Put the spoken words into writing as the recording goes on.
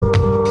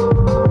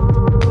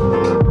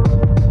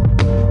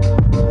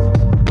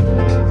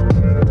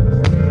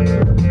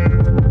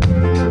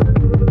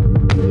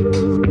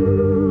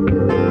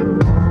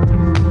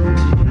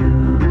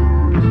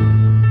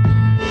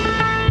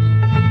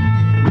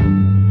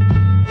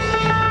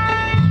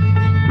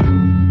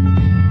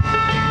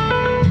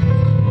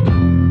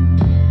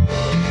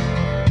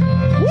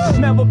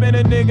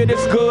nigga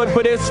this good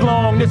for this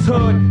long, this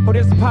hood, or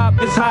this pop,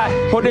 this hot,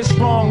 or this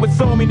strong, with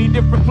so many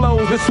different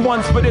flows. This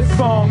one's for this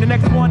song, the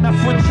next one I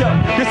switch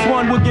up, this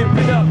one will get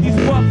bit up. These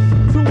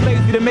fucks too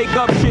lazy to make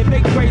up shit, they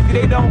crazy,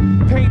 they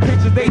don't paint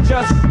pictures, they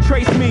just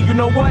trace me. You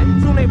know what?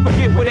 Soon they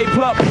forget where they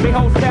pluck, they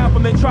whole staff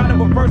when they try to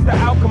reverse the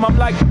outcome. I'm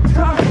like,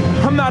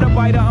 I'm not a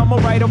writer, I'm a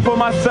writer for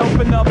myself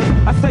and others.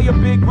 I say a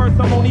big verse,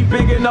 I'm only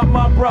bigging up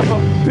my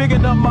brother,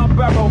 bigging up my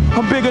barrel.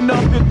 I'm big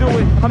enough to do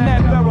it, I'm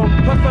that thorough.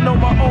 Plus I know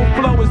my own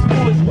flow is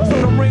foolish, so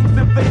the rings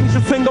and things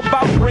you sing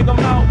about, bring them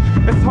out.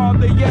 It's hard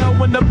to yell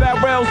when the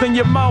barrel's in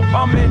your mouth.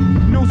 I'm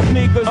in new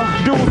sneakers,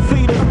 dual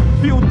seaters,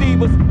 few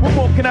divas. What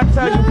more can I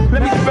tell you?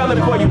 Let me spell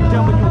it for you.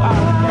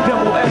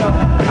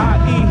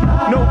 W-I-double-L-I-E.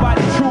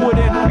 Nobody truer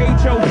than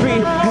H-O-B.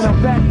 And I'm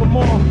back for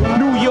more.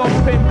 New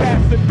York's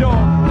ambassador,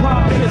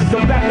 prime minister,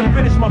 back to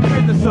finish my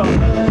business up.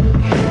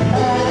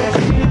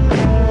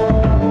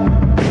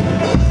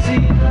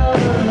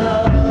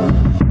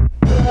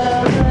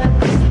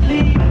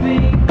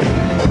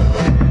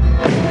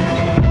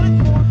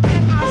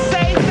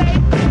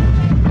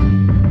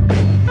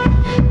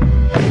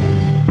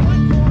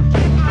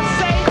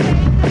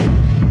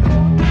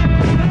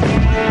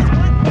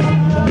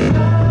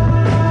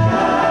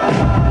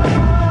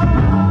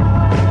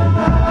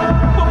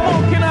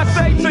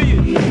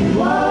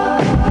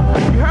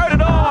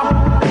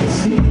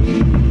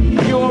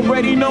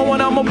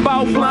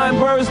 Flying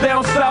birds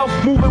down south,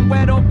 moving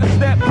wet off the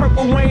step,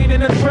 purple rain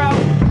in a drought.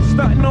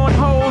 Stunting on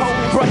hoes,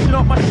 brushing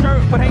off my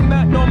shirt, but ain't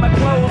nothing on my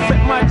clothes.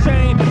 Set my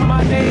chain,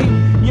 my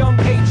name, Young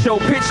H.O.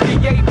 Pitch the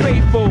yay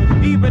faithful.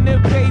 Even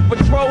if they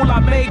patrol,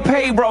 I make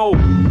payroll.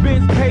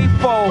 Benz paid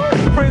for,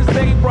 friends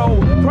they roll.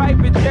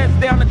 Private jets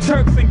down to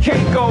Turks and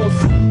Caicos.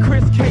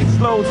 Chris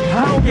caseloads,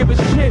 I don't give a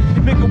shit.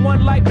 Nigga,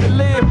 one life to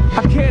live,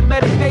 I can't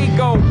let a day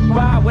go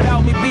by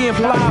without me being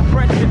fly,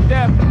 fresh to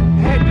death.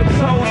 Head to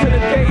toe to the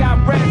day I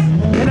rest.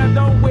 And I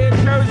don't wear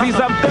jerseys,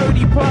 I'm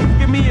 30 plus.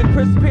 Give me a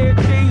crisp pair of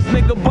jeans,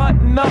 nigga,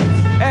 button ups.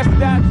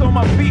 S-dots on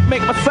my feet,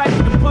 make my sight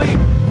complete.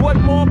 What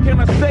more can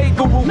I say?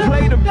 Guru,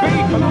 play the beat.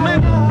 I'm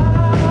lit.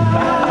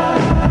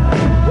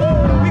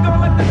 We gon'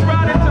 let this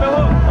ride into the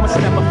hook. I'ma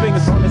snap my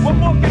fingers on this. What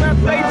more can I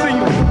say to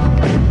you?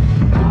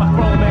 Put my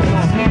chrome back on.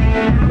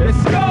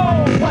 Let's go.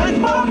 What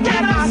more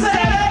can I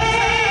say?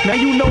 Now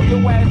you know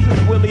your ass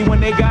is Willie when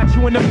they got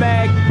you in the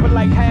mag for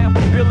like half a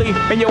Billy,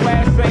 and your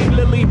ass ain't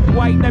Lily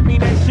White. That mean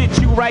that shit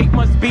you write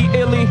must be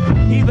illy.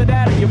 Either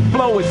that or your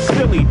flow is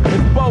silly.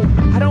 It's both.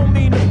 I don't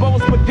mean to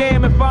boast, but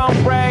damn if I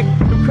don't brag,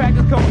 them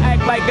crackers gon'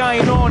 act like I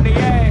ain't on their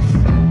ass.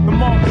 The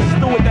Marcus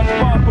Stewart that's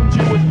far from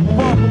Jewish,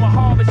 far from a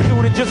Harvard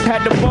student, just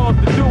had the balls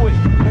to do it.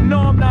 And no,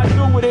 I'm not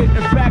doing it.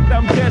 In fact,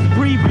 I'm just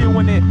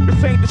previewing it.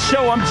 This ain't the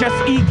show, I'm just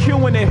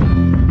EQing it.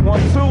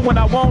 1, 2, when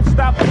I won't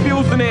stop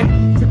abusing it.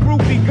 To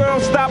groupie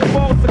girls, stop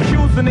false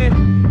accusing it.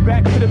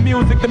 Back to the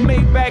music, the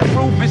Maybach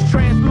roof is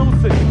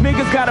translucent.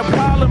 Niggas got a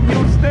problem,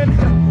 Houston.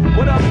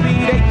 What up,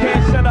 B? They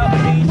can't shut up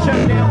me.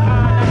 Shut down I,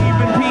 not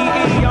even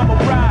PE, I'm a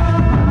ride.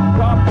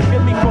 God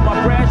forgive me for my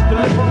brash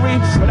delivery,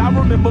 but I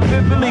remember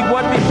vividly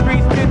what these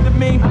streets did to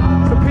me.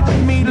 So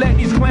picture me, let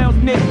these clowns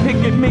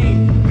nitpick at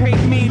me.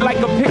 Paint me like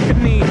a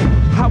pickaninny.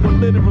 I would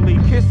literally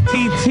kiss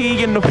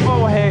TT in the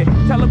forehead.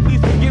 Tell her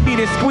please forgive me,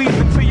 then squeeze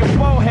it to your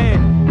forehead.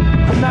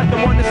 I'm not the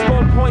one that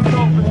scored points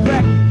off. In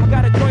fact, I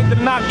got a joint to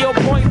knock your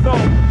points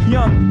off.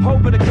 Young,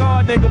 hope of the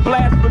God, nigga,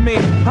 blasphemy.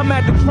 I'm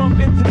at the Trump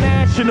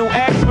International,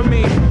 ask for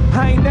me.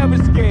 I ain't never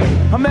scared,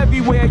 I'm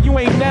everywhere, you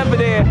ain't never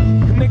there.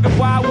 Nigga,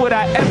 why would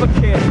I ever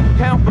care?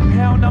 Pound for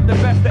pound, I'm the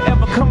best to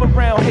ever come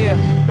around here.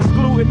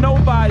 Excluding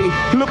nobody,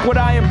 look what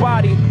I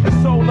embody. The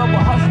soul of a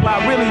hustler,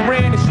 I really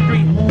ran the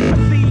street. A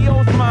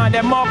CEO's mind,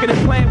 that marketing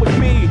plan was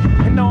me.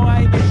 And no,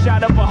 I ain't get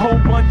shot up a whole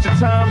bunch of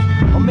times.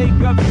 Or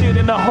make up shit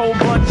in a whole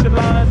bunch of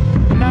lines.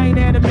 And I ain't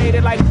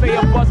animated like say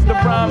a Busta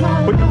Rhymes.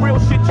 But the real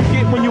shit you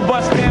get when you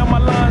bust down my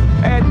lines.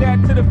 Add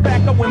that to the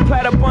fact I went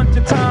plat a bunch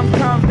of times.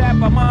 Times that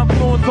by my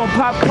influence on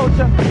pop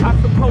culture, I'm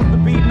supposed to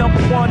be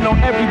number 1 on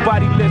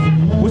everybody's list.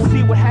 We'll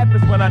see what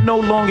happens when I no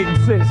longer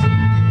exist.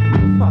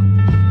 Fuck.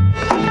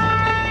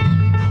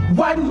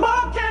 What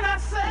more can I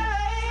say?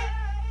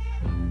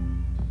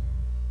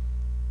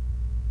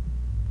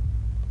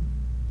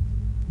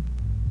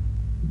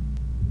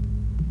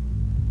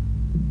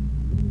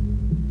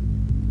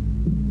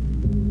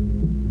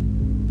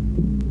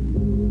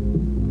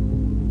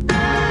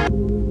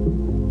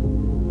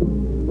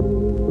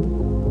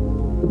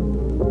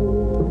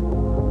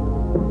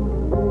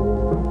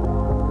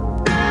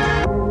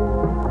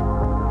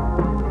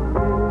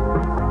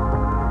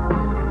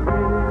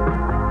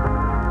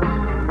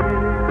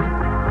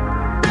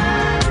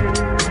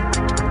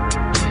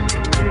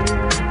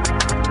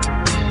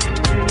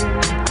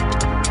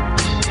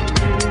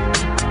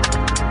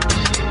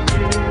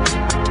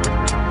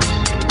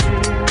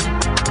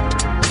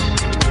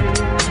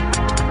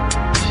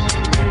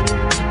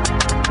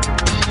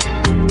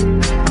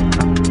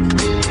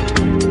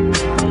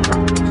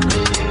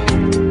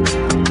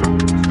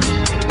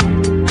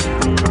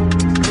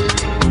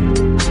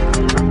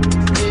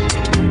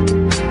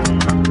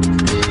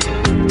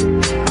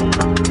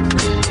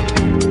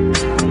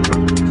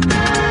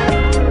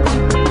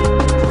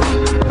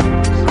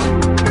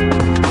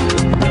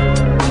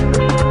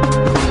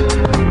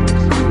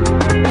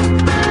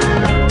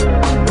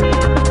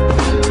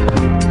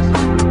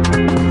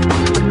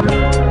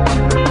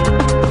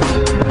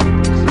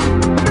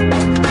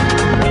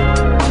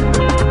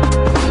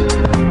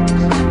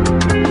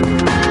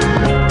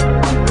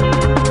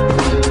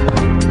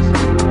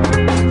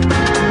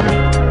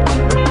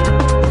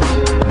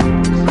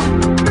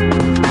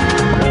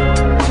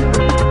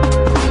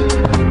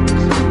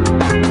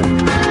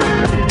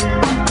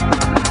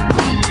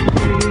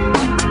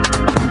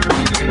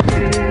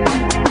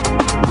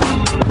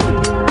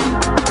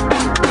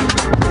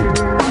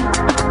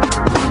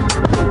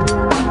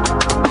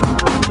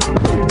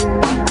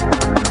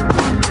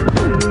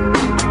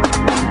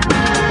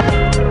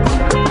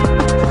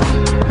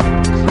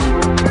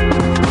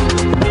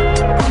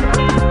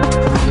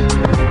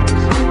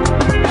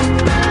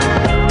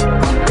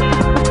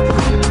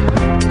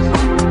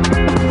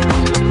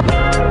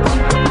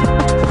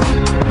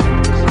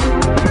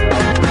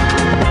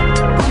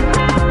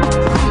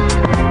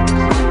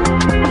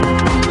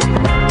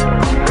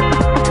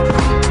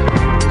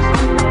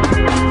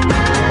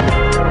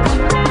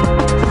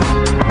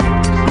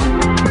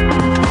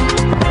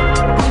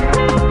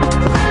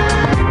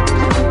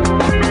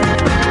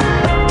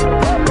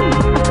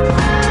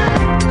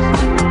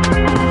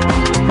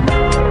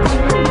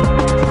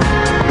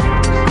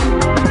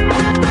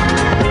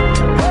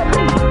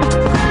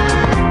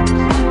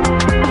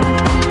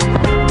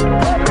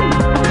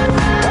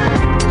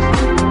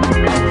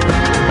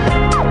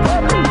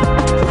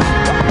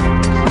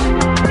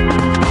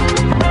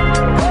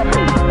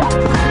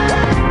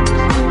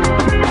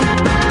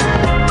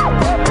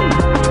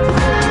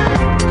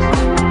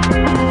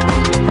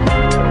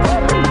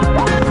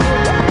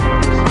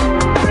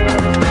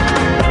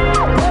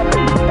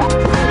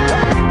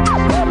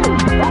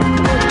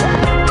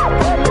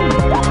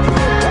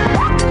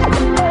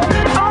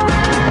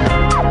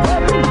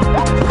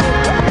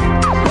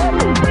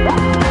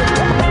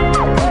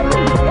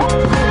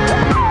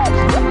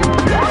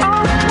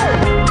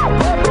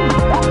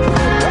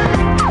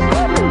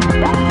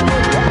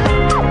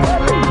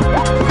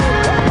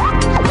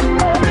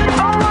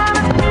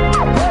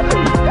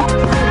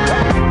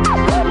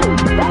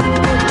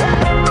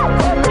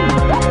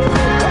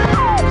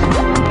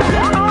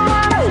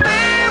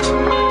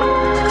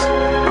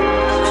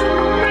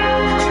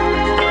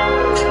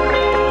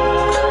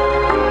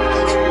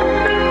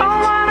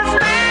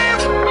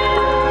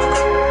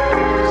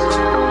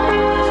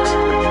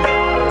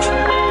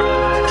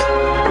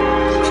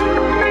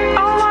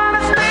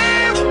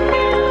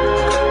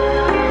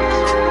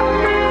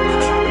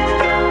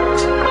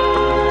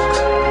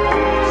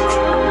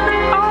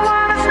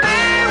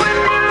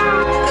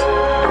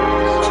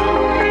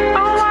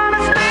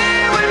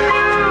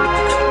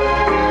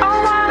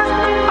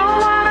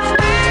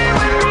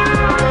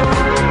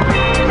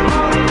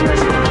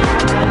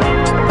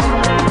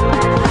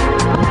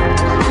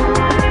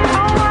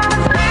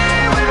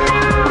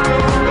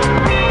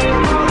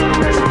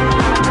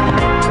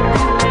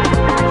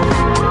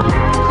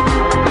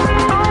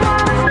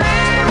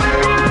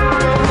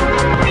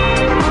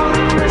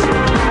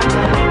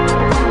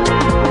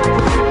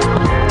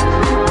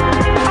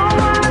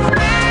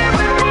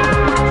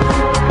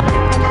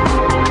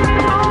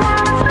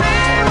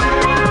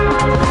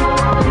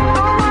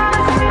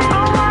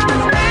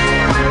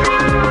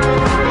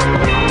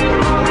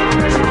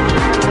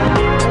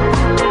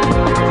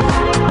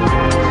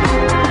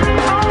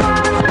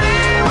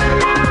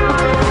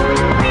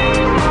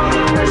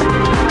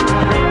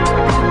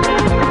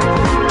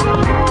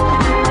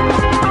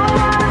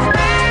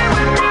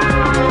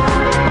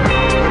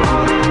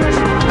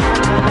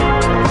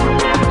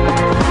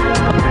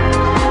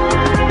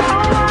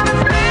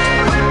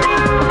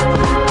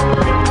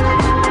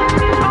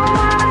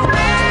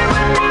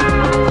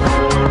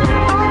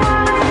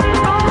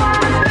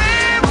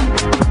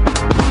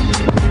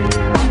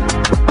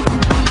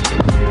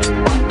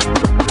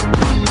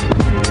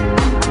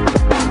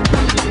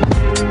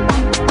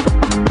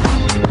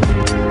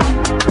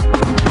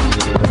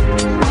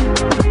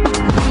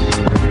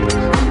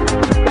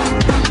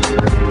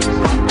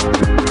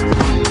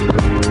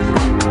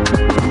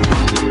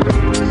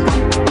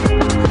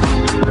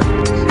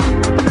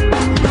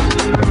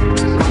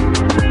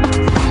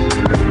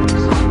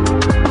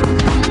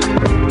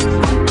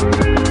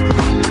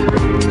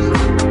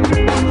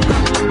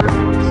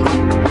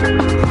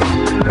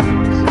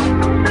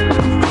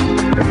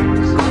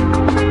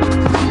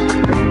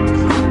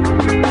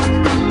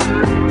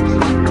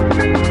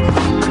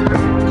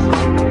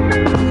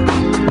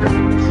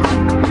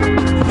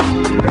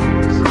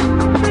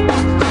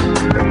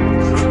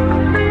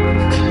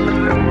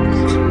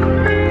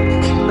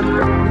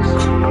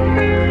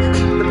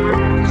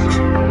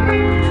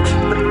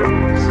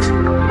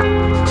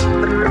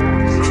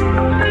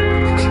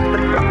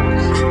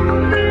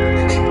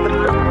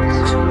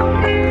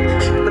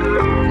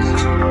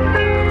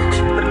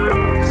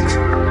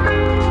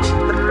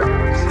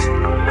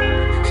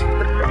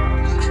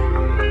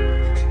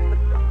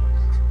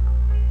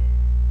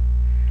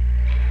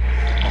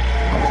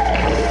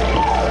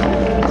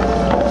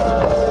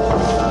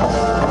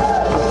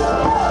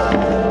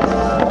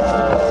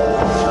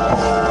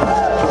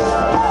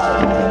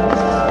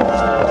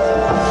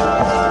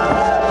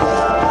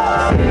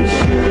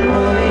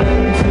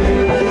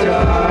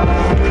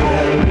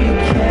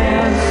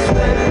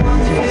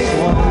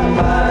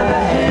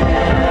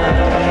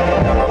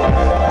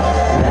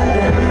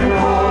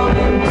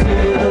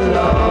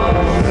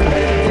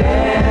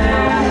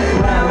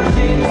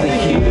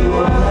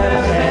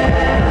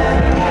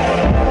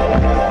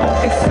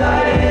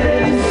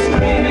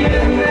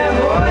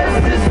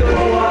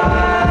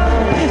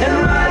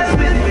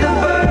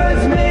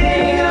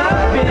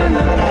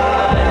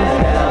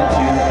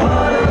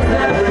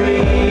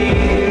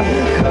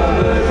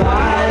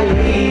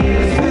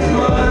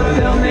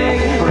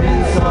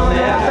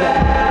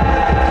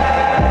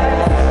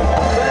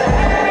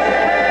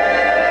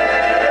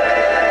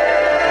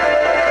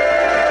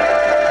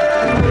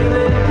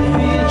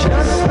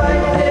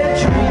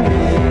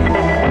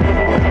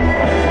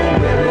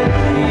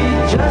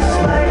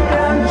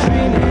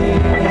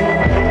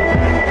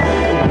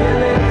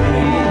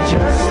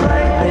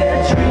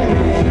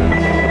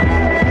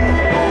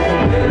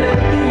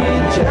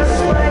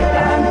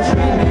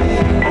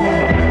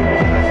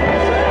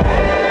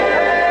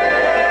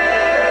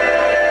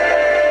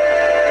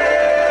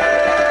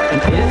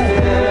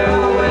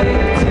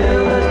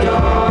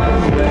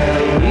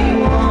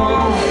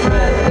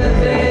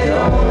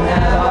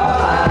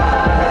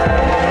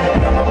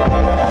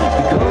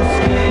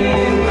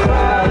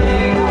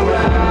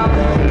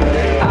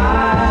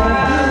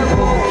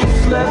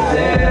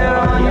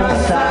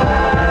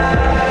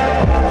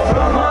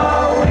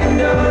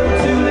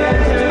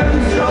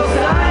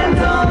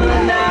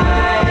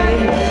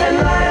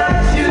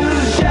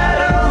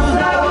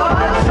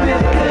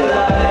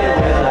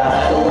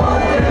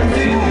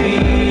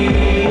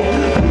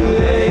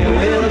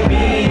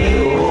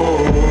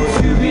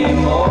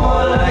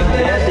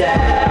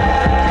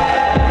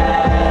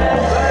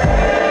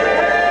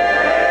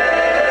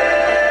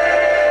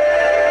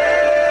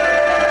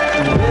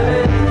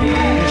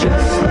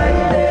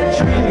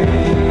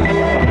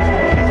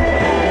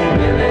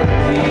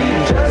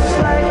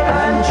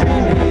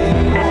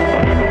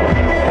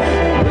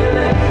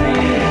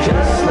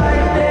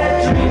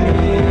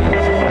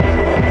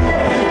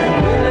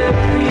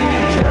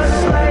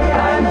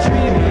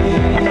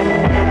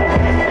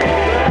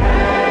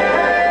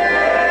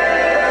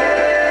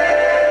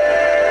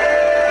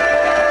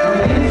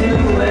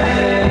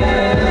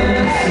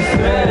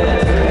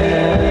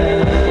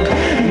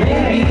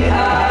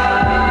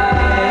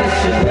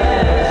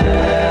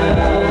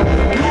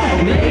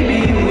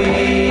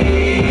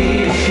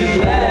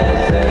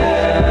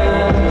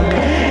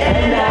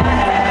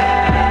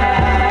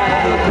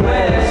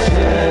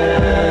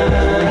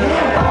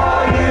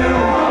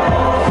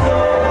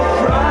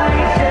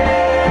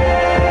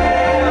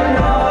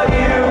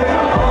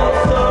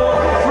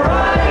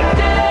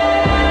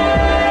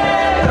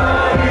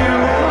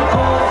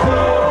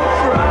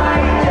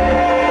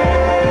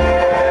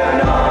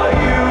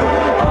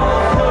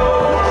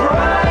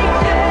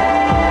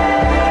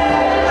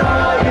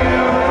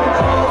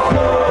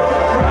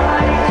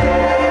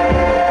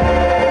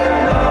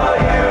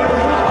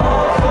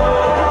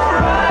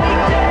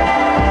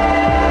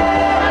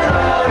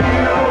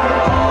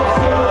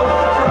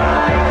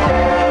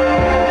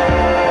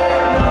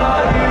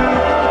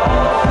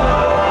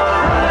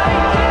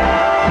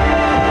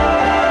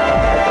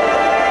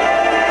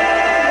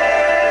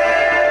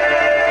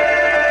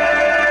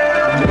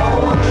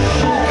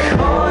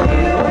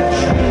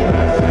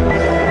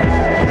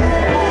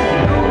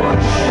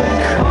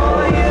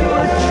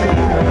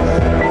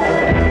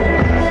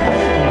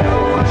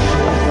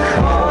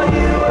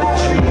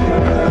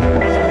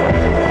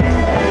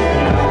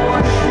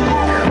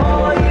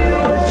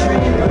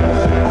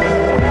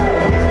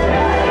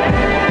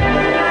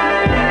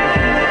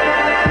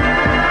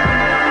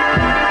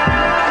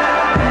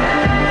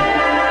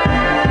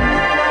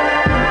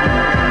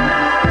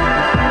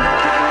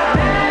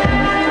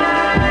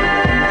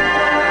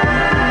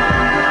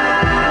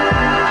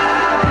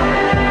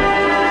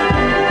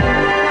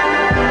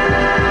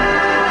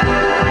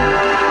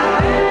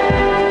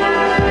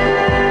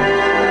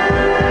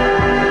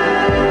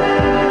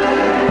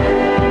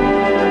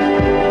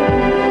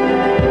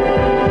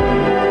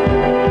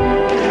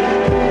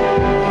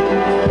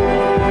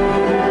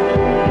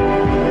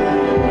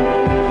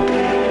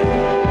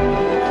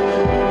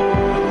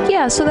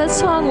 So that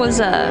song was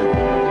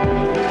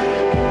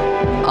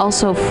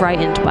also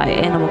Frightened by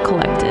Animal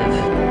Collective.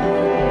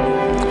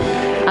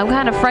 I'm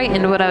kind of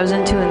frightened what I was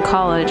into in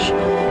college.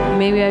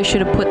 Maybe I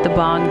should have put the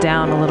bong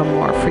down a little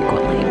more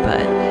frequently, but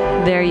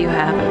there you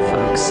have it,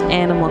 folks.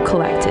 Animal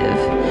Collective.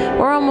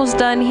 We're almost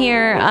done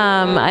here.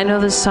 I know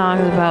this song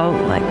is about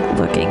like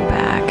looking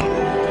back.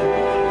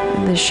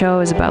 The show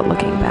is about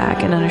looking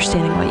back and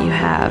understanding what you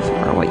have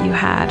or what you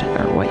had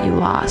or what you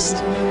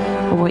lost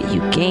or what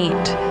you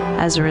gained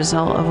as a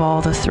result of all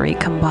the three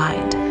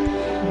combined.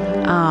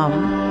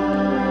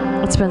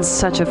 It's been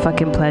such a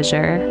fucking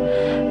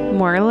pleasure.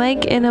 More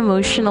like an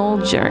emotional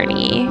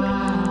journey.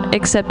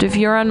 Except if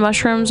you're on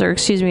mushrooms, or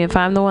excuse me, if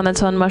I'm the one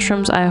that's on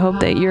mushrooms, I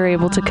hope that you're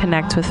able to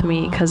connect with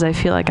me because I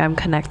feel like I'm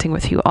connecting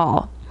with you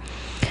all.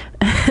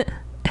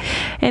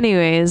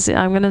 Anyways,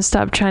 I'm gonna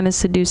stop trying to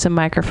seduce a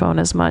microphone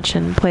as much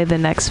and play the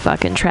next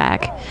fucking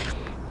track.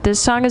 This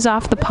song is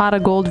off the Pot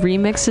of Gold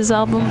Remixes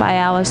album by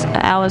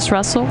Alice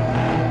Russell.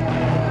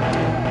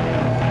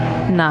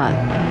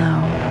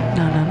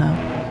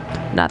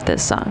 Not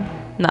this song.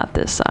 Not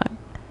this song.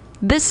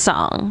 This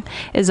song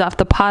is off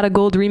the Pot of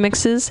Gold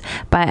Remixes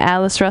by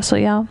Alice Russell,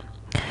 y'all.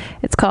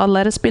 It's called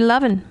Let Us Be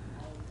Lovin'.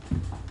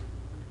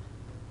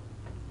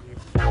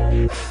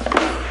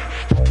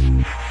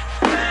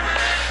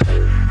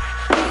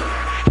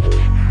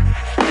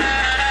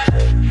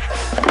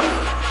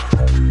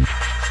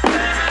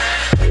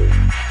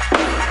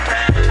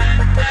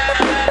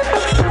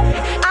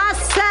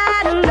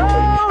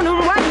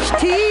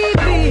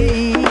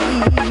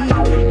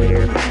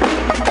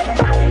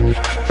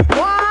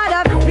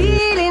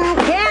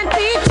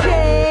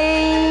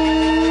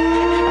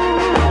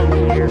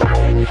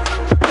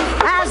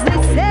 As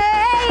they say,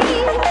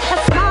 a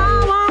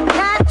small one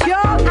catch your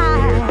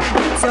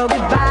eye.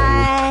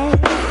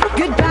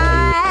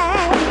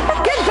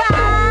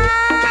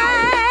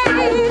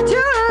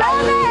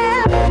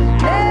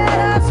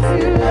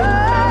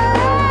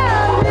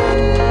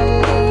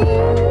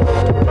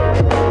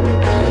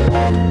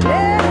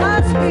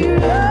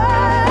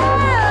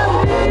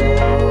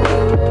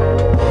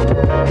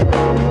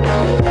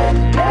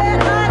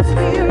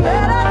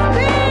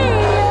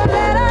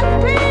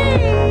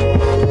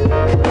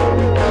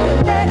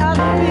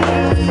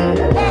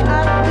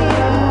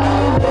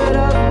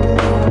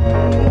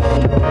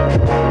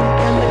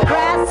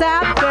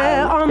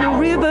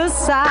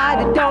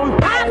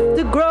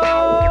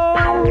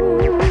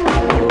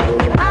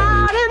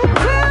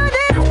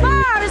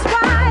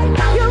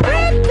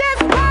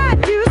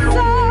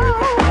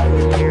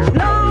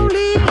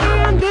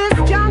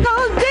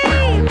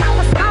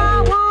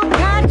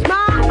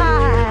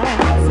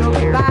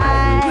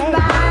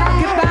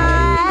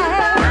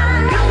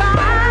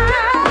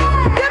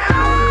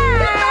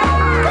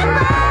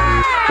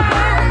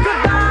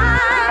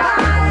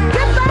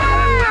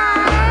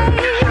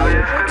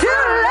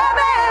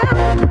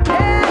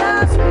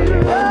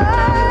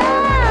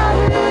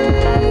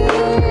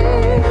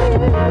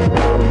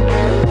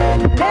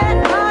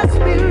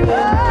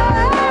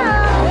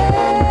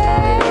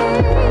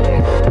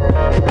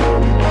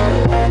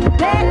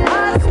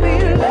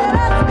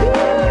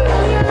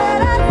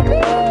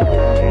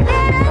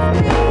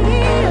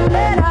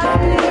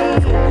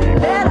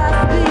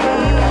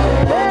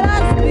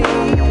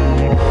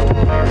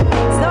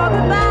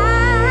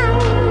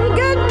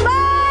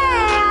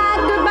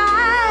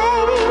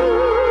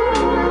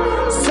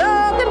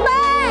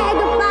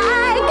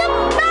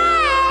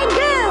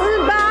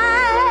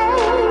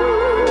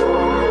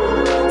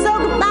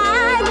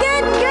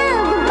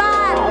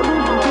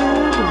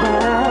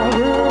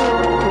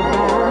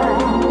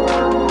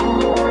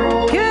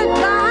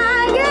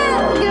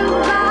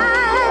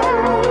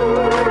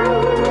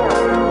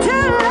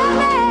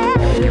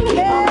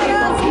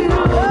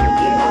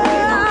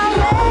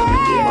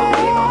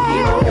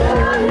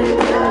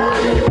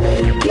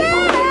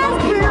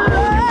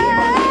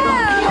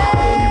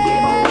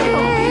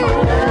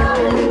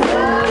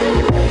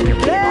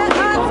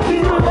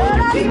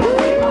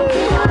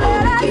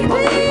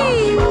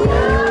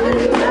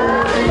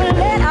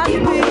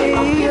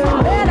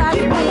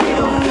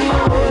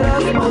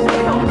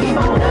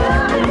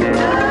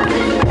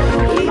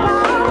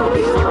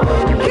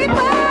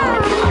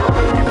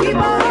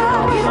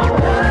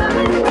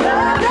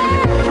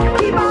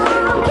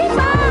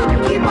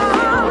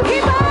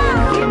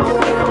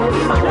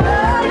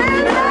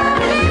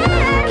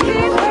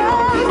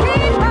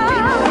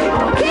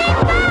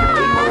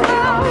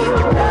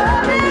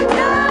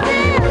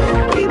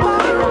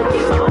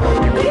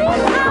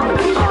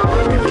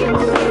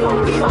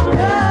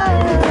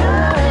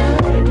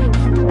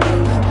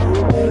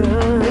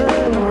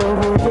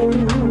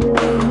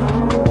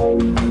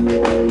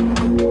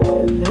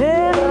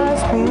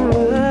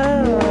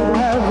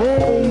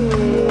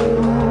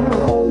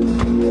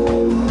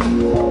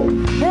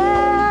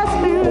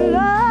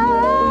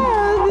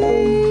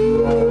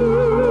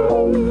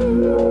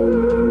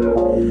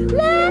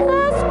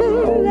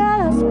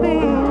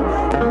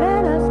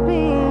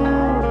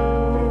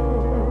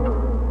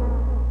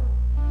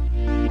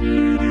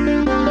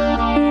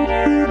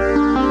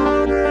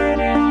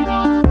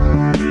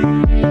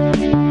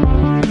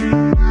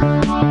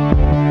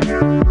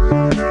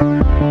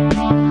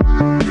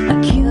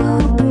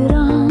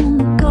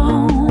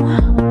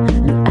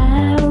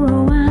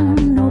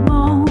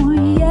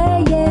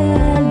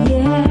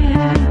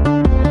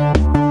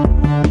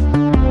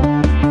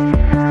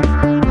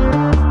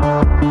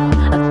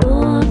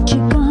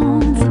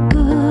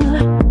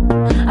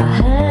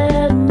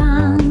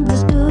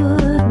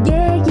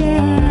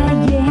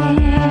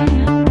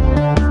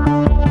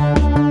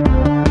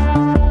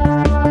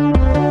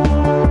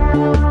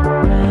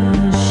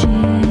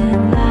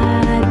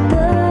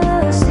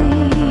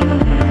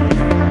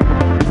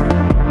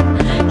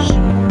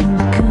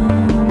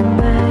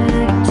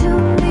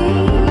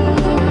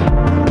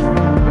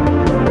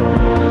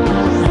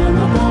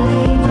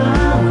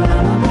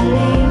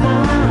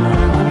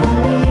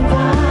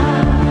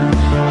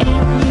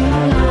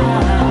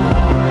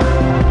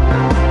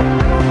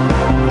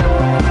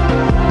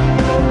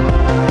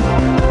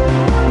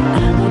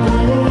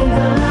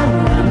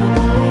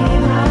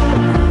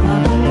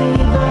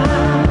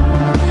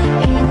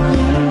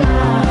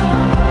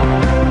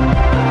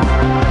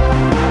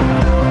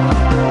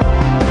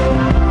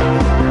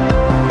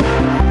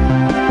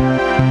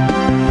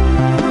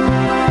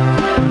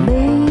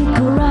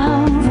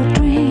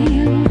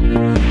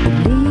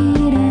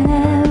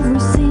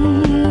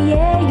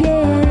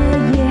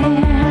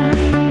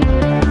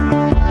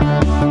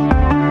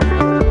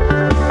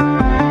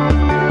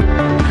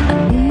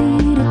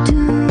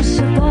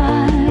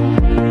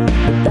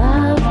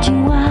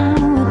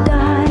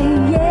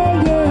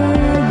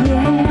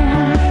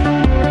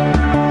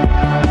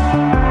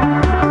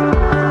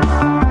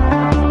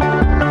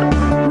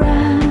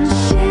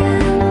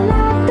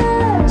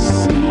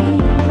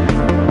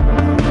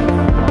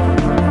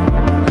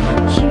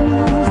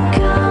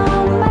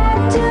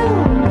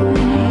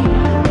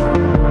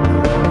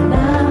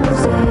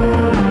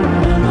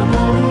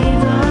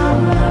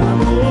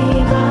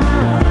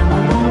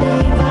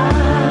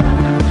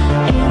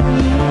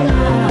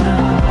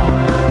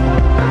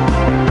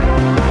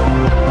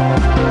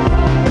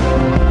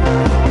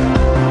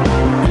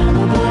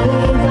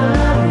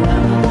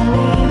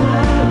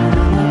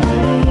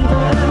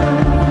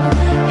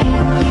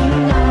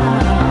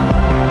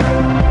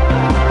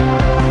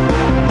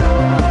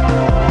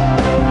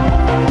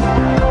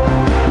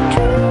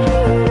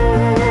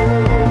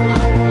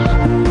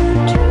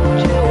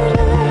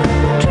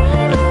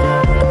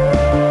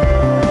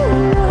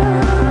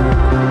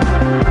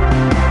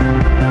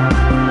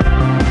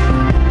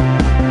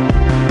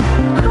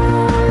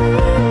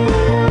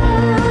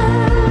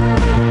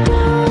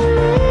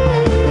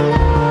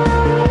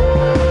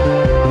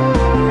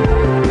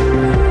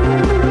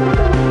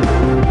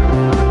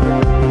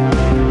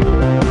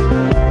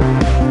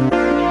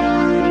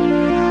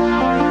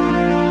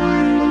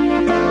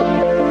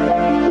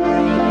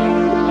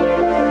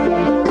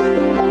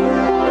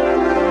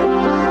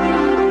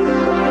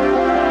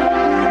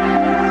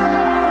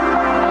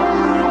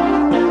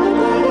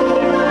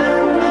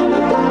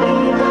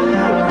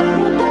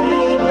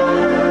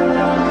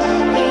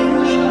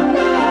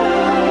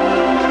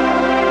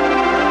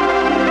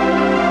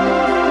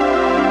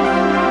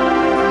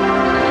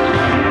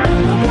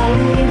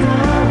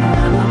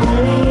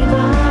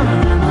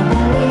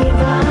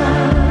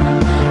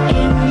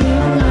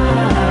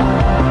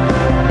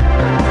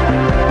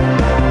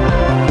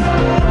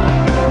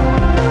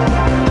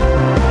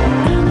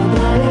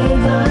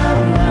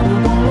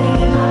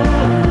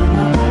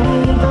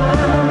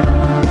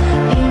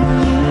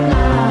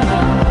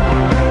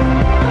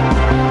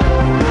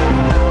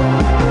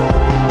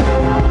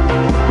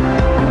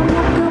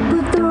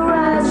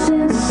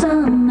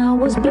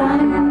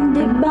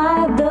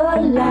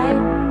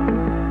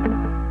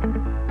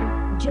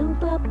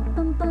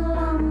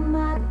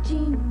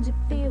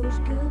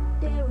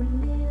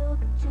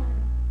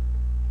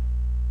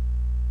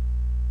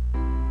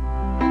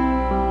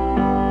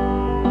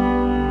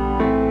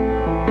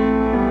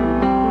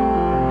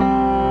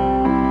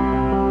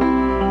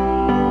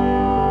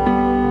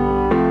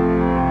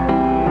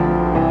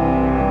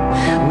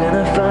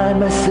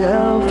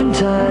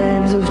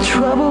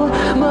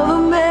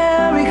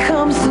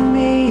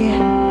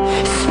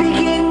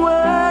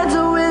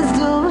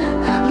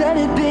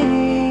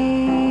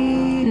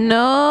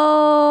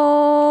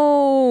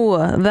 No,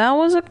 that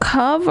was a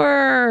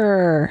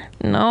cover.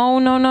 No.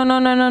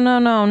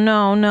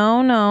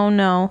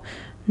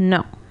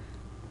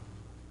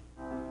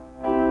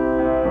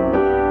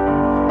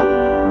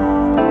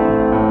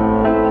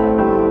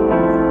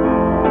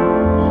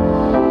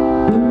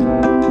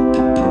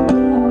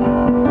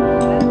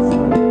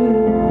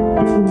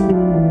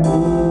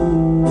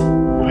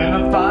 When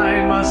I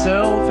find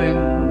myself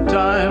in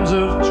times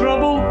of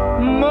trouble,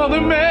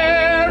 Mother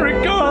Mary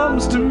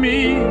comes to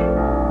me.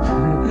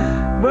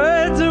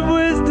 Words of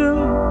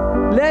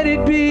wisdom, let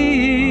it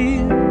be.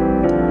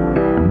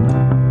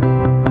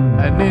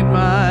 And in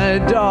my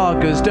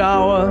darkest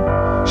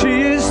hour,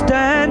 she is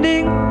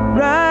standing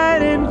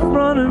right in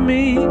front of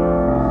me,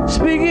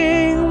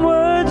 speaking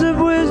words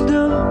of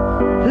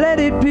wisdom, let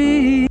it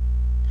be.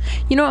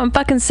 You know what? I'm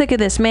fucking sick of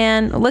this,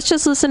 man. Let's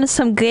just listen to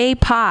some gay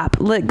pop.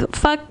 Like,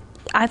 fuck.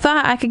 I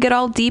thought I could get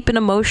all deep and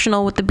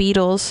emotional with the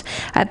Beatles.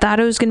 I thought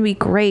it was going to be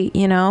great,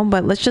 you know?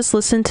 But let's just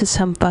listen to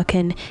some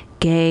fucking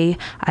gay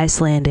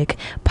Icelandic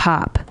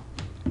pop.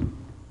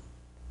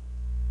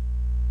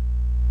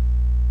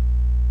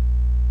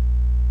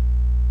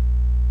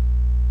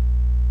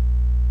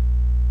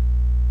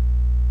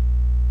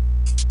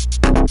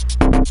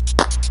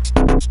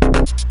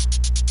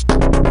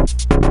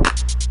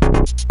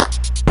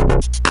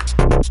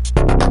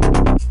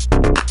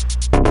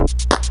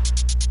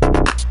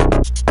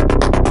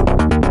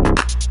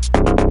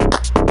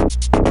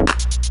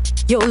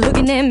 You're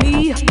looking at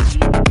me,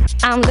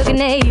 I'm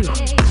looking at you.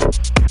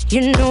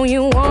 You know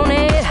you want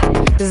it,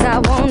 'cause I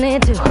want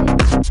it too.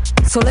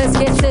 So let's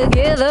get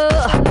together,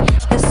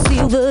 let's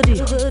seal the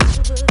deal.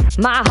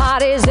 My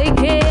heart is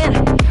aching,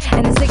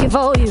 and it's aching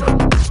for you.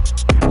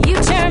 You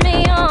turn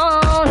me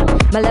on,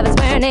 my love is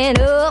burning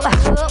up.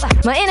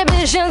 My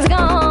inhibition's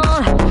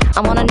gone, I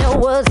wanna know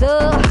what's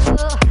up.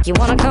 You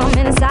wanna come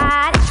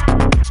inside,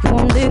 you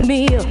won't let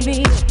me up.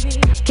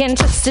 Can't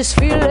trust this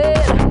feeling,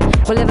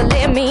 will ever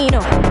let me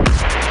know.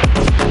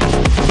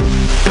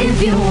 If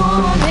you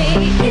want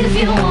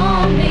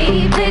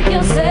me, pick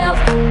yourself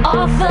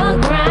off the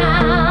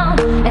ground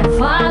and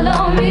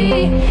follow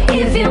me.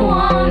 If you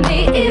want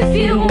me,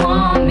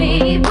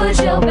 put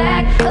your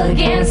back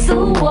against the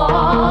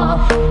wall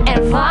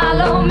and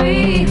follow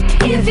me.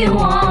 If you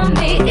want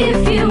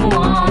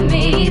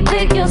me,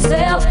 pick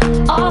yourself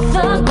off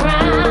the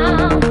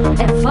ground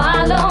and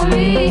follow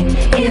me.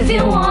 If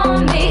you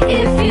want me,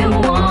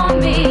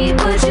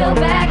 put your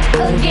back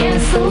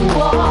against the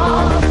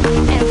wall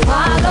and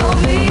follow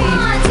me.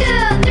 1,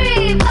 2,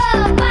 3,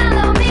 4,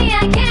 follow me. I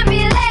can't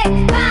be late.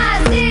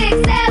 5, 6,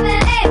 7,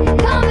 8,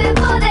 come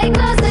before they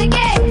close the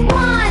gate.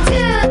 1,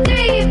 2,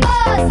 3,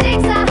 4,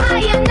 6, how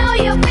you know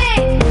your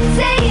fate.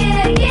 Say it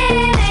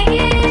again.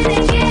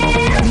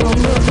 I'm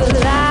gonna look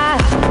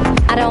alive,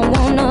 I don't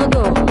wanna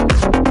go.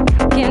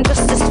 Can't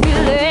trust this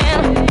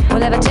feeling,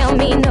 will ever tell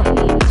me no.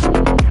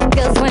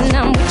 'Cause when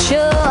I'm with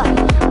you,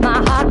 my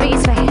heart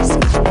beats fast,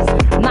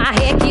 my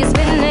head keeps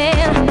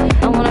spinning,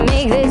 I wanna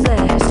make this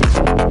last.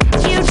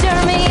 You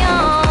turn me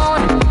on,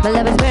 my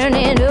love is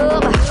burning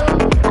up,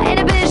 my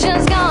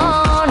inhibition's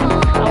gone,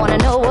 I wanna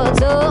know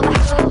what's up.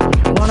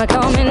 You wanna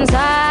come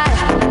inside,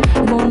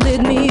 you won't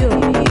let me up.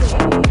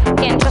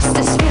 Can't trust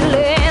this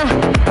feeling,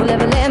 will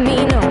ever let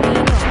me know.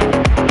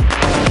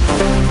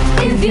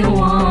 If you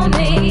want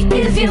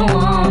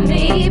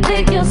me,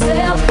 pick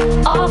yourself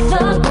off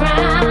the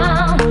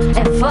ground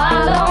and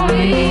follow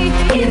me.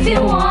 If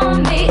you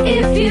want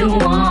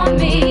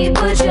me,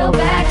 put your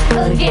back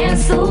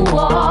against the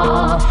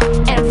wall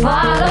and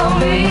follow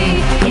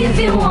me. If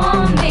you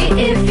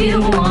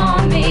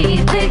want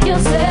me, pick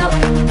yourself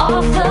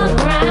off the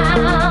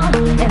ground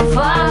and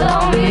follow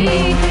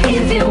me.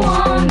 If you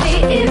want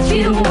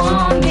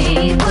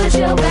me, put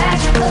your back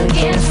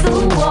against the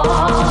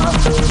wall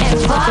and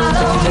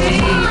follow me.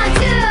 1,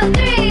 2,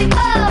 3,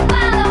 4,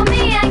 follow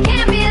me. I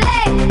can't be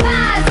late.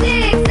 5,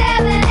 6,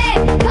 7,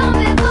 8, come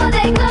before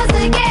they close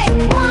the gate.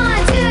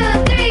 1, 2,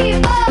 3,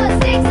 4,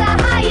 6,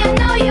 how you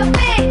know your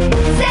fate.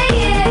 Say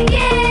it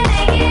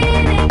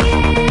again.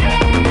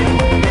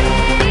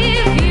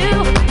 If you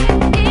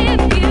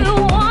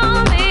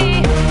want me,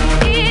 if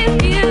you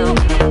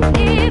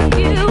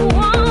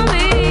want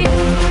me,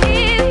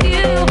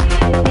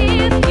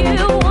 if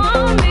you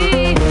want me,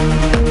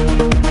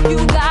 you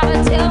gotta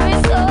tell me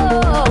so.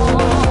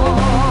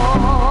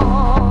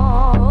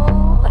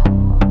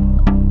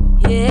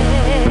 Yeah,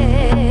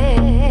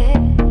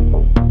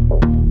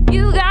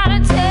 you gotta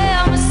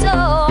tell me so.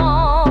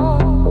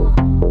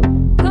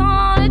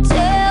 Gonna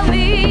tell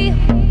me.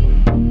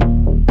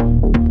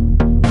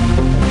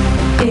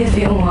 If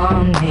you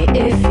want me,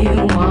 if you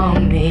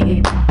want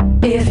me,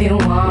 if you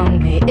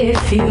want me,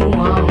 if you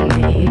want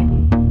me,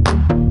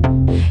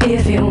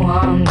 if you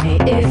want me,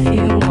 if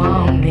you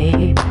want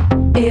me,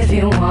 if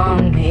you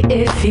want me,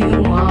 if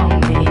you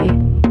want me,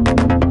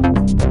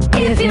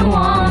 if you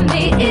want me,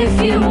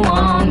 if you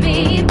want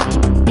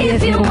me,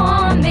 if you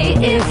want me,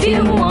 if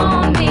you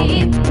want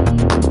me,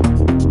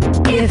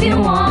 if you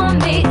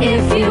want me,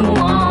 if you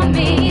want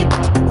me,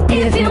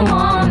 if you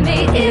want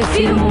me, if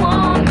you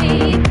want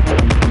me.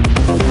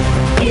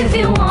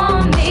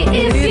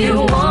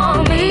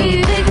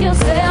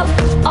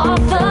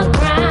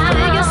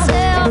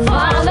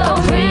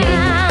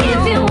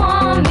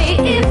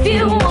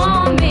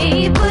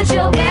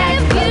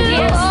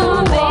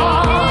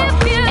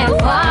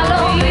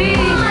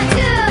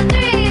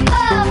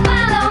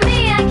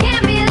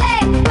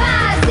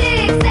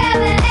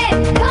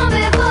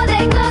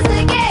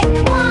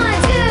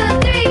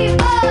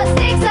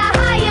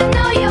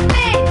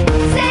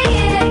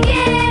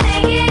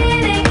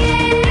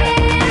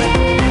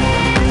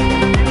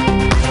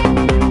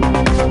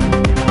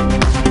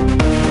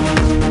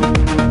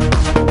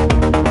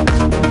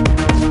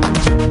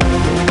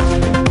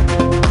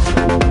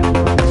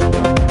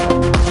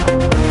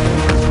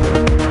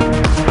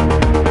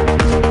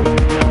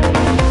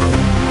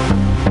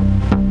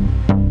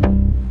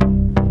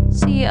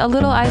 a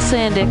little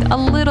Icelandic, a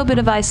little bit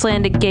of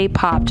Icelandic gay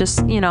pop,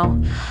 just, you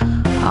know,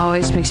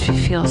 always makes me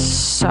feel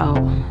so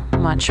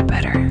much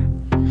better.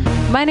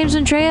 My name's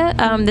Andrea.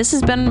 This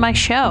has been my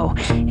show.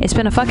 It's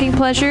been a fucking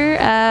pleasure.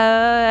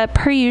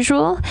 Per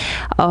usual,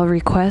 all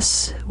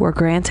requests were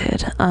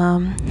granted.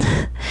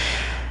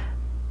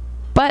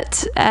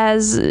 But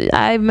as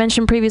I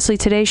mentioned previously,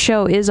 today's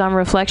show is on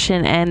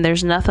Reflection, and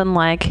there's nothing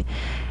like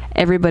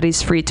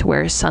Everybody's Free to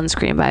Wear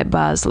Sunscreen by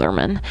Baz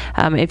Luhrmann.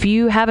 If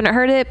you haven't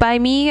heard it by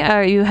me,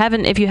 or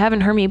if you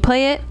haven't heard me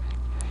play it,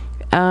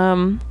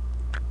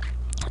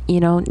 you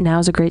know,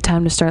 now's a great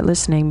time to start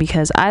listening,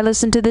 because I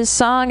listen to this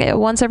song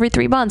once every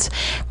 3 months.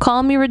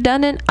 Call me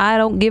redundant, I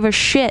don't give a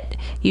shit.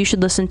 You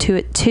should listen to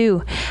it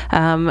too.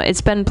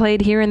 It's been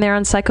played here and there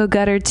on Psycho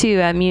Gutter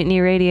too at Mutiny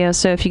Radio,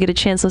 so if you get a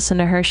chance, listen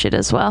to her shit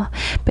as well.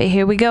 But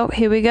here we go.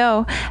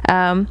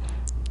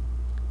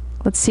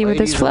 Let's see where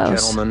this flows.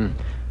 Ladies and gentlemen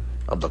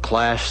of the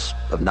class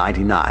of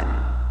 99,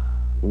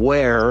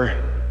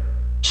 wear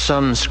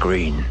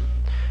sunscreen.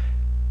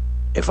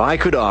 If I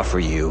could offer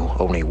you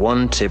only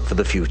one tip for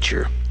the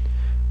future,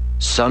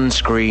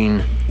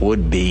 sunscreen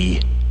would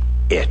be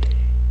it.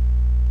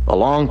 The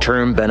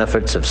long-term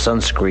benefits of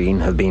sunscreen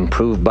have been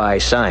proved by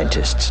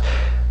scientists,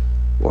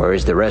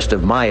 whereas the rest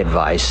of my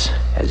advice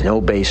has no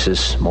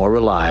basis more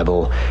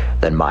reliable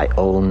than my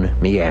own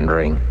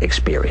meandering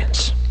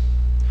experience.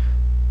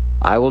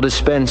 I will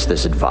dispense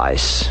this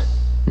advice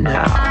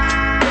now.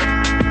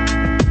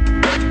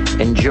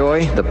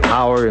 Enjoy the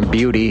power and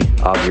beauty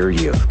of your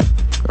youth.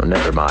 Oh,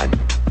 never mind.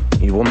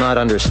 You will not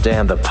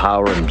understand the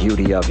power and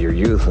beauty of your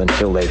youth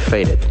until they've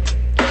faded.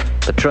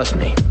 But trust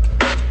me,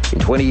 in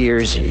 20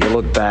 years, you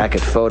look back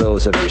at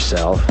photos of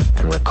yourself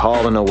and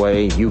recall in a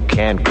way you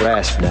can't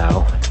grasp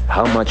now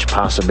how much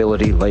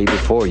possibility lay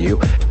before you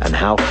and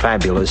how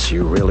fabulous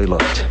you really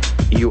looked.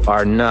 You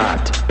are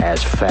not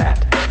as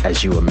fat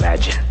as you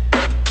imagine.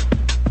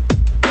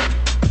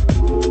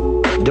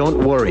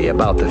 Don't worry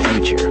about the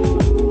future.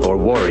 Or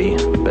worry,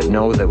 but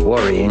know that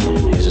worrying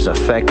is as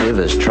effective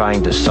as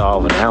trying to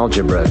solve an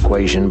algebra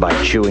equation by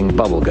chewing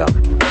bubblegum.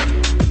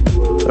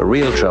 The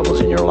real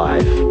troubles in your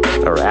life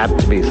are apt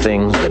to be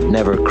things that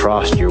never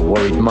crossed your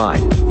worried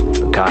mind,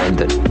 the kind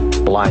that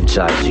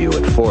blindsides you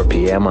at 4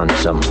 p.m. on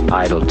some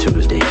idle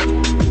Tuesday.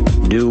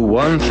 Do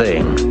one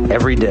thing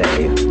every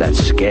day that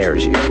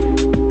scares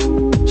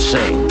you.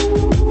 Sing.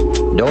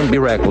 Don't be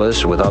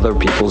reckless with other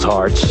people's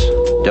hearts.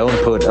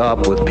 Don't put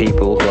up with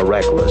people who are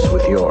reckless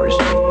with yours.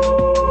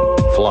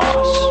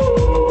 Floss.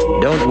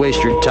 Don't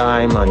waste your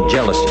time on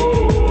jealousy.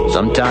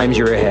 Sometimes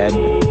you're ahead,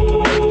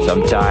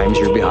 sometimes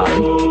you're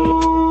behind.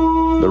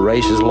 The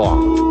race is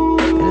long,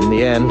 and in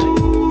the end,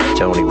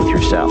 it's only with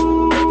yourself.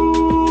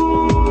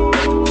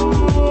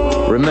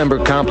 Remember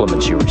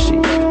compliments you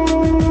receive.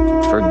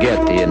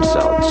 Forget the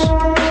insults.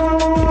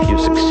 If you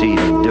succeed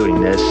in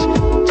doing this,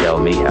 tell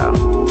me how.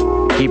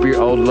 Keep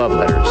your old love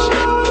letters.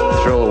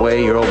 Throw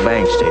away your old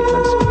bank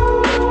statements.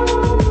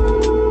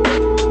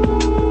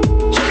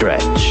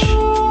 Stretch.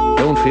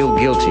 Don't feel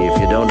guilty if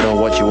you don't know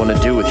what you want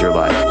to do with your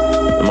life.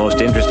 The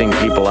most interesting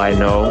people I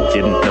know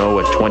didn't know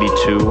at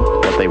 22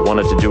 what they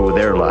wanted to do with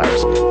their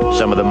lives.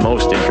 Some of the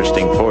most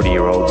interesting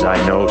 40-year-olds I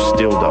know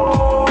still don't.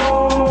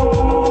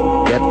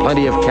 Get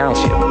plenty of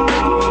calcium.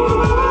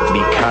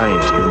 Be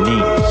kind to your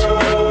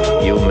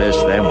knees. You'll miss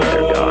them when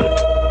they're gone.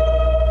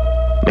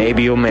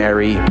 Maybe you'll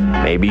marry,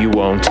 maybe you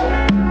won't.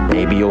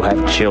 Maybe you'll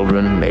have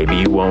children, maybe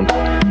you won't.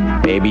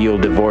 Maybe you'll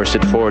divorce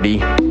at 40.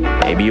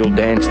 Maybe you'll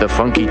dance the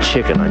funky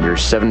chicken on your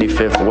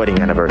 75th wedding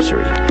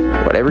anniversary.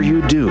 Whatever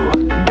you do,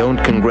 don't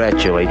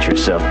congratulate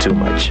yourself too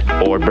much,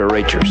 or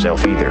berate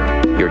yourself either.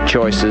 Your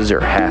choices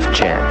are half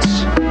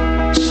chance.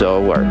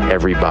 So are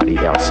everybody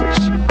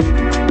else's.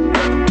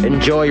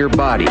 Enjoy your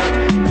body.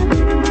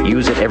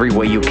 Use it every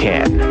way you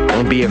can.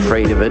 Don't be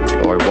afraid of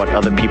it, or what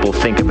other people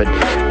think of it.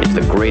 It's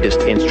the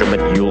greatest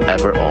instrument you'll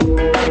ever own.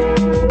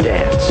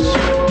 Dance.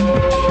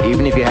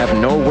 Even if you have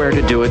nowhere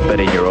to do it but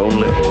in your own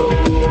living room.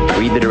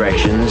 Read the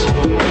directions,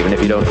 even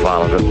if you don't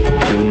follow them.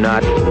 Do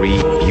not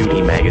read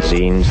beauty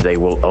magazines. They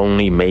will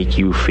only make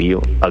you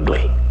feel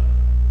ugly.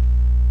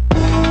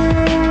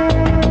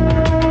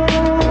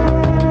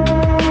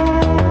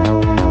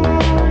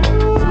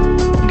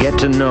 Get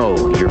to know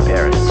your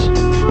parents.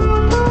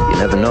 You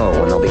never know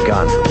when they'll be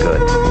gone for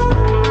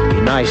good.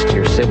 Be nice to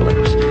your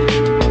siblings.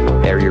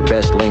 They're your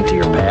best link to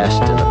your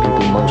past and the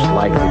people most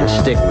likely to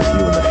stick with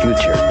you in the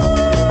future.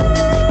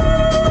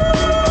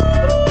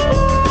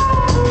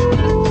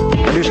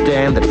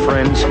 Understand that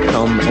friends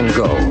come and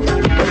go,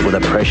 but with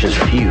a precious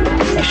few,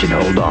 you should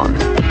hold on.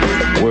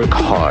 Work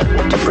hard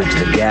to bridge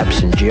the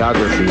gaps in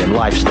geography and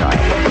lifestyle,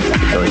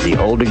 because the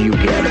older you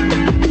get,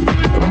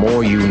 the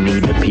more you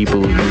need the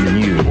people you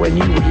knew when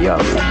you were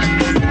young.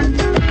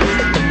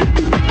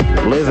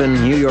 Live in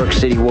New York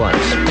City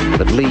once,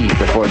 but leave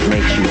before it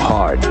makes you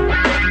hard.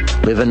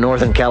 Live in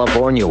Northern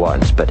California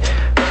once, but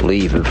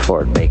leave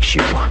before it makes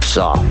you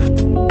soft.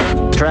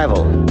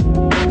 Travel.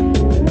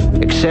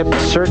 Accept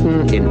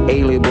certain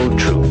inalienable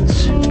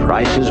truths.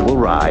 Prices will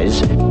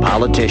rise,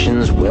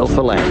 politicians will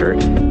philander,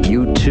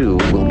 you too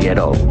will get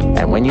old.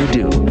 And when you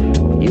do,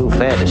 you'll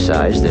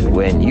fantasize that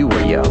when you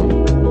were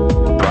young,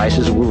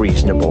 prices were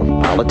reasonable,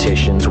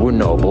 politicians were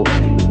noble,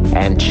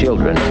 and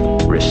children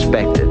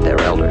respected their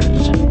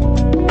elders.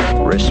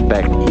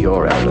 Respect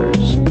your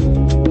elders.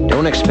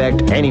 Don't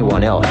expect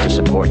anyone else to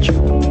support you.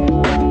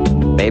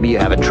 Maybe you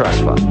have a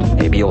trust fund.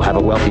 Maybe you'll have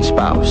a wealthy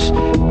spouse.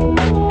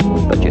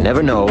 But you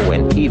never know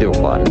when either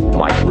one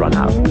might run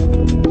out.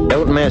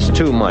 Don't mess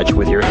too much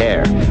with your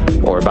hair,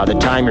 or by the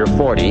time you're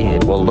 40,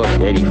 it will look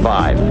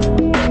 85.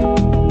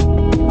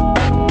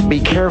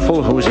 Be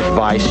careful whose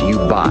advice you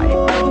buy,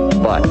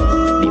 but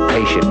be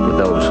patient with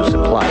those who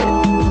supply it.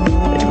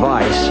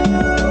 Advice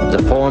is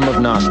a form of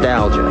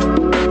nostalgia.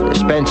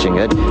 Dispensing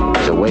it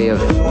is a way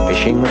of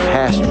fishing the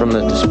past from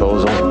the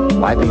disposal,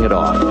 wiping it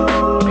off,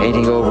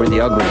 painting over the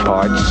ugly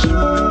parts,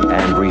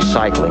 and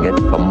recycling it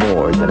for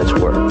more than it's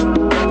worth.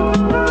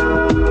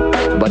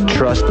 But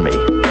trust me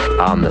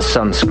on the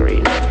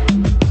sunscreen.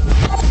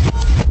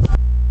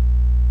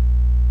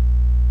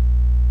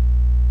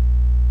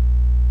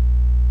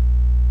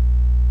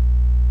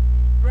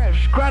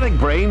 Chronic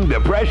brain,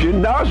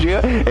 depression,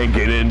 nausea, it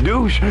can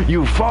induce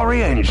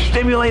euphoria and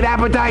stimulate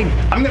appetite.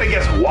 I'm gonna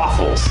guess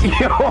waffles.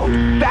 Yo,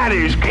 that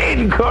is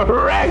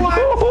incorrect.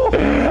 What?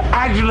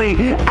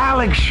 Actually,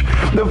 Alex,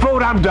 the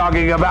food I'm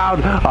talking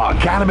about are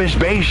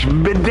cannabis-based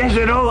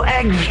medicinal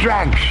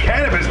extracts.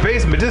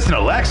 Cannabis-based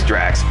medicinal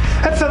extracts?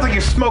 That sounds like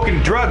you're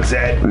smoking drugs,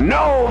 Ed.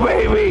 No,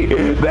 baby.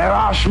 There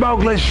are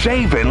smokeless,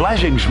 safe, and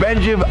less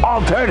expensive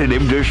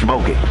alternatives to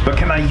smoking. But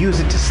can I use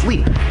it to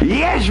sleep?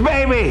 Yes,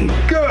 baby.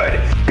 Good,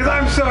 because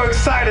I'm so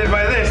excited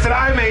by this that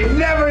I may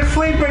never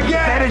sleep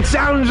again. And it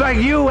sounds like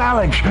you,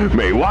 Alex,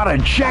 may want to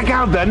check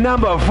out the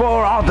number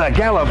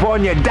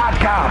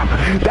 4AltaCalifornia.com.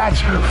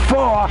 That's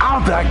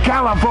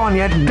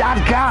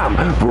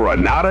 4AltaCalifornia.com for a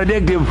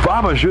non-addictive,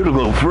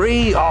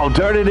 pharmaceutical-free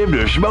alternative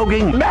to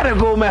smoking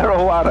medical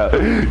marijuana.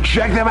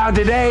 Check them out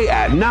today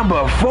at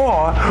number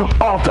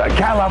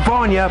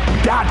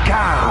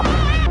 4AltaCalifornia.com.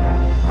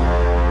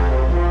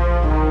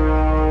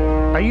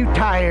 Are you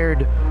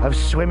tired of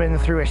swimming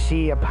through a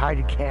sea of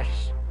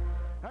podcasts?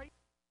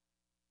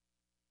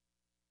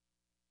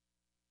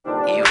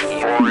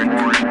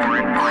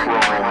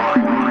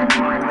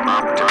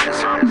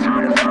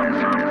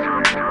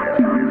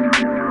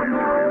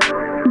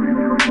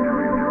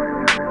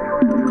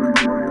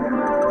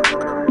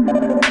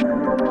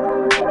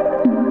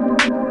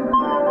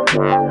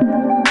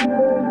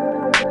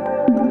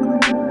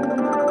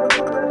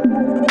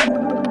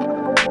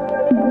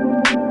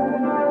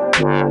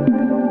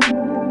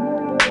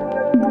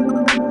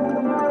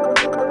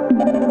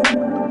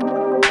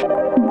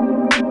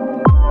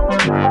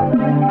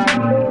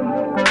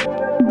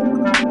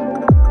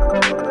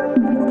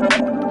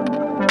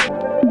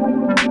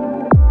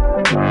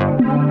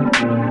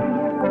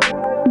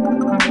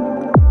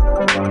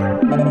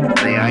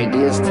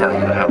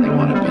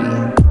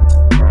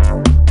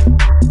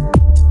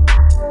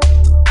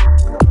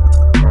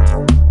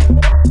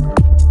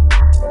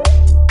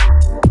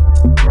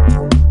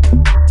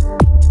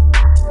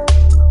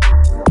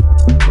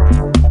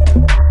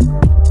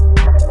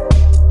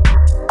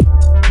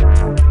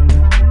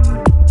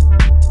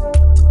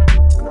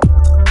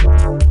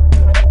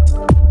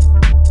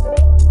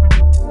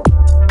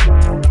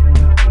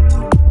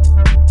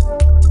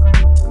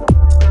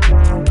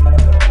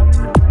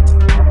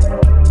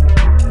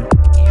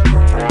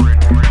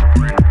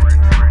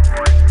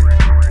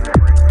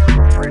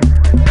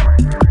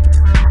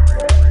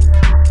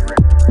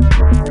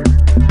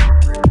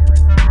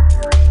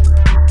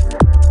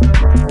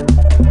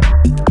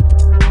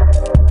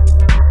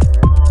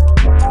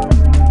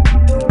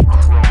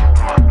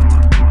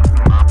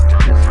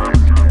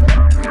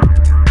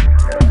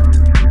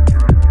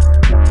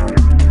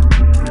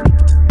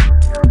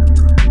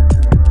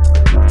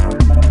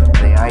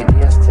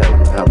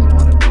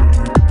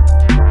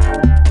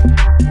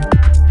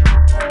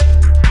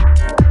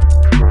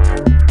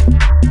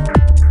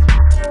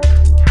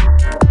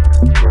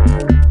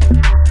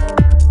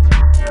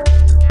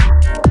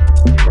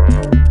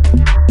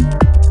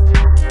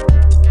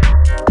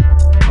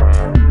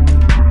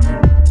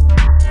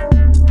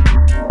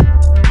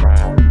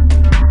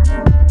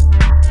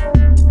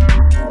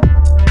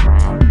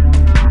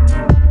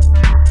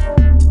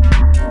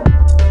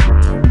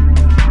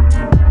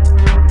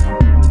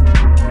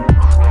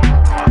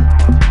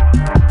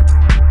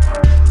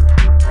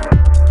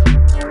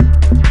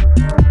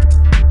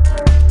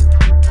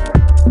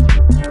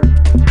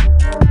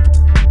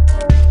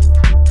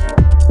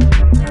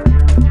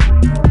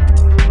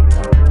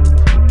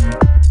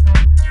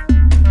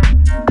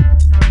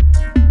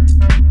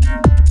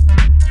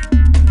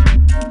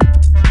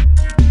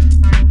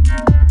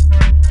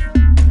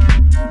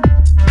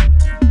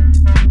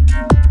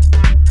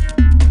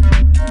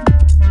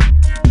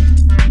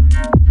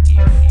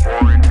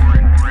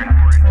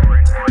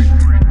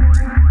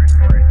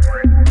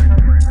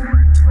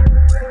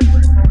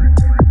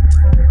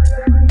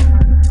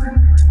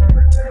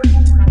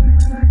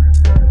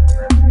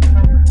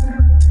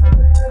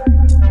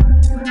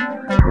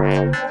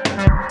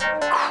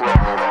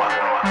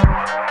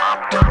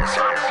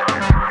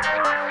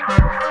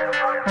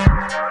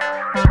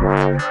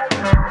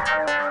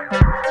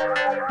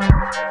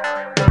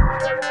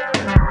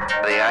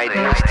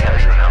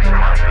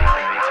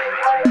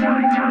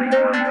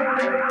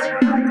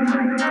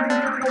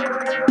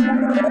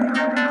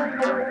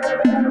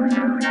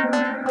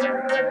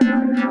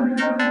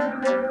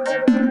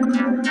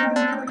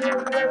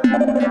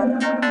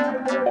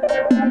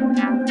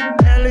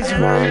 is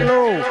very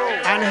low,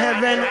 and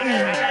heaven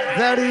is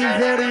very,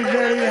 very,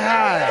 very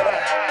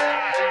high.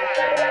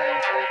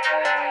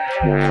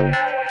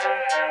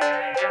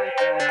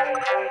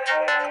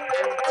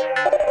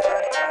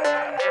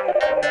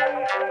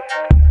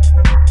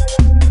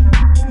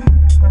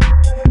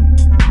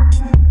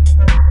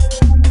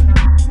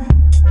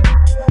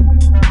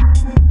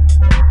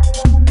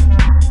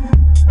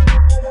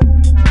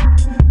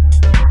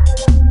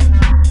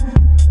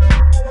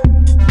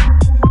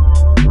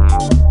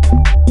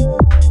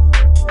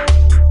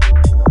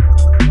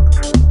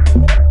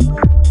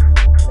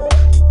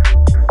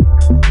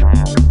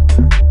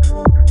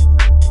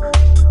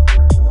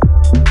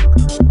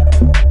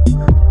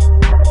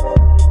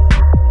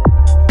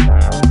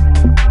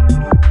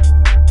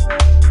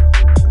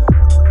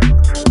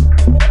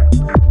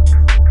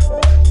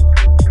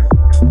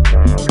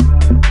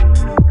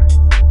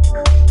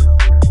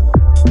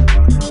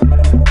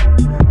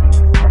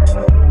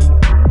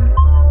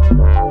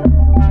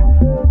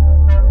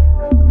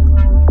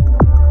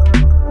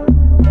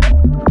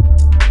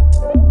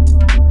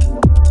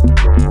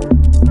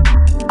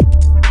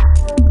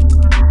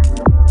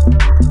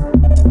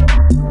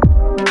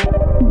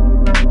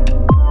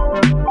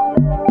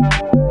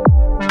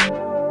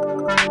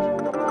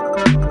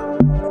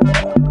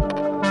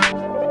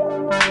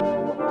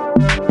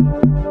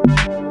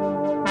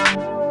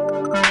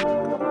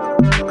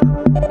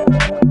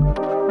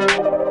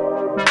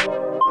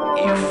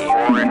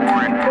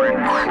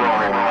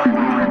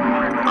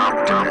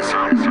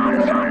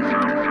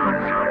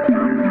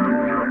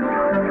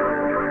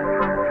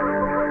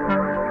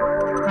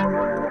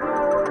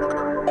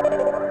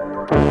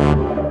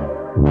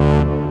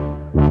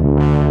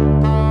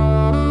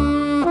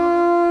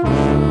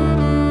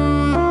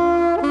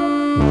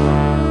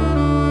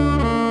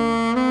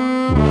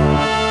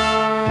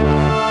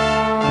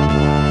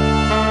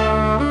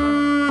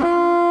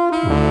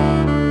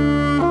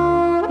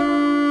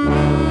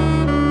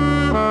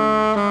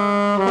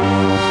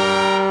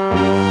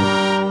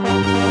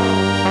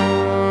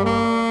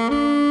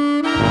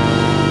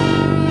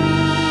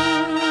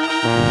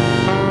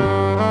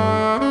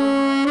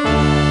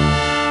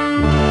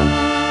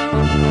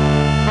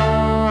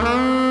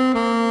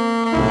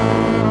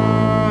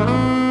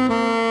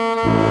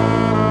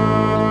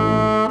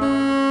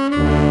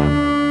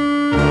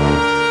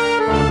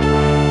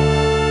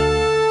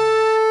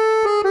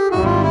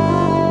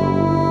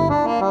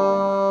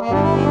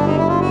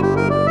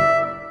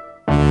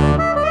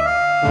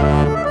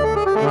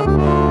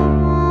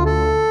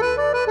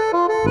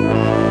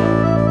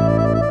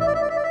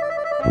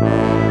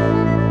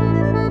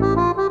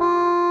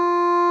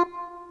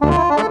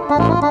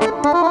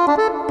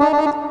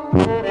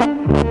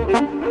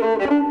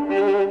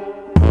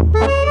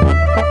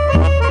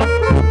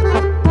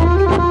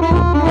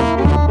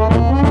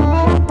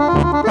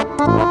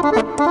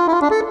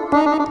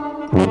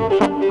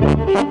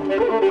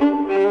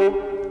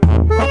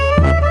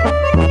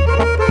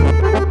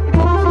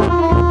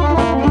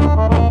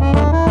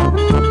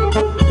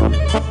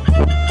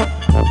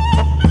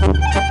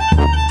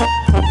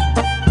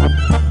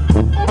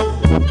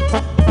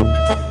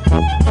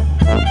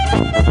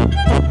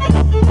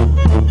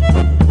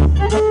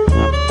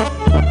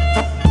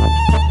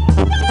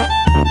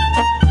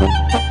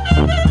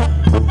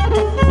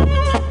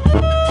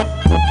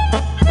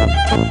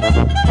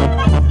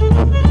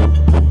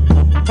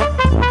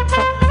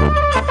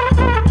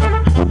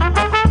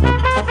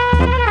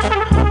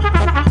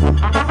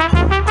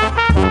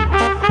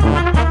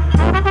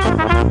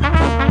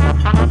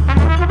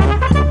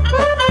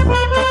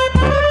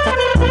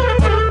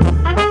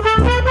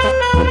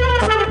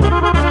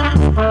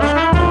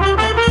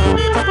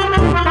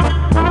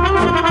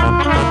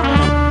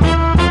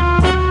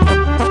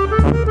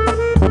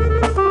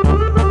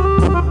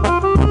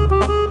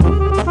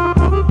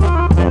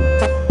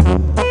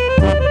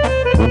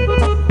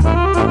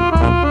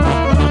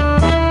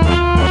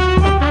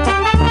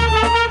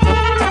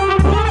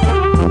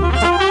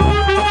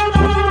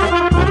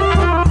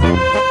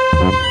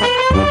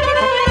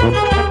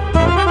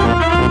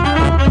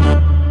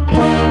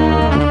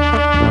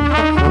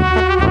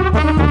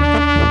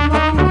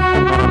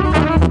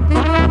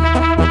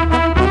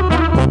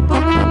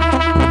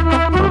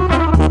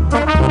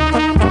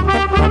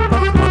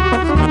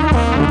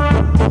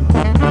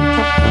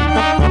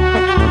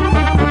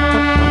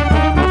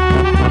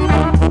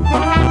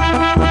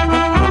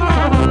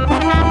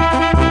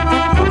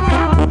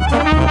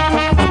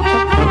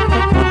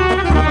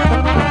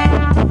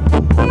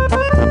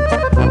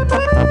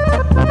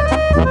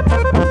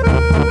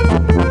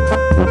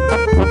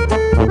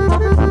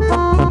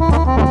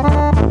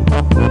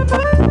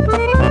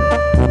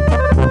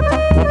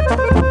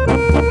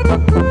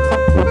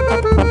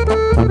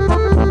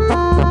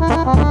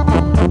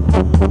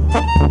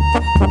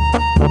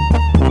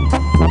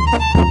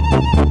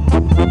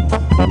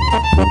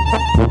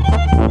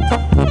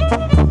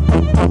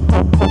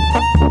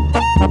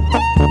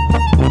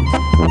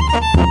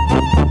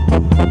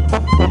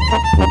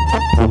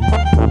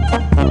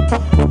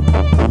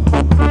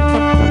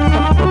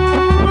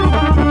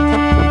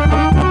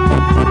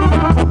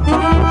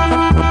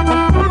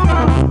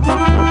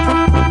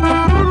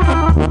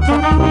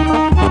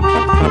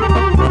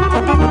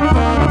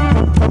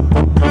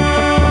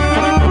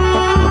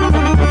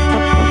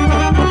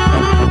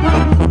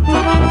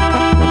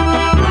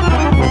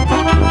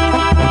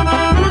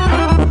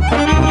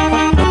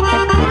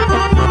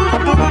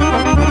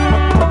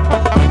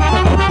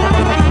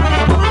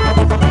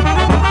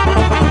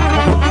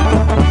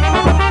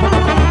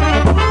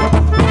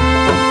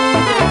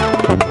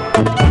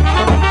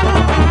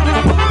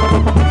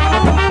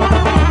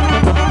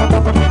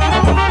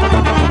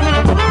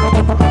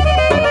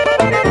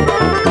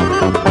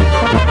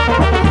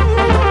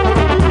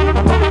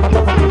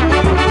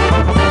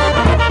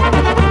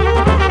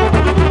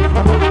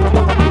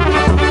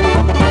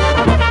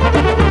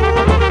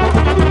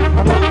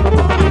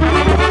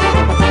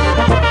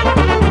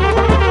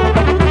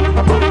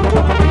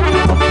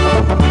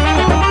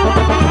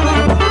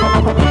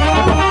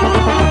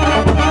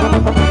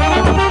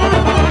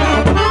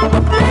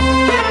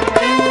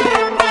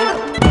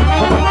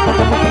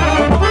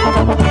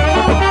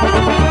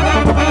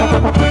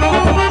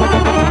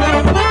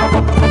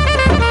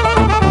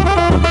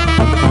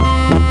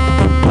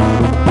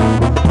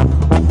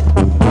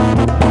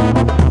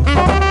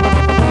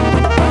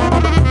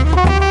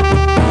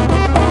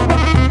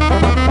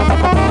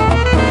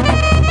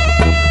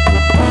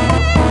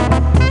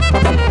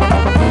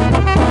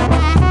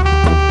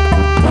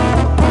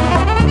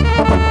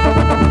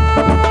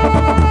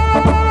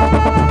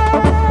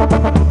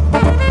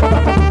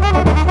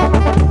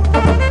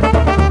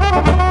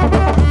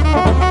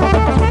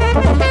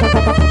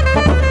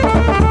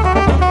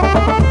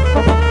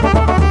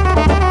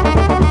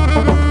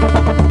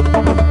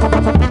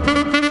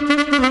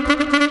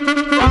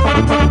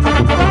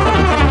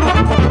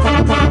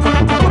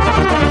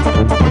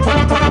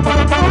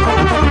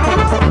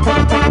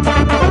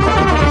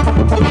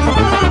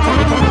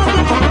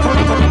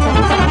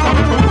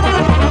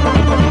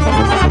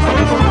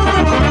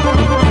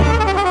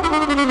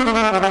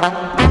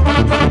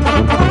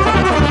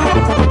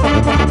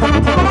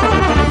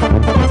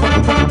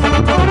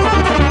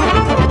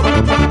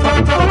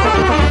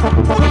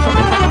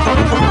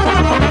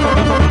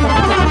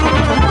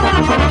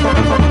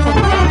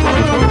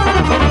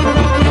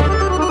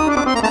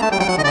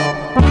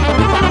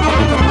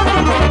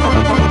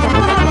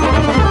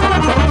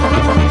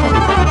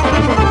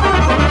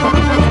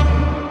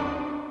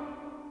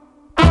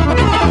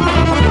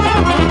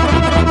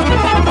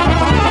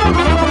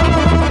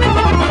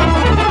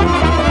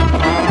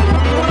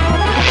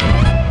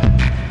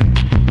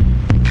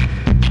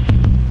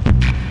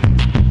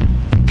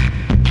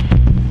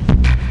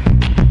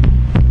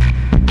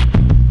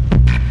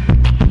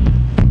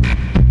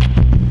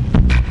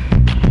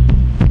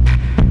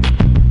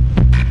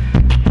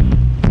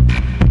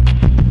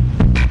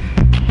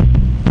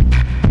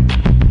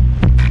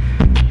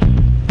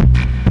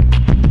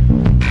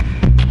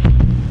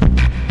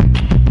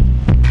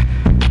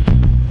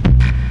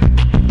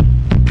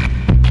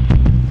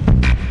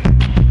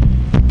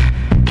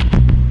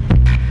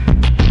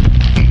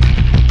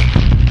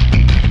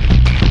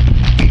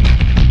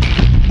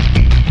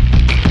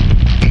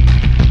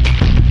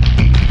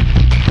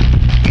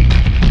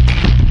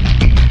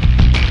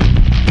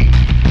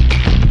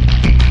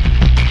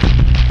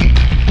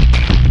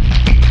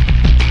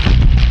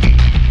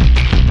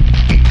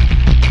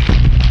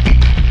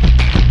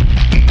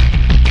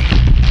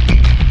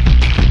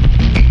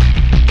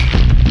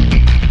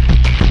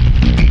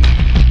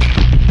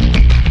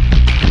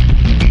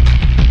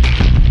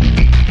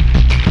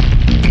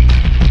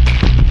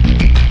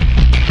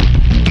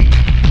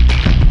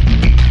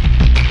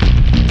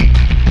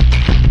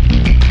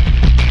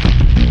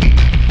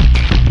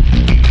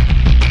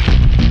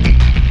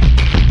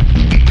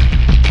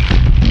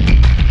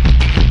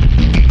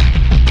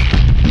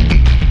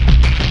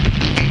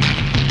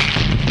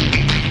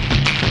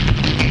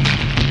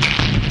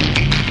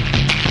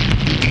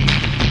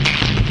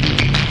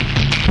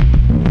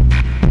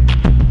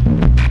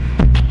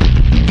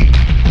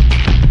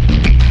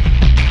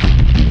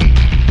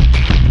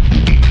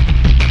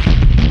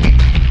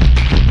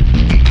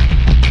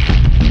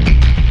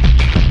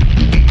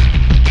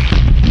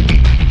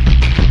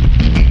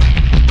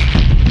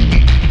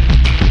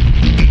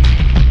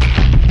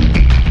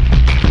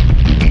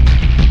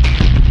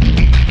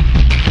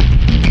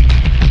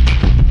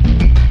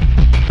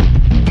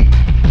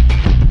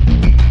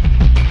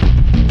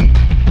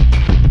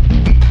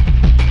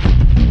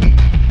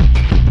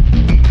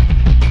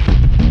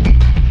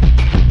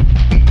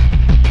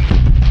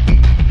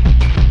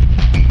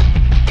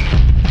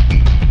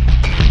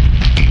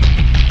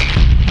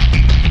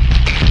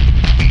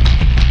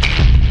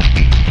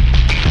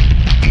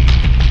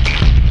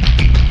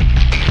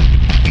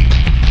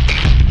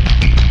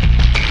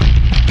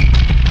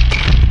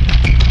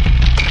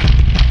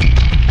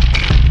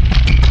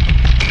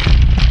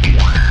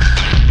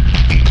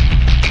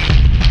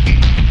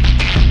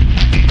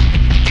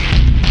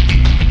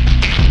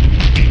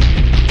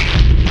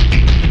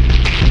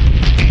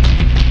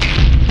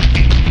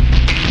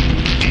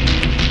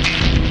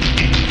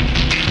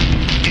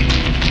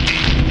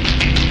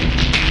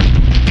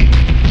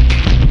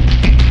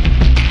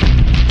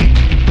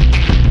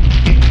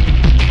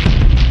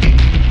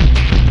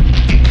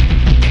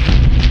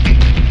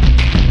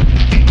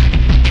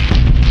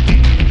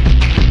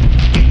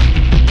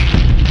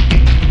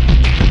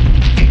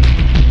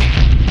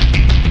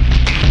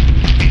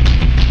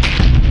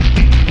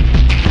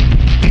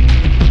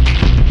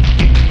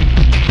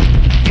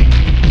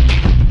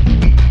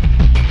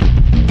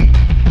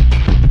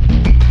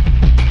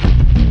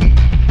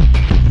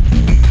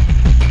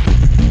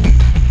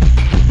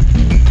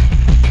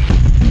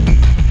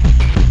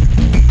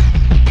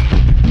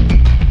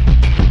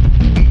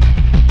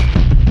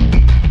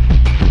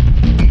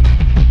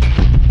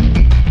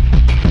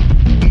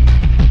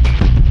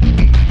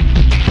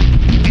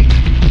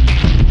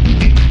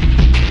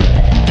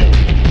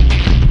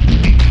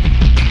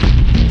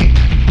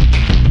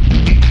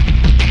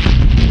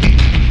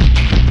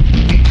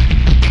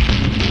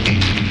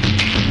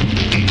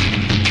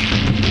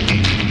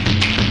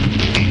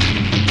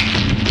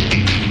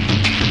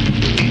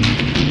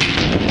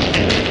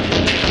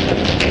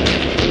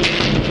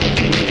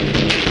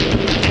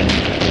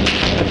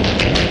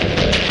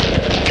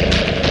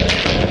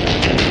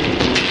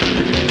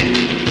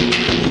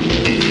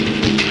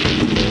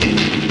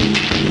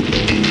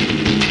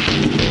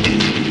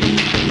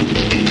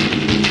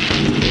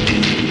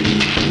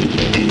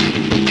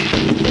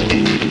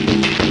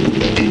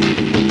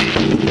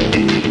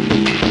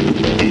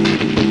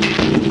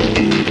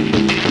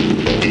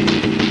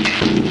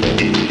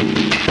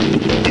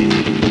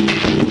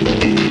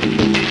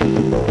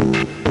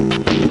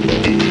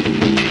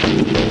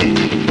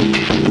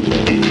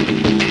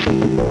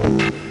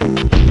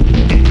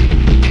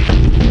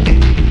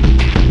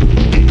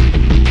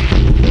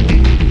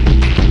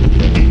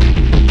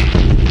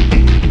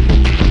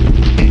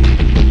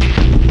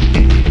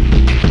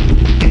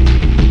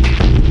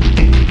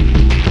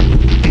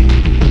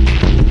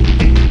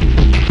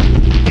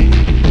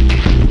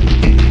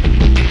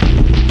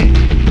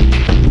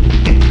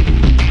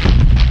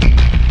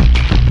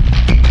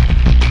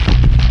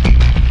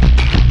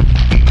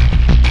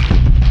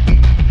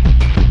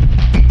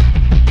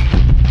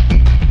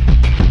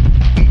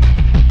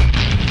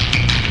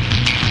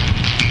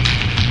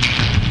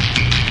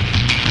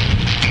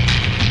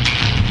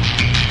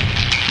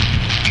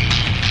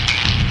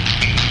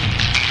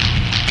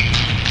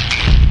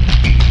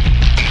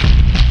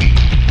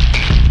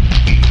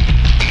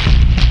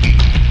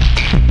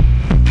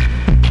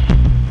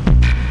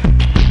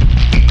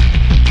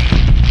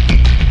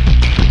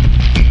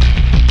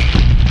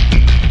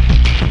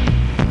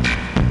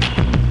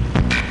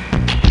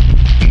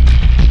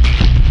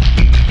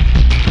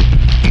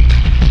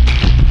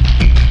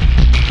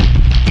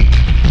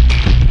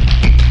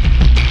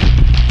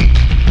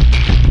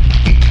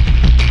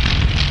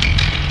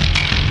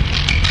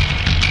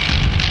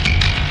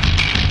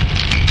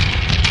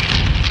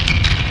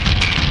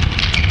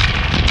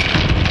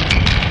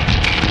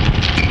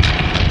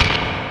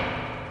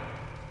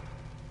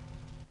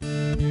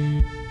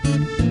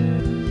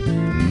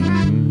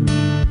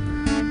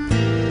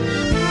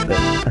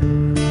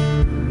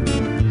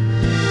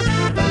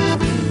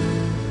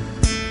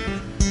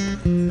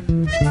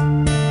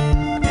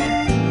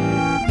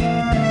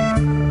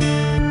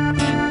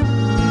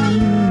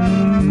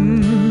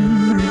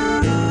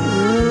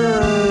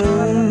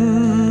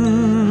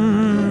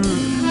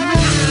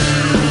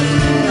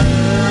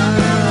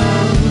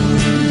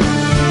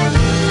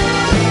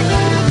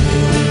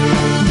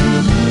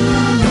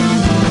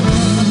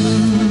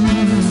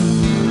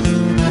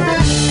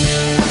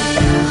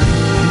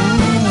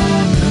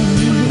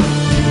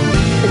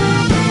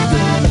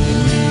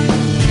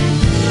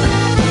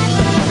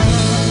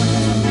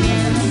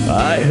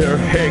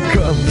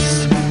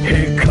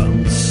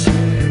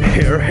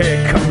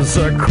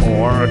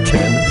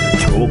 curtain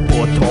to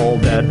put all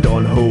that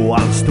on who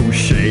wants to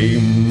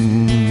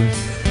shame.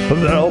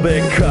 There'll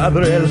be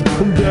cadres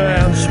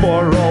dance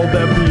for all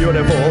the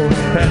beautiful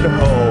and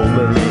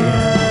homely.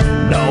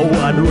 No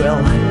one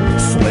will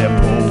slip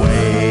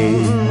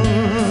away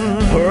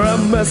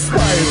from a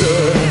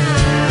spider.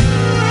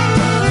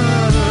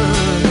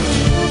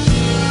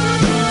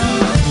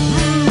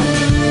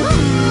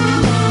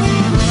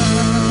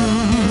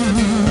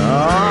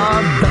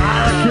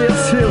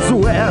 His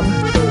web,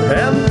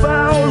 and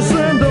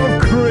thousands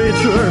of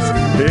creatures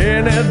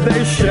in it,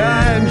 they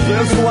shine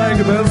just like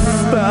the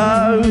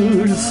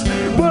stars.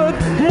 But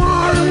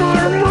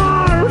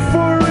more,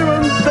 for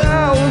even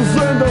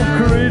thousands of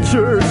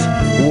creatures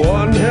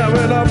won't have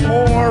enough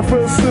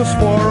orifices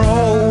for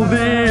all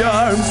the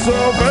arms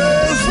of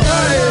a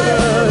spider.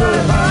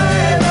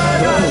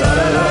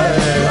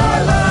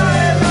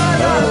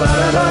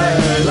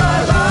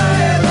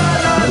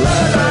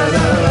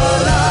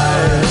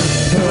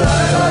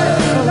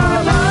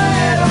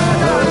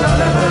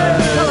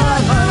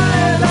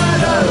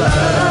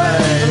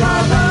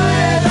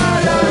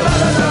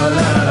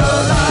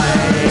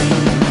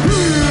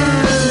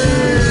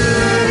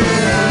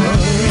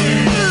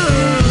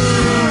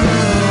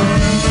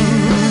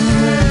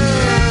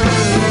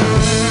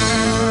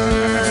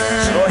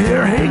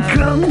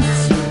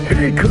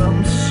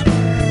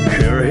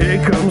 Here he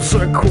comes a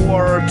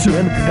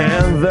curtain,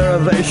 and there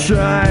they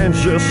shine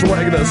just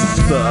like the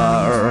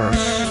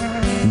stars.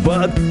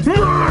 But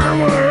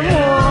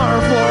more,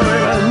 for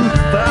even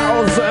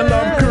thousands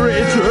of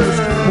creatures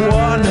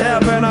won't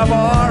have enough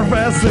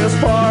orifices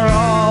for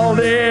all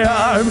the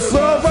arms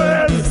of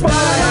a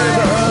spider.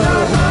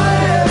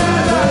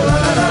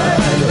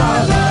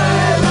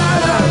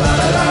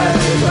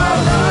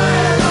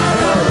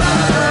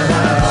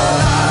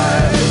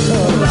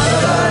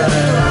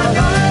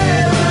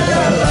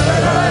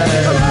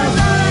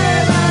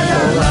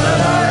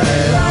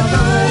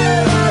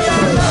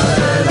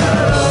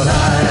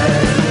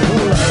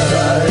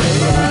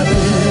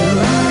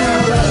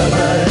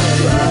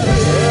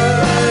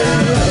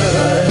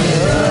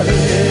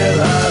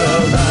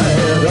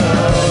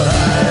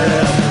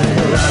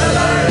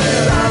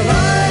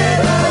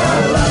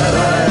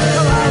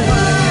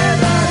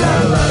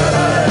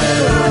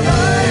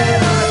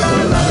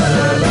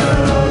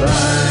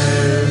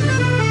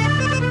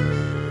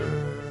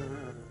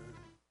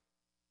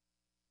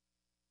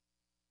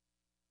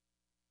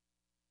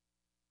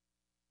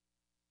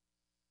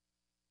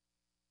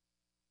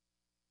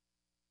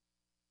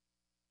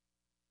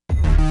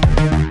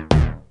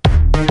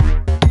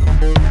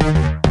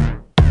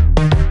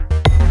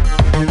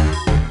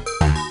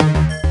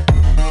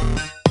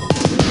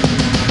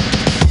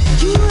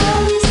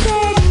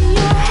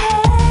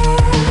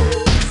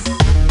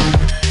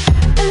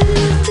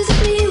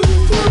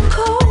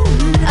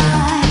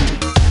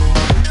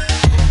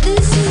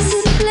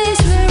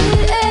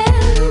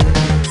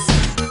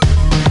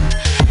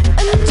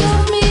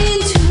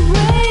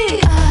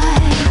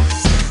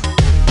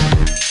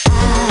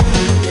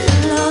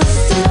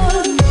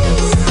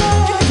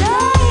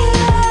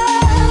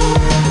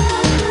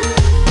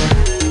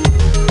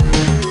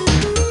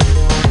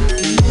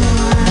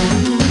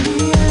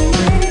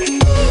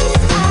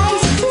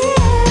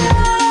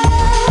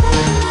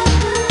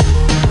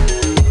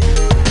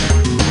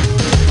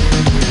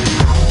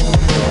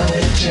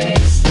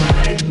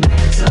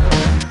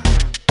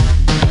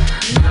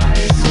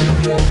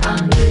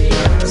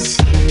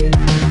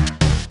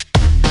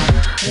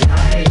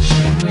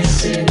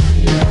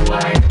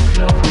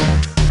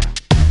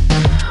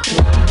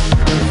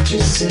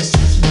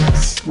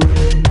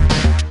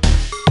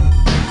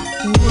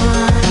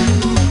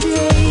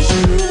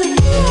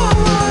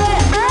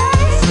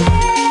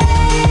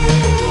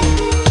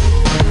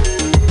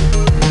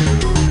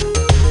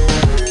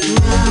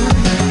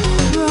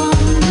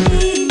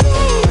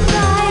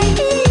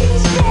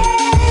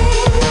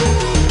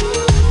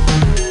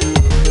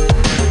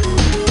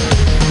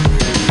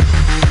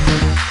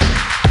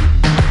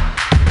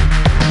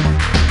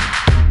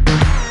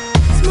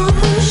 Small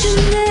potion,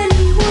 then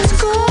he was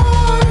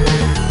gone.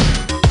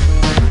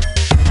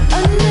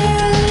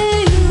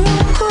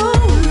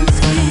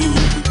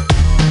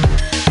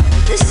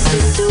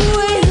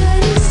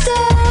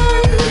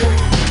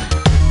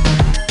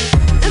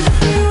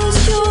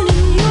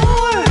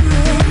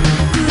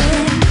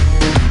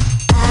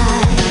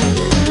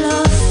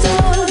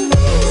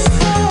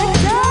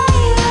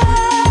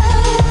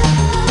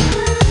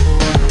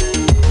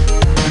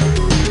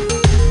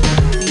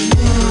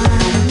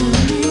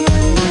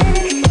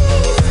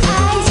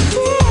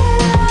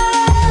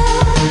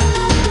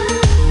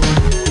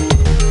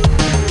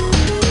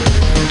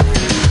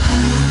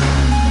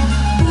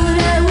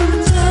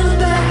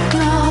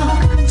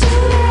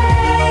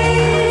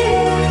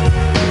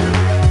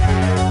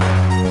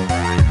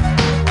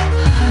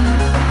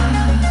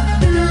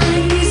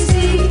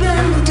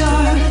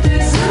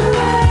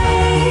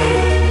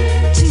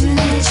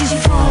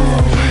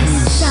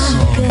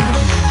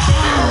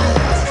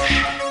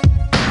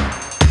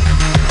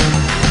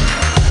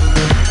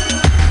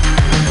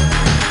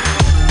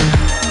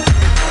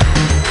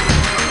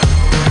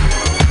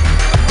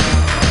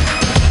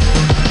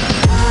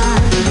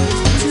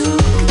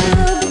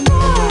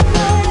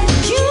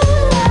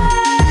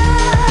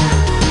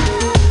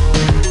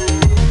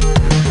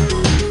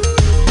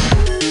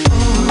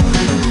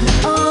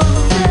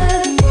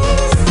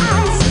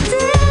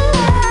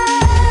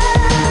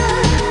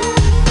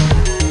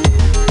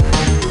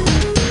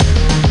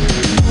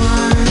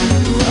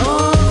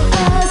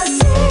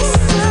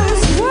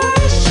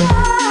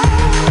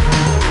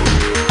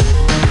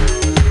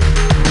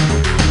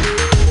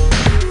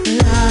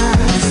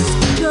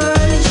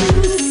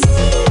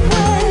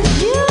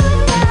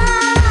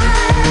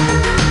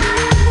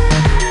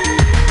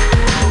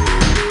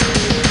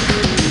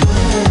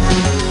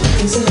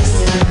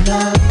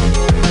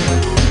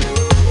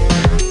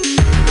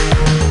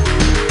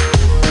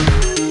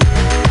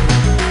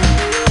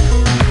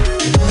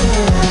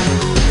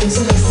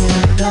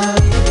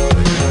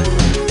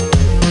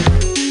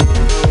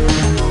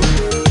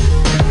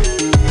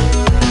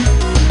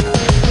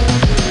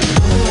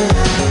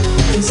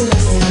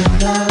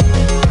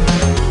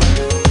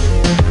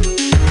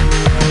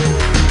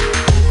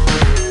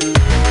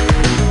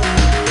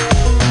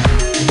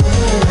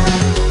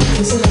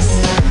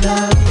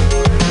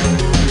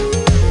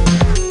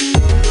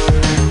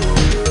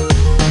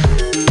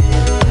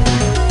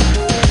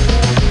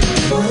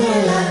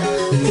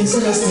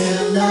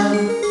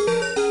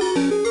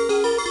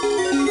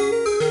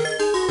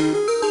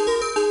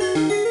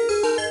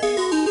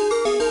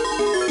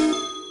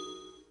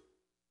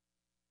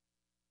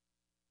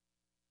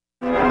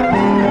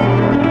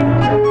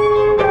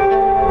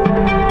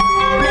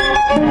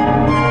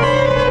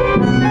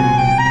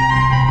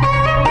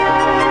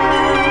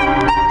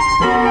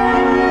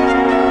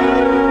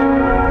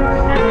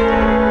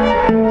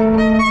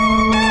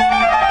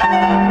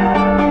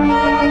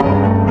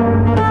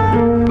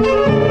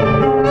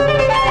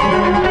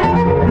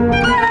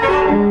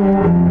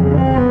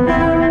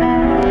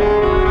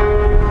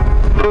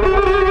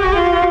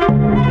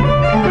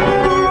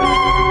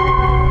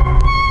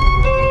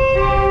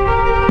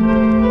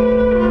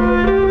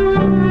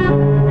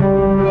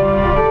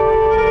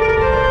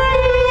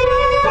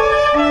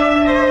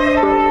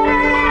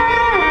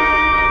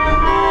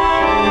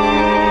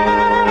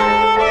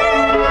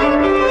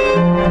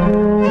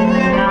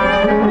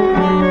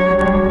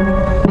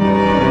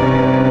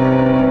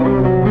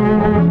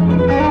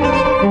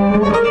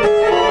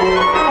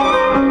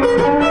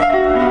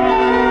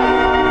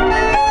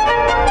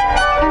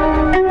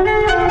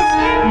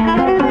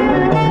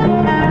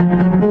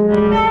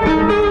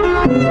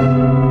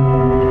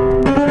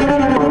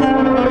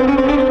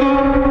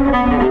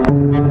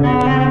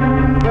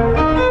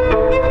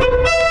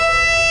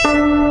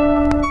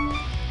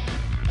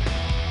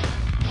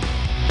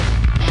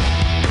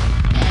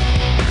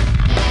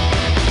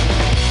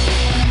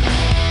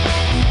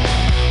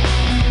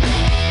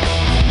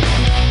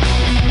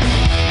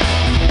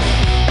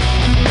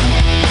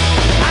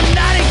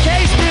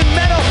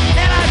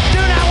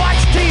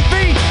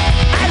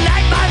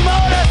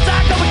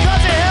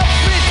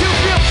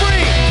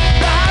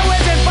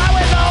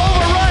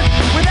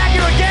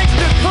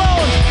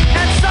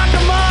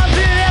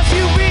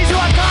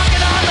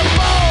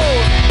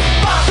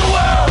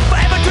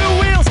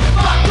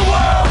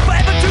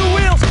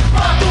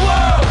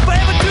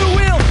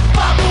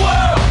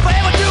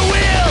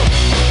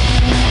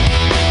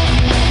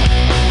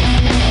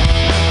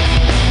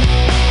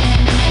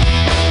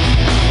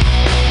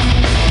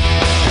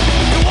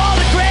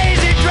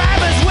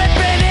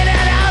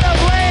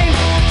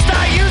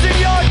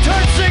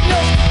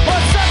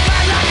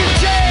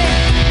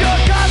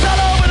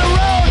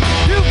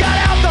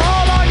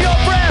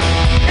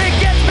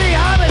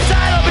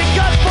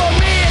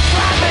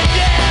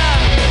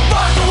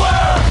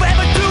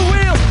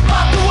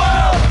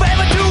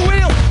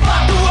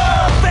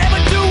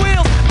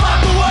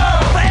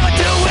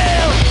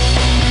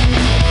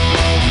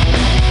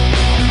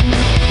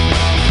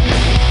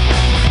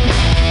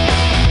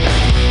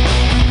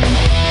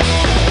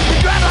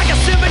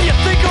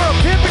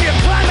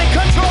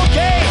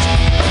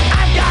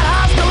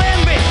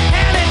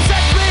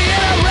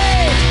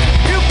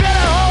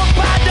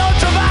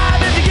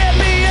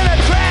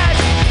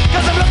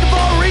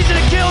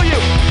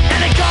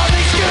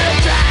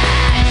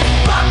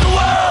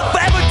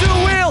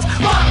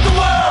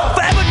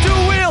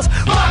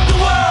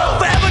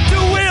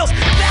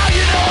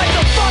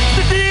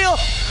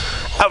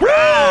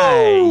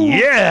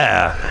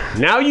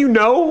 Now you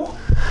know?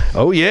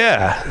 Oh,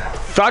 yeah.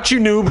 Thought you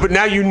knew, but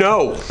now you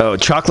know. Oh,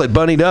 chocolate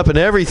bunnied up and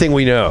everything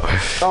we know.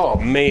 Oh,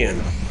 man.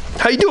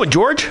 How you doing,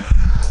 George?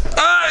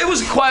 It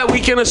was a quiet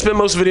weekend. I spent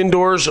most of it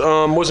indoors.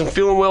 Wasn't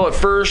feeling well at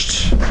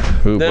first.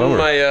 Ooh, then bummer.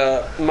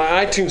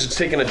 my iTunes had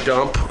taken a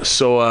dump,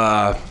 so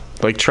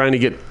like trying to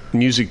get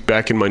music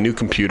back in my new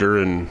computer.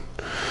 And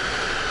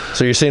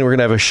so you're saying we're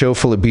gonna have a show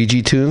full of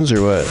BG tunes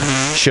or what?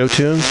 Show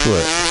tunes?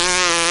 What?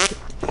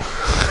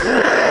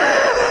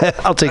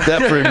 I'll take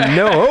that for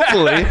no,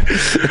 hopefully.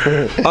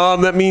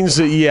 That means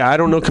that, yeah, I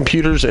don't know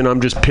computers, and I'm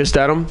just pissed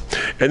at them.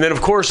 And then,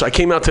 of course, I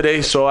came out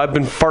today, so I've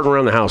been farting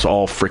around the house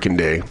all freaking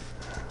day.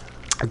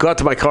 I go out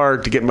to my car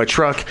to get in my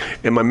truck,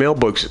 and my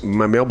mailbox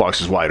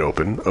is wide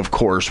open, of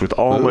course, with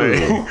all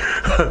my.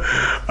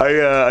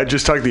 I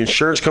just talked to the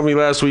insurance company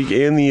last week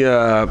and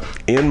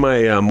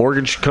my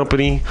mortgage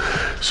company,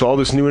 so all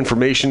this new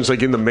information is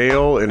like in the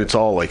mail, and it's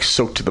all like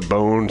soaked to the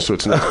bone. So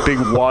it's a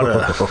big wad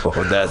of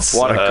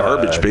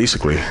garbage,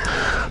 basically.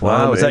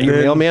 Wow, is that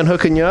your mailman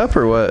hooking you up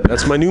or what?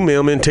 That's my new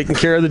mailman taking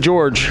care of the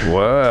George.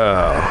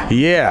 Wow.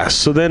 Yeah.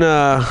 So then,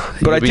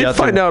 but I did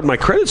find out my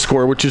credit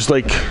score, which is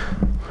like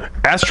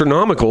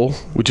astronomical,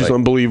 which is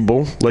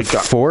unbelievable. Like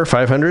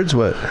 400s, 500s,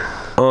 what?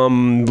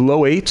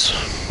 Low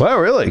 8s. Wow,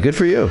 really? Good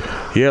for you.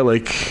 Yeah,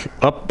 like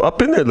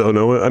up in there though.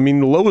 No, I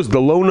mean the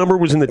low number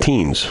was in the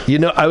teens. You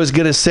know, I was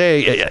gonna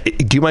say,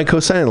 do you mind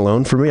co-signing a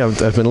loan for me?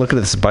 I've been looking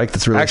at this bike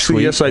that's really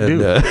actually sweet. Yes, I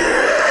do.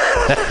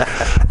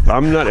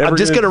 I'm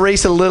just gonna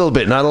race a little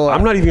bit, not a lot.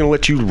 I'm not even gonna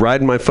let you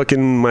ride my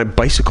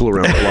bicycle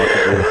around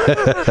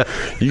the block.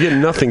 You get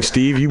nothing,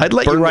 Steve. I'd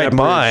let you ride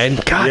mine.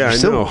 God, yeah, you're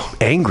so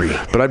angry.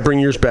 But I'd bring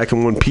yours back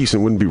in one piece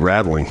and it wouldn't be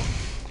rattling.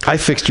 I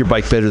fixed your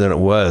bike better than it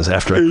was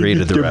after I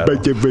created the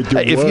rattle.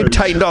 If you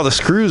tightened all the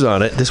screws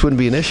on it, this wouldn't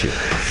be an issue.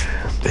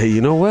 Hey,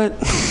 you know what?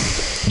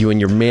 You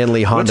and your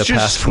manly Honda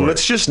Passport.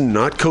 Let's just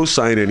not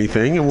co-sign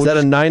anything. And is that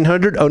a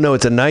 900? Oh, no,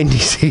 it's a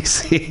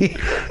 90cc.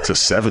 It's a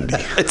 70.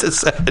 It's a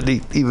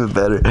 70, even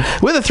better.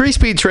 With a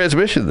 3-speed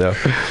transmission, though.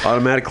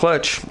 Automatic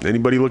clutch.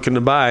 Anybody looking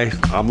to buy,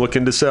 I'm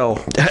looking to sell.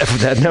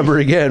 That number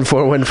again,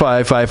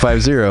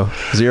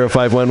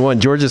 415-550-0511.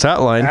 George's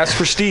hotline. Ask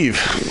for Steve.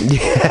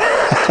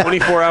 Yeah.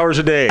 24 hours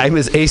a day. I'm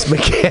his ace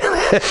mechanic.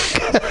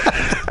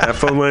 That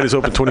phone line is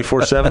open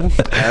 24/7.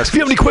 If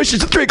you have any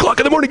questions at 3 o'clock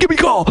in the morning, give me a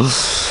call.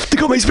 They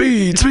call me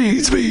Speed.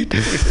 Don't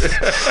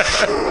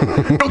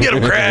get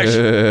him, Crash.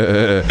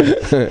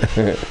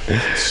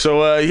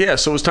 So,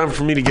 so it was time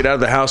for me to get out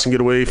of the house and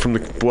get away from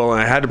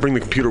I had to bring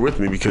the computer with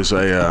me because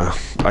I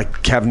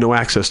have no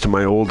access to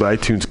my old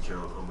iTunes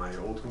account on my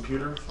old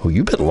computer. Oh,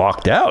 you've been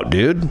locked out,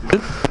 dude.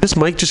 Did this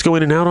mic just go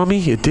in and out on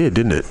me? It did,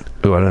 didn't it?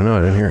 Oh, I don't know.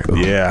 I didn't hear it. Ooh.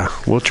 Yeah.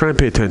 Well, try and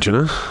pay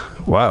attention, huh?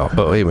 Wow.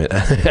 Oh, wait a minute.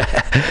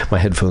 My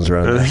headphones are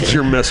on. I think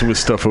you're messing with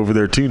stuff over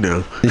there, too,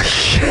 now.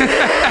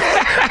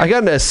 I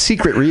got a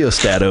secret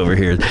rheostat over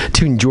here.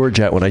 Tune George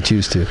out when I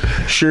choose to.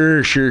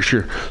 Sure.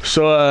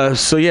 So I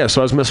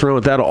was messing around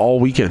with that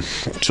all weekend.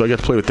 So I got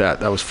to play with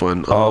that. That was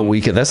fun. All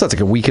weekend? That sounds like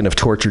a weekend of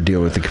torture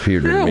dealing with the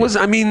computer. Yeah, it was.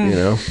 I mean, you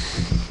know,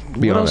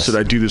 what else did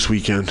I do this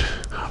weekend?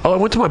 Oh, I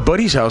went to my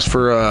buddy's house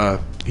for,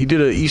 he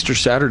did an Easter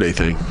Saturday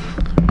thing.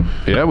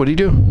 Yeah, what'd he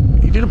do?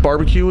 He did a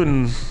barbecue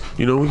and...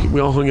 You know, we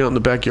all hung out in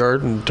the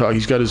backyard and talked.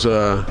 He's got his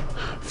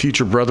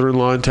future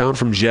brother-in-law in town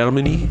from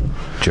Germany.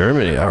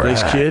 Germany, all right.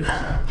 Nice kid.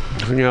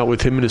 Hung out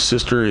with him and his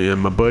sister and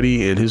my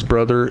buddy and his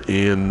brother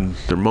and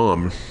their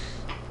mom.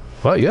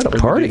 Wow, you had a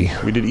party.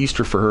 We did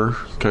Easter for her,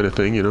 kind of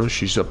thing. You know,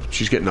 she's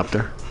getting up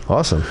there.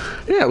 Awesome.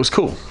 Yeah, it was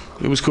cool.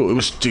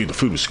 Dude, the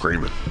food was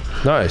screaming.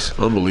 Nice.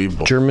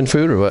 Unbelievable. German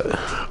food or what?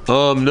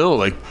 No,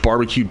 like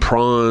barbecued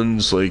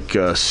prawns, like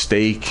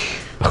steak.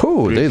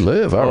 Oh, they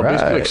live. All right.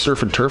 Basically like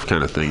surf and turf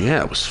kind of thing.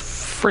 Yeah, it was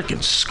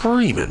freaking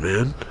screaming,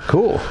 man.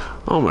 Cool.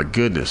 Oh, my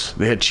goodness.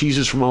 They had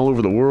cheeses from all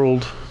over the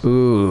world.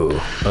 Ooh.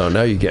 Oh,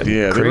 now you're getting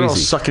crazy. They were all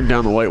sucking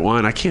down the white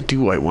wine. I can't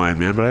do white wine,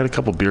 man, but I had a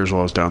couple beers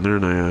while I was down there,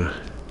 and I...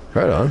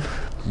 Right on.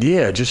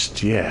 Yeah,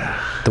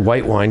 The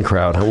white wine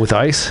crowd, huh? With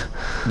ice?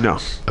 No.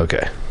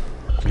 Okay.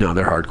 No,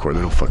 they're hardcore.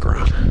 They don't fuck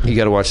around. You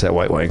got to watch that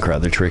white wine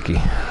crowd. They're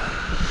tricky.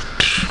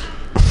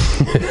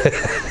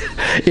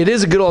 It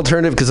is a good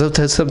alternative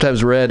because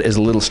sometimes red is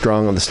a little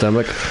strong on the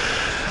stomach.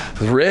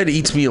 Red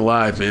eats me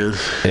alive, man.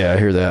 Yeah, I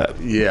hear that.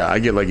 Yeah, I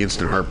get like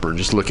instant heartburn.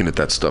 Just looking at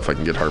that stuff, I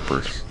can get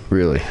heartburn.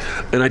 Really?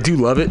 And I do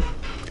love it.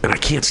 And I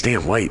can't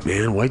stand white,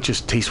 man. White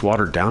just tastes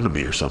watered down to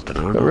me or something.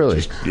 I don't know.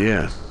 Really?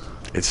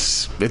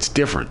 It's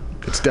different.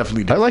 It's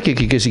definitely different. I like it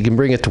because you can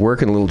bring it to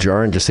work in a little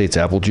jar and just say it's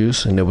apple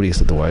juice, and nobody's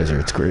the wiser.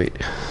 It's great.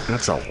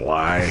 That's a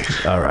lie.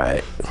 All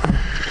right.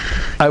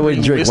 I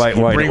wouldn't drink white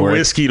wine Bring at work.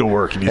 whiskey to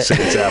work and you say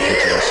it's apple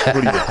juice. What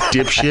are you,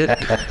 dipshit?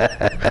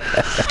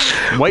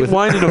 White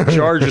wine in a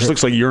jar just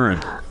looks like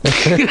urine.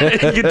 You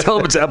can tell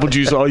them it's apple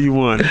juice all you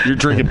want. You're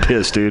drinking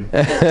piss, dude.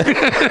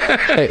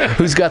 Hey,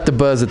 who's got the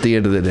buzz at the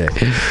end of the day?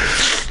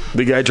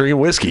 The guy drinking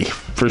whiskey,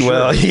 for sure.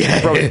 Well,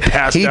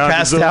 yeah. He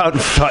passed out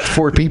and fought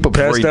 4 people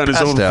before passed he down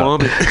his own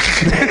vomit.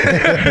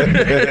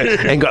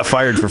 and got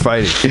fired for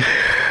fighting.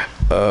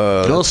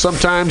 Well,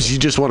 sometimes you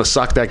just want to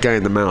sock that guy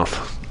in the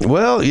mouth.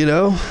 Well,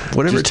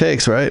 whatever it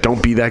takes, right?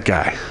 Don't be that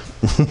guy.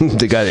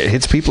 The guy that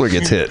hits people or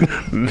gets hit?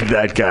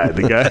 That guy.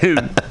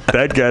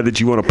 That guy that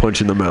you want to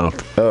punch in the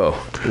mouth. Oh,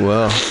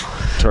 well.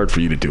 It's hard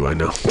for you to do, I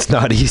know. It's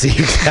not easy,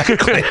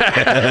 exactly.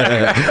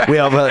 We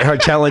have our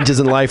challenges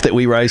in life that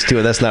we rise to,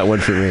 and that's not one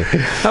for me.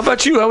 How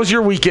about you? How was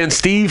your weekend,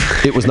 Steve?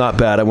 It was not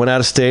bad. I went out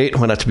of state,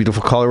 went out to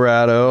beautiful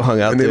Colorado,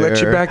 hung out there. And they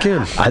let you back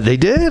in? They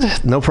did.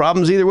 No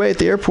problems either way at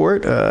the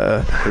airport.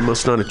 They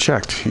must not have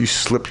checked. You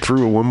slipped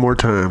through one more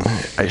time.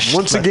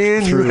 Once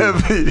again, you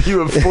have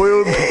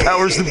foiled the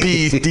powers that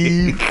be,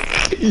 Steve.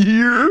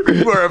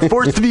 You are a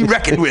force to be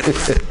reckoned with.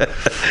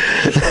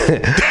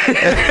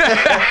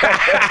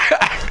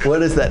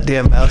 What is that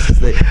damn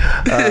mouse's name?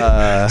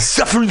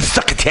 Suffering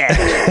succotash.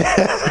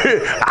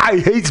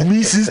 I hate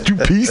Mises to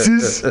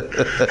pieces.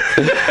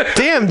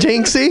 Damn,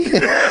 Jinxie.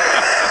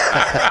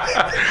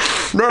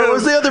 No, what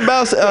was the other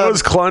mouse? That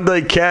was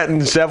Klondike Cat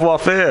and Savoir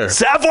Faire.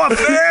 Savoir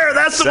Faire!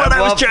 That's the one I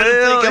was trying to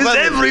think of. He's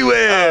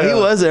everywhere. He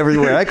was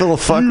everywhere. That little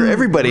fucker.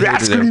 Everybody hated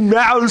rascally him.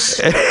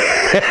 mouse.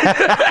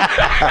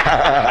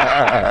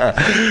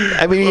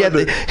 I mean,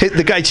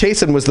 the guy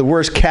chasing was the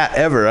worst cat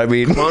ever. I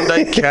mean,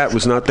 Klondike Cat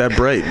was not that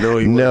bright.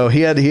 No,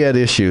 he had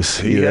issues.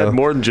 He had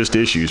more than just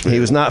issues, man. He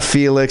was not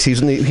Felix. He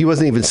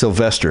wasn't even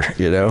Sylvester.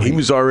 He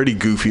was already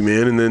goofy,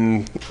 man. And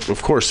then,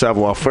 of course,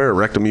 Savoir Faire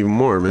wrecked him even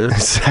more, man.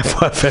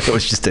 Savoir Faire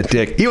was just a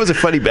dick. He was a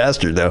funny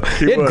bastard, though.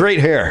 He had great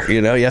hair.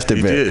 You have to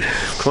admit. He did.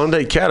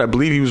 Klondike Cat, I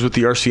believe he was with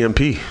the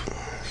RCMP.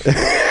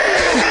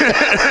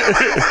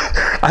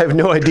 I have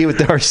no idea what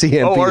the RCMP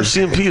is. Oh,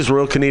 RCMP is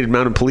Royal Canadian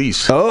Mounted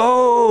Police.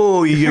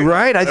 Oh, you're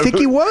right. I think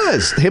he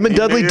was. Him and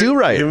Dudley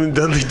Do-Right.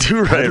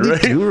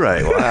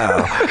 Right?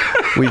 Wow.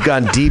 We've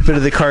gone deep into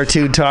the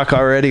cartoon talk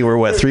already.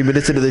 We're, 3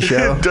 minutes into the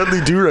show?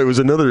 Dudley Do-Right was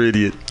another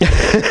idiot.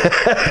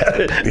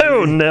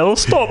 Oh, Nell,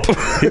 stop.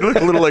 He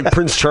looked a little like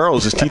Prince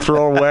Charles. His teeth were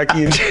all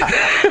wacky and shit.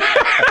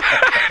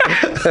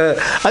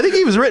 I think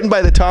he was written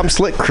by the Tom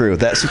Slick crew.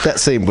 That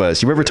same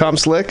buzz. You remember Tom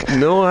Slick?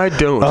 No, I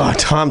don't. Oh,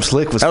 Tom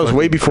Slick was. That was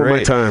way before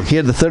my time. He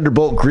had the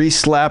Thunderbolt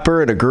Grease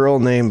Slapper and a girl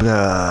named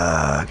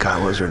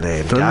what was her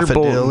name?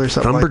 Daffodil or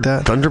something like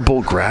that.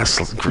 Thunderbolt Grease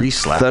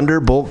Slapper.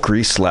 Thunderbolt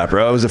Grease Slapper.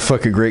 Oh, it was a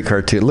fucking great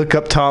cartoon. Look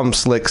up Tom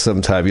Slick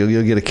sometime.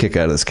 You'll get a kick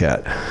out of this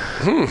cat.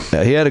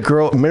 He had a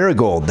girl,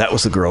 Marigold. That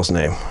was the girl's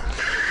name.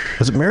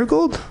 Was it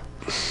Marigold?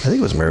 I think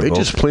it was Marigold. They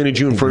just planted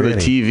you in front of the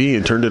TV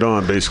and turned it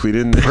on, basically,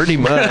 didn't they? Pretty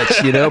much,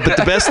 But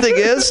the best thing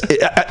is,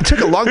 it took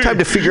a long time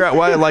to figure out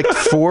why I liked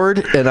Ford,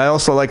 and I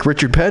also like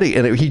Richard Petty.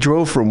 And he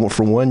drove for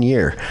 1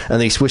 year, and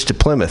then he switched to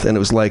Plymouth. And it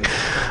was like,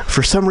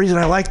 for some reason,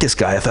 I liked this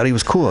guy. I thought he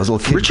was cool. I was a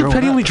little kid. Richard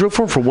Petty only drove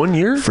for him for 1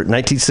 year? For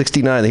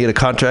 1969, they had a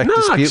contract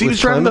dispute with he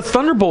was driving the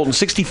Thunderbolt in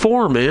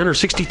 64, man, or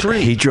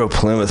 63. He drove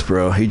Plymouth,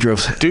 bro.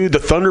 Dude, the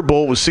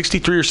Thunderbolt was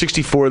 63 or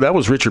 64. That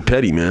was Richard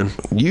Petty, man.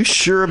 You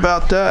sure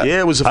about that? Yeah,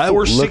 it was a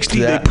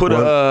 460. They put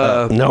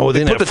no,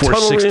 they didn't have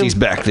 460s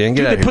back then.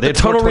 Dude, they put the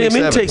tunnel ram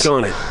intake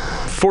on it.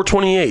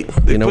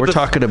 428. We're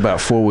talking about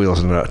four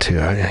wheels and not two.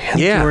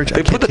 Yeah,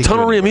 they put the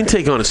tunnel ram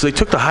intake on it, so they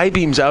took the high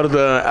beams out of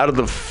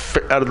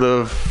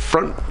the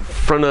front.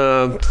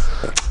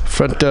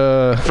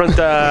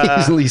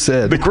 Easily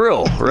said. The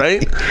grill,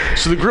 right?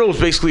 So the grill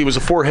was a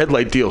 4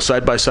 headlight deal,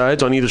 side by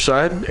sides on either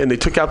side, and they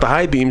took out the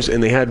high beams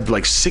and they had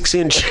like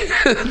 6-inch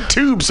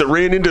tubes that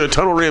ran into a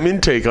tunnel ram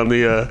intake on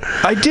the.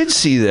 I did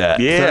see that.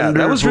 Yeah,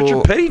 that was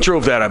Richard Petty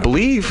drove that, I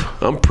believe.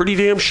 I'm pretty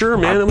damn sure,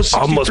 man. It was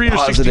 63 or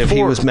 64.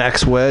 He was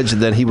Max Wedge,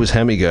 and then he was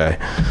Hemi guy.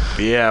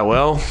 Yeah,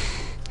 well,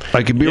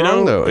 I could be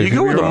wrong though. You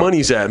go where the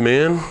money's at,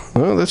 man.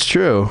 Well, that's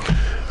true.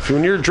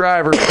 When you're a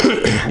driver,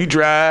 you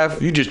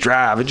just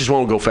drive. It just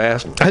won't go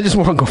fast. I just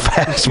want to go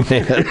fast,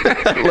 man.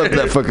 I love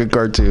that fucking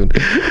cartoon.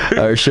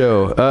 Our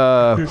show.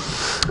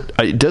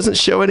 It doesn't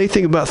show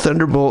anything about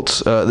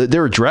Thunderbolts.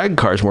 There were drag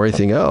cars more than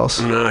anything else.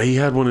 No, he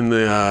had one in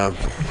the...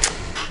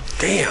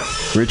 Damn.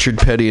 Richard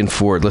Petty and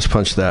Ford. Let's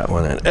punch that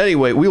one in.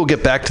 Anyway, we will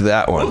get back to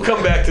that one. We'll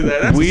come back to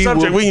that. That's a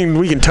subject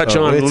we can touch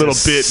on a little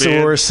bit,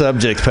 man. Sore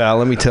subject, pal.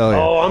 Let me tell you.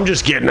 Oh, I'm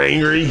just getting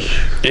angry.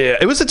 Yeah,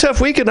 it was a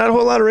tough weekend. Not a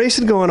whole lot of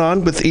racing going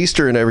on with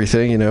Easter and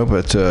everything,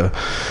 But I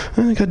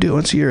got to do it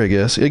once a year, I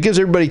guess. It gives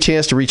everybody a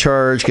chance to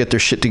recharge, get their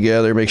shit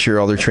together, make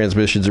sure all their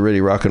transmissions are ready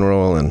to rock and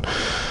roll, and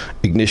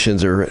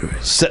ignitions are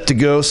set to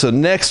go. So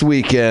next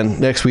weekend's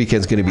going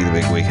to be the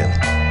big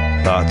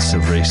weekend. Lots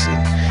of racing.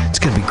 It's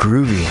going to be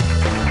groovy.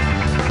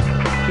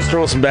 Just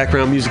throwing some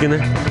background music in there.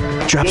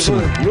 Drop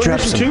some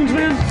tunes,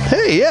 man.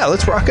 Hey, yeah,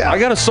 let's rock out. I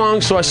got a song.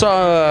 So I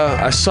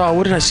saw.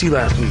 What did I see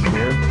last week,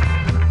 man?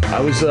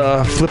 I was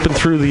flipping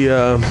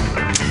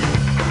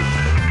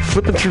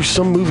through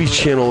some movie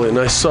channel, and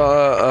I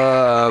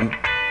saw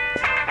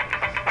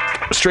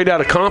Straight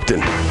Outta Compton.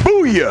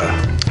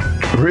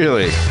 Booyah!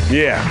 Really?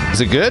 Yeah.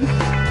 Is it good?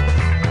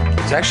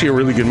 It's actually a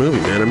really good movie,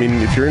 man. I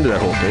mean, if you're into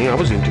that whole thing, I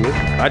was into it.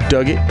 I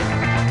dug it.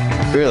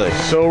 Really?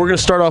 So we're going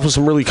to start off with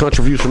some really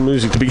controversial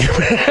music to begin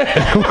with.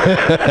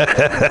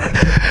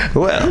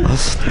 Well,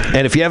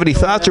 and if you have any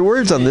thoughts or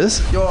words on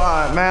this. Yo,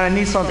 man, I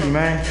need something,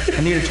 man.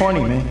 I need a 20,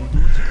 man.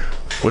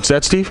 What's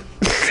that, Steve?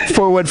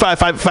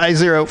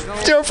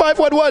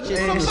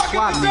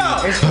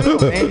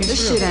 415-550-0511.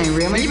 This shit ain't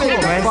real, man. You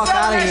better get the fuck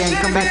out of here and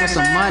come back with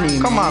some money.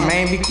 Come on,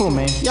 man. Be cool,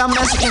 man. Y'all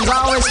Mexicans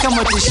always come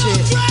with this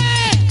shit.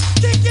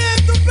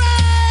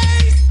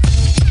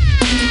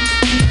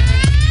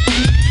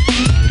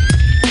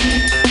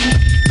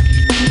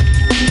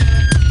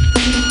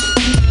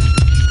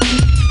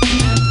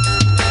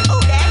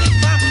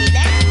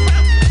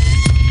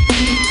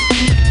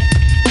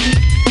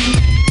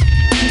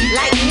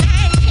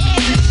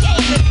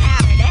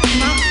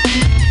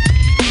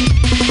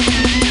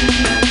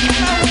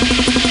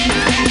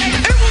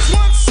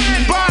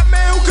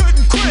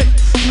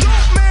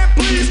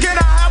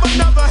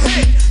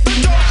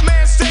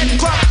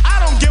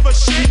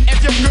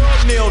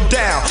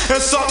 And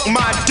suck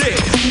my dick.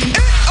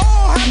 It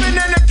all happened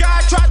and the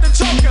guy tried to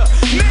choke her.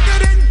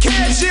 Nigga didn't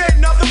care, she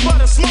ain't nothing but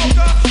a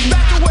smoker.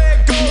 That's the way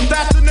it goes,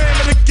 that's the name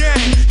of the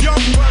game.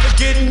 Young brother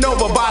getting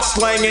over by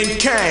slanging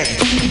cane.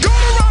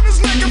 Going around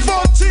his nigga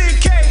for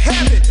 10K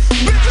heaven.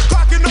 Bitches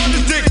clocking on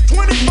his dick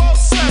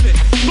 24/7.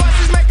 Plus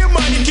he's making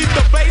money, keep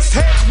the bass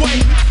heads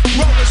waiting.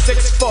 Rolling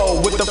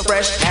 6-4 with the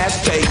fresh ass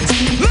baits.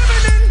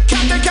 Living in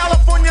Captain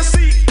California,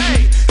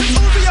 CA. It's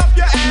Uzi up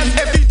your ass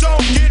if you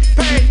don't get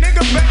paid.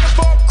 Nigga begging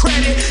for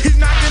credit, he's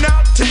knocking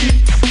out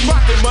teeth.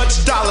 Clocking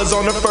much dollars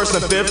on the 1st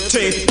and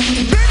 15th.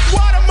 Big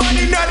water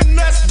money, nothing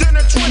less than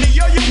a 20.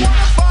 Yo, you want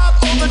a 5?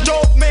 Oh, the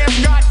dope man's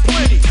got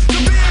plenty. To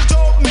be a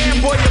dope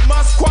man, boy, you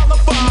must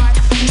qualify.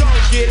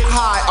 Don't get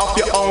high off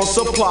your own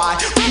supply.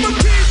 From a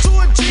key to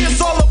a G,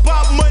 it's all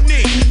about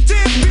money.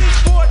 10 beats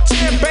for a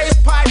 10 bass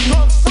pipe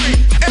comes free.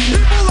 And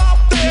people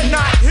out there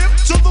not hip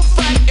to the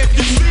fact, if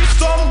you see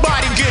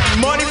somebody getting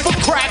money for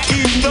crack,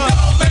 he's the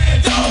dope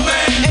man, dope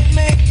man. Hey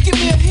man, give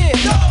me a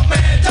hit. Dope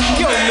man, dope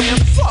yo, man,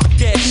 fuck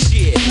that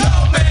shit.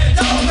 Dope man,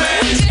 dope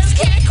man. We just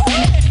can't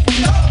quit.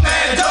 Dope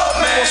man, dope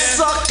man. Well,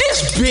 suck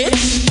this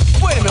bitch.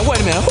 Wait a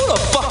minute. Who the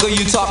fuck are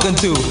you talking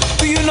to?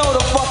 Do you know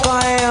the fuck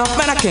I am?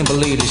 Man, I can't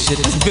believe this shit.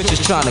 This bitch is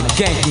trying to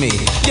gank me.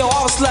 Yo,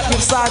 I'll slap you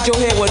upside your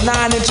head with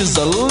 9 inches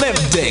of limp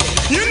dick.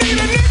 You need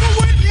a nigga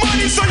with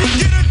money so you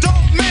get a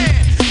dope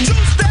man.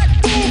 Juice that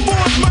fool for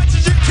as much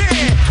as you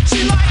can.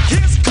 She like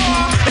his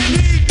car and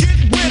he get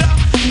with her.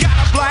 Got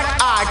a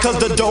black eye cause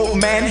the dope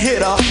man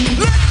hit her.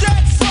 Let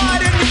that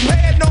slide and you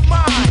pay it no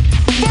mind.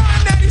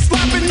 Find that he's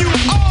slapping you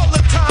all the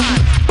time.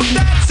 But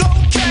that's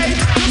okay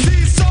cause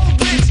he's so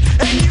rich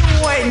and you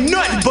ain't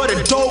nothing but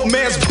a dope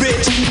man's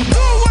bitch. Do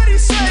what he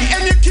say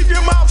and you keep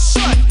your mouth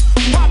shut.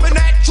 Popping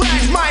that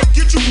trash might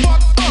get you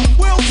fucked up.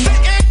 We'll sit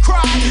and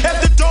cry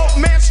if the dope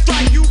man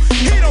strike you.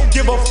 He don't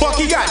give a fuck,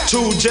 he got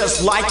 2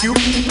 just like you.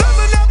 There's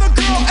another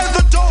girl in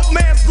the dope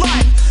man's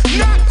life.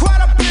 Not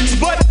quite a bitch,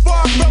 but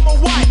far from a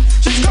wife.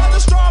 She's called a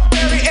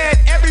strawberry, and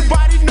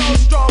everybody knows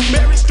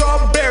strawberry.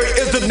 Strawberry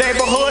is the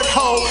neighborhood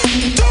hoe.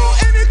 Do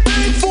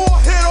anything for a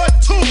hit or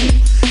 2.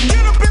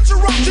 Get a bitch a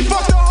rock, she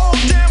fuck the whole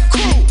damn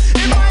crew.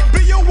 It might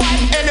be your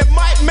wife, and it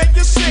might make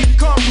you sick.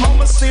 Come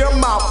home and see her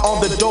mouth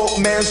on the dope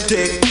man's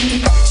dick.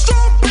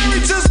 Strawberry,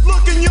 just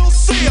look and you'll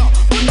see her.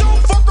 But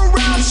don't fuck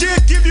around, she'll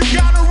give you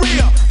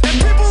gonorrhea.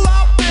 And people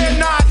out there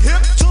not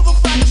hip to the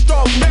fact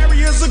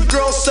strawberry is a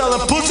girl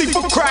selling pussy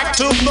for crack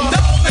to the dope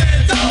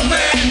man, dope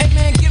man. Hey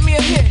man, give me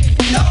a hit.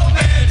 Dope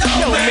man, dope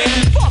yo,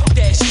 man, fuck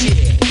that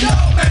shit.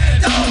 Dope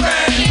man, dope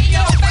man. In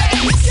your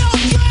face. Yo,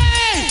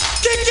 Dre,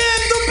 kick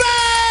in the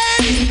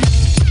bass.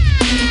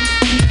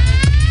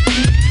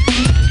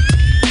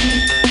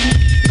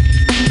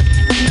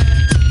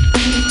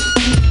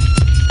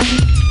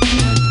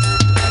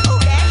 Oh,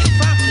 that's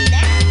funky,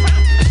 that's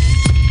funky.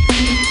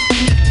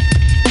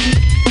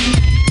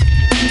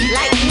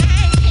 Like 9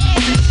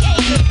 cans of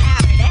shaving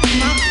powder, that's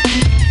funky.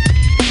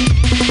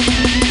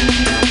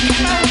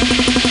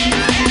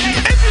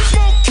 If you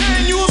smoke can,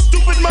 you a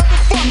stupid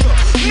motherfucker.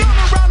 Run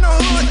around the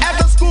hood at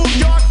the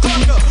schoolyard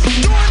clucker.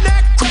 Doing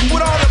that crap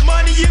with all the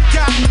money you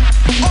got.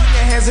 On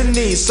your hands and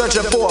knees,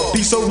 searching for a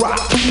piece of rock.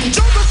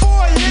 Jumping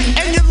for a hit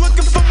and you're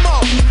looking for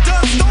more.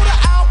 Done stole the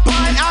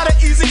Alpine out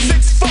of Easy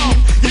 6-4.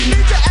 You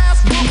need your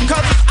ass whooped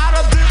cause it's out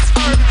of this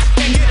earth.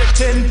 Can't get a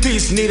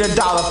 10-piece, need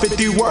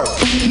 $1.50 worth.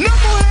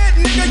 Knucklehead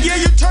nigga, yeah,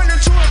 you turn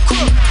into a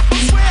crook. But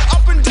swear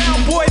up and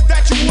down, boy,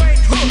 that you ain't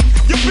hooked.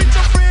 You beat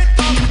your friend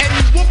up and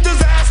you whooped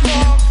his ass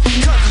long.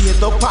 Cause he hit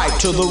the pipe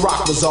till the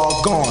rock was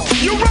all gone.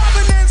 You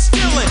robbing and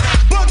stealing,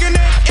 bugging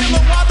and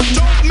illin' while the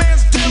dope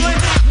man's dealing.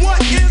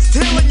 What is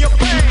healing your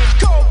pain?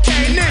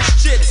 Cocaine,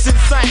 this shit's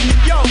insane.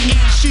 Yo, E,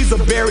 she's a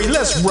berry,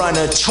 let's run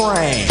a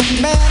train.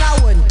 Man, I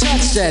wouldn't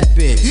touch that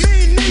bitch.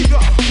 Me neither.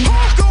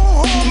 I'll go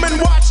home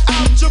and watch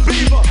out your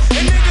beaver.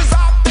 And niggas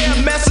out there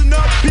messing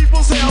up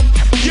people's health.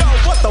 Yo,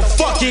 what the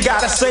fuck you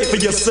gotta say for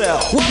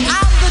yourself? Well,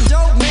 I'm the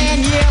dope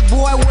man, yeah,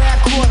 boy, wear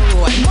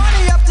corduroy.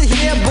 Money up to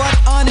here, but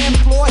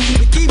unemployed.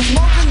 We keep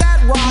smoking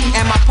that rock,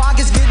 and my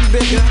pockets getting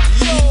bigger.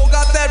 Yo,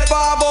 got that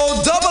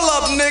 5-0 double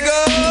up,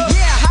 nigga.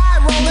 Yeah,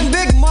 high rolling,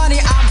 big money,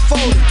 I'm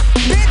folding.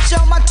 Bitch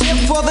on my tip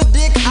for the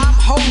dick I'm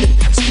holding.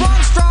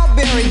 Sprung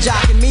strawberry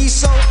jocking me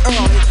so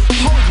early.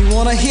 Hope you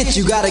wanna hit,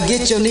 you gotta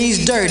get your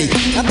knees dirty.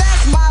 Now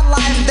that's my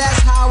life,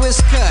 that's how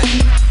it's cut.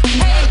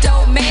 Hey,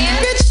 dope man,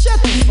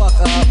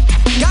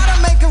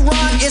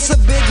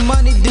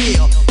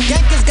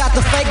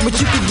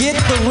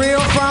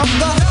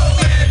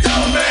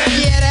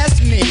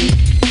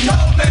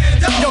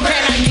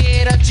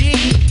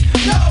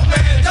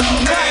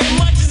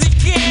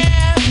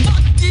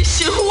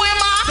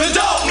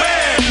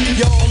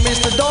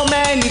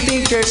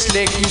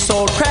 slick. You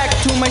sold crack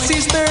to my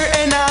sister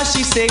and now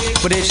she's sick.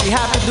 But if she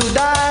happened to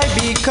die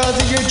because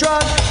of your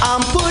drug,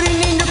 I'm putting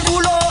in your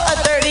culo a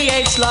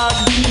 38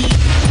 slug.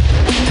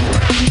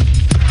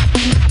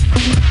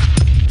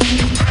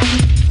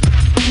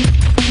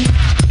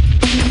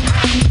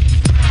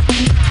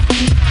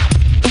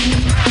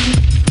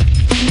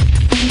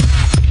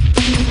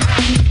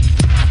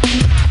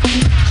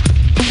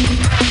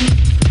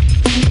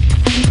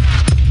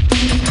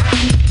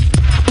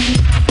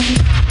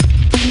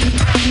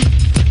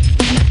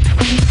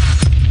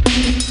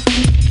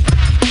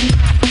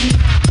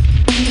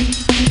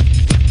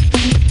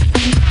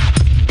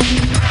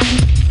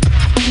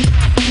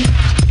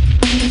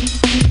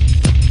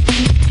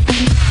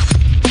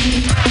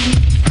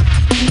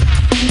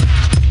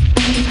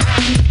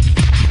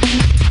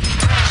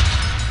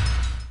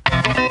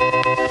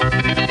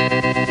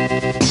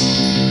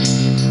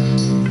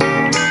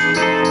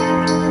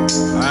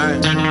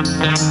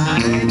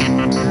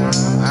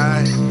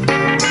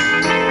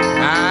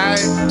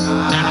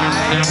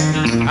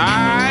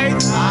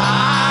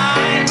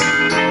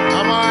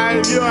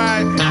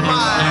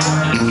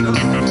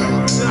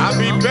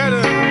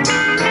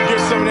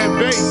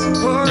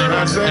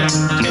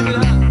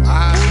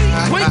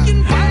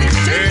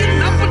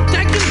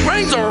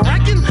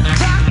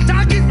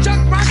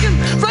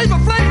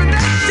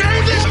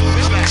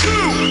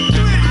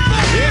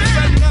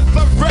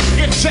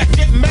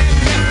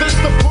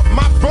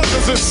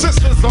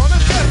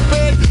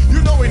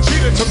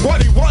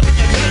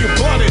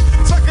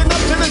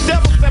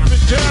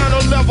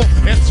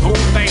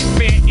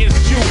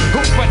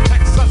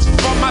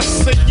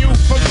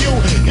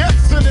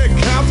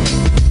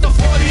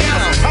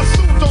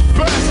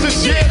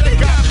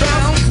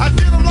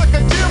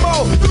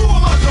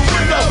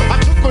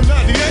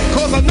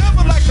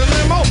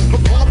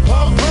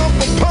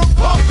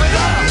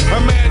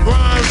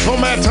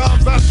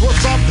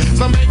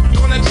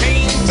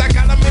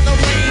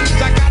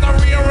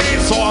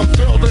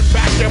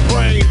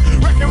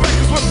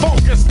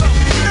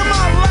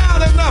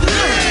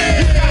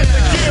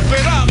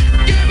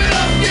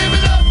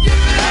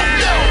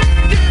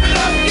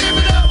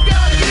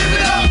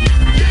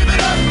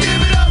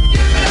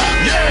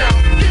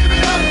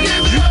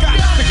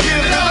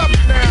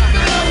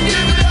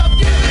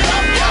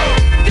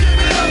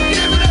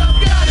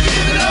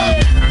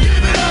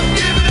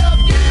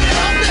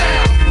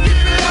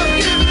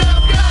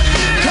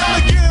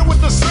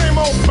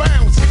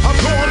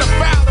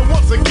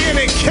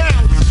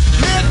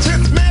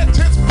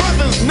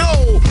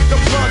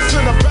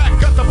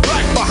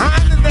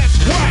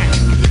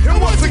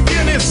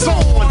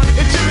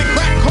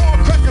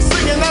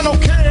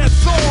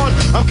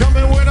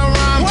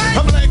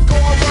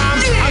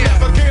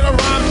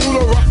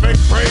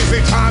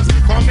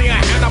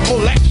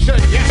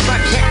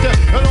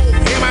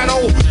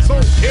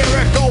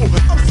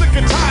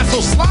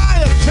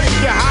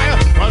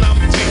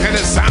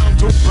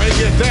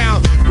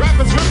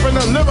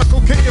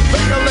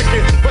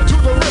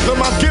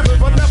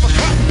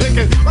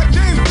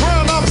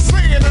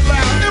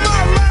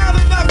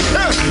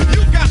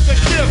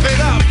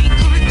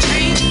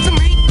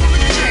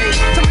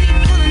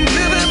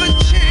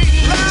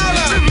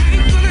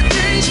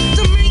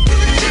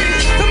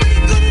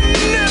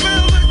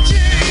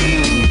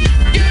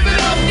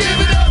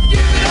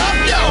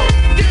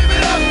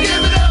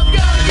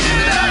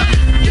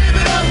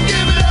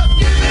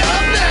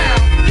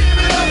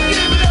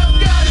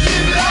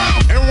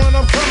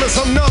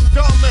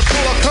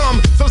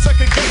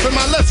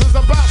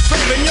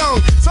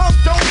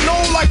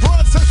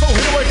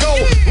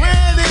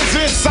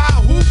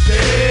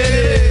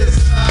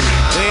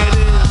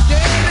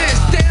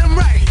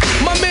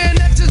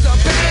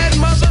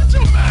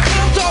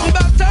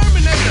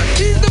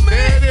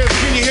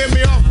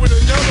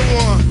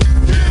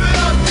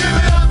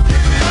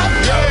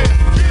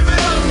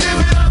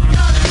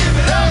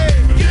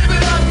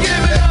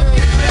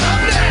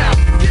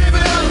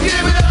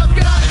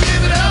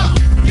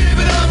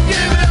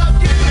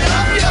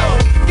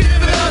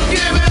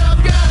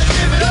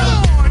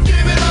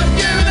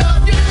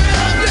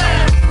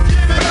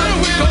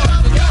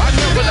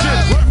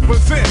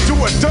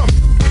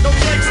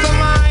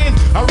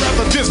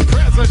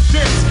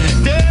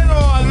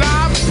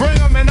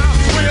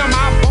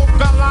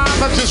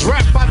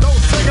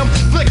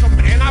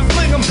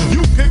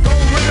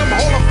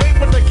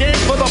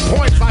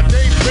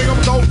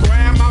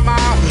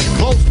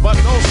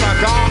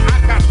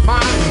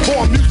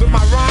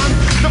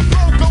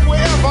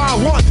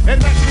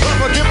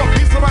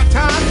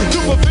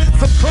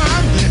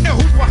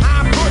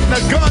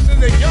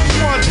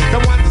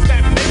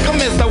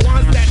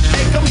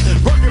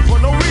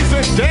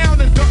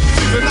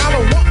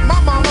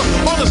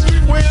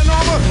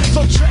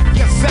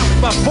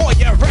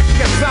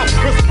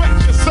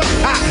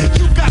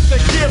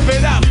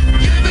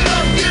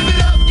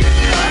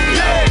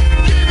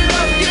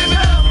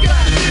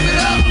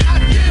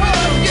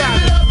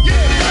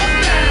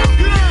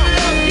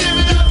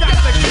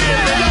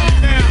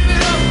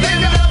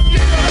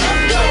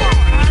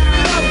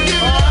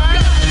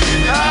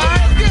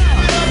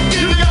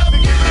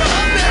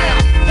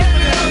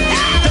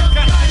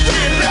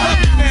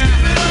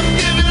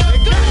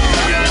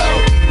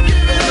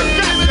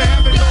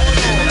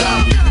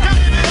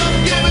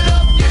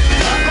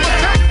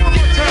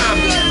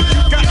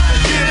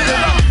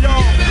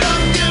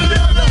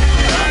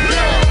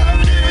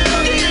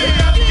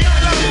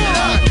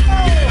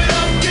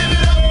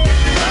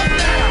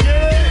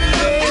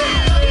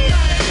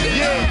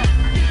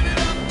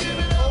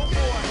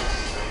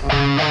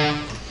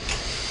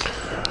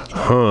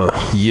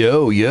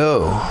 Yo.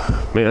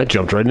 Man, I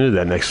jumped right into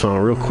that next song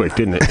real quick,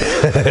 didn't it?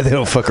 They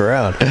don't fuck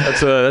around.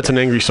 That's an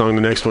angry song,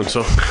 the next one.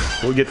 So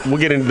we'll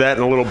get into that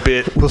in a little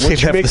bit. We'll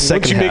save that for the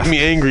second half. Once you make me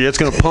angry, that's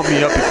going to pump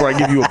me up before I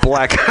give you a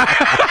black.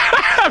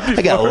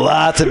 I got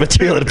lots of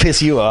material to piss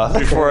you off.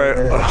 Before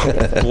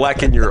I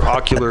blacken your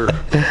ocular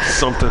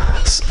something.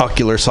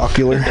 Socular. Sock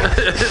you in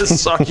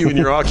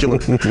your ocular.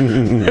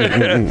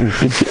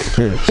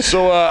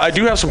 So I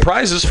do have some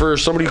prizes for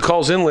somebody who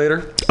calls in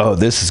later. Oh,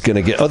 this is going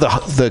to get... Oh, the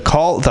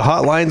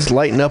hotline's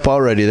lighting up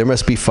already. There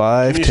must be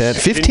 5, 10,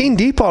 15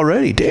 deep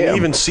already. Damn. Can you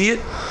even see it?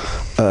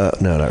 No,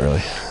 not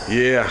really.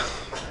 Yeah.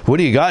 What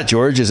do you got,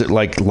 George? Is it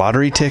like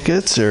lottery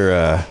tickets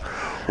or...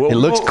 Well, it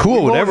looks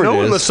cool, whatever it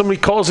is. Unless somebody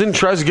calls in and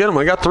tries to get them.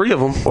 I got 3 of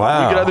them.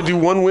 Wow. We could either do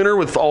one winner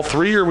with all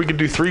 3, or we could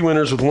do 3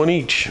 winners with 1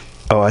 each.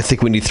 Oh, I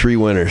think we need 3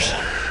 winners.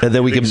 And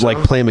then we can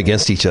play them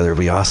against each other. It'd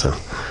be awesome.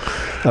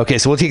 Okay,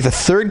 so we'll take the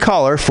third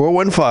caller,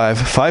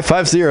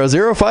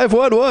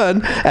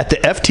 415-550-0511 at the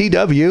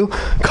FTW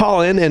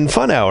call-in and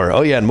fun hour.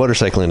 Oh, yeah, and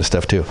motorcycling and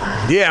stuff, too.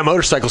 Yeah,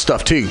 motorcycle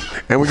stuff, too.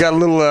 And we got a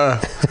little...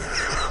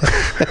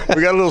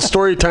 we got a little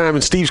story time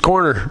in Steve's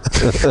Corner.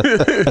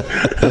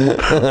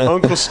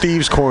 Uncle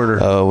Steve's Corner.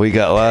 Oh, we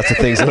got lots of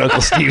things in Uncle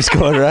Steve's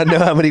Corner. I know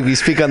how many we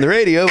speak on the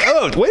radio.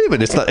 Oh, wait a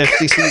minute. It's not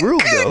FCC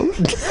ruled, though.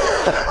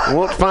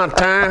 Once upon a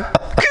time.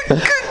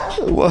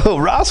 Whoa,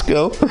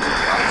 Roscoe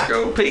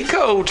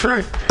Pico,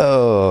 Trey.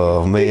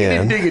 Oh,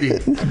 man.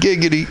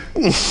 Giggity.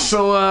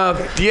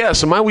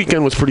 So my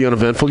weekend was pretty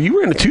uneventful. You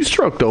were in a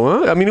 2-stroke,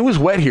 though, huh? I mean, it was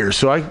wet here,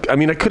 so I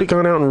could have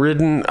gone out and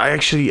ridden. I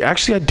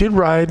did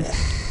ride.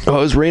 Oh,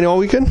 it was raining all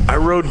weekend? I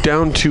rode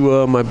down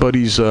to my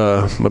buddy's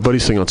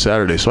thing on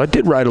Saturday, so I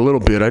did ride a little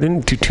bit. I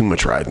didn't do too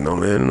much riding, though,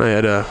 man. And I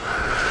had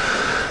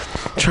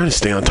trying to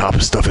stay on top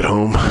of stuff at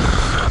home.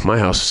 My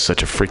house is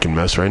such a freaking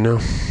mess right now.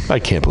 I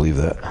can't believe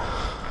that.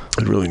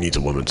 It really needs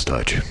a woman's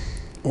touch.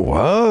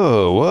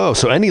 Whoa.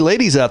 So any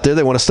ladies out there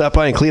that want to stop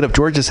by and clean up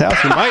George's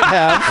house, we might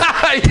have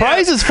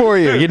prizes for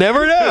you. You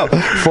never know.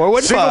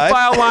 415. Single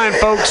file line,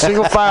 folks.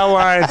 Single file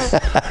line.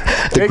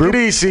 Take it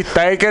easy.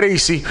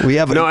 We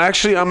have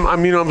actually, I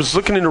was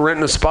looking into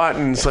renting a spot,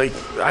 and it's like,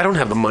 I don't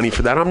have the money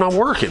for that. I'm not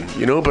working,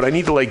 but I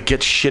need to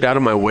get shit out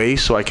of my way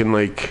so I can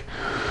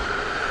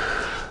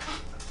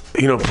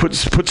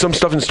put some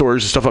stuff in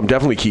storage, stuff I'm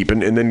definitely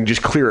keeping, and then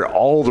just clear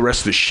all the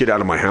rest of the shit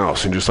out of my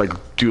house and just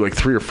do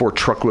 3 or 4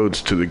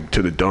 truckloads to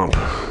the dump.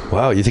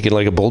 Wow, you thinking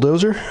like a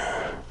bulldozer?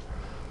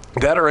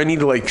 That, or I need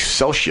to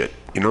sell shit,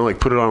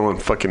 put it on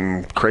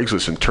fucking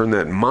Craigslist and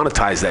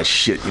monetize that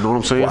shit. You know what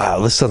I'm saying? Wow,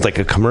 this sounds like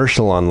a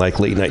commercial on late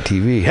night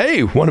TV.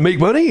 Hey, want to make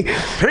money?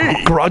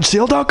 Hey,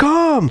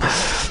 GarageSale.com.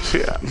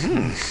 Yeah.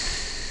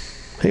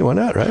 Hey, why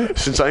not, right?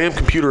 Since I am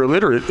computer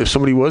illiterate, if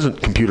somebody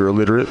wasn't computer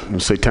illiterate, we'll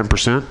say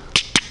 10%.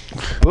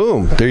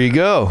 Boom, there you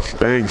go.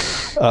 Bang.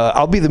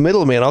 I'll be the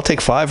middleman. I'll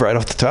take 5 right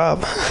off the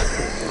top.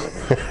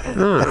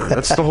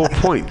 That's the whole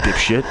point,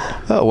 dipshit.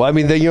 Oh, well,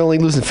 then you're only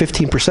losing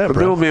 15%, The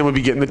middleman would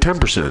be getting the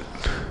 10%.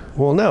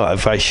 Well, no,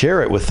 if I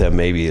share it with them,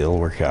 maybe it'll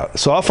work out.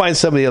 So I'll find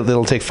somebody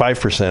that'll take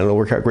 5%. It'll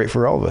work out great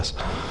for all of us.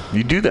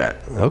 You do that.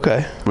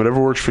 Okay.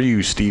 Whatever works for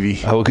you,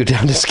 Stevie. I will go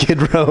down to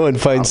Skid Row and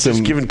find some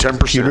just giving 10%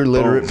 computer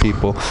literate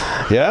people.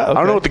 Yeah, okay. I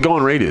don't know what the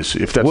going rate is,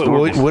 if that's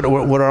normal.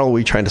 What are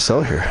we trying to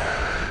sell here?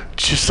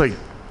 Just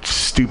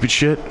stupid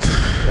shit.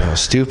 Oh,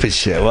 stupid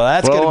shit. Well,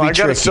 that's going to be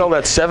tricky. I got to sell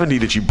that 70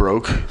 that you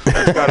broke.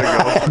 That's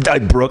got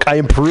to go. I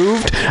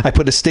improved. I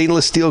put a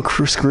stainless steel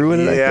screw in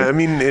it. Yeah,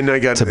 and I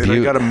got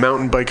a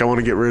mountain bike I want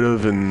to get rid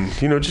of, and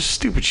just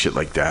stupid shit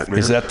like that, man.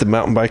 Is that the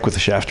mountain bike with the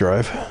shaft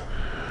drive?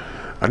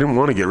 I didn't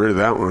want to get rid of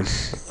that one.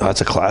 Oh,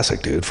 that's a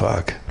classic, dude.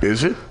 Fuck.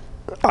 Is it?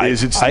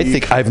 Is it, Steve? I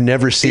think I've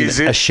never seen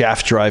a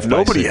shaft drive bicycle.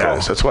 Nobody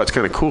has. That's why it's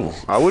kind of cool.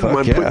 I wouldn't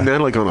mind putting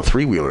that on a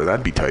 3-wheeler.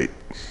 That'd be tight.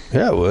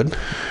 Yeah, it would.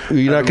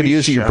 You're not going to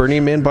use your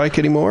Burning Man bike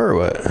anymore, or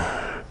what?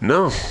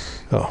 No.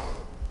 Oh.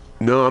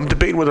 No, I'm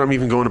debating whether I'm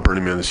even going to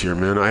Burning Man this year,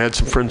 man. I had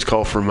some friends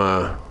call from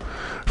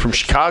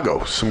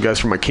Chicago, some guys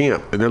from my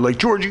camp, and they're like,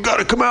 George, you got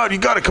to come out.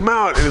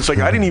 And it's like,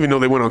 I didn't even know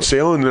they went on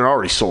sale, and they're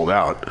already sold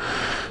out.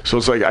 So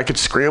it's like I could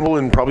scramble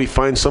and probably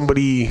find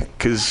somebody,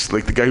 because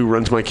the guy who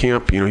runs my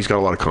camp, he's got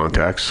a lot of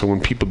contacts. So when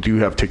people do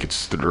have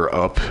tickets that are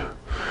up,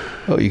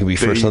 oh, you can be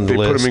first on the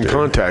list. They put him in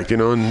contact,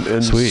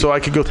 and so I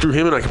could go through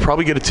him, and I could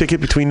probably get a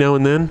ticket between now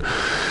and then.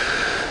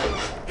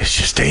 It's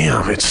just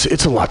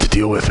it's a lot to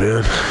deal with,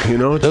 man.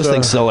 Those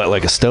things sell at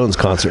like a Stones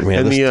concert, man.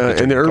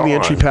 And the early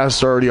entry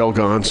passes are already all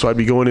gone, so I'd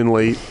be going in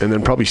late and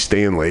then probably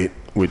staying late,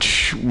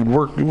 which would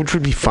work, which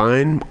would be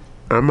fine.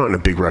 I'm not in a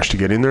big rush to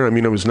get in there.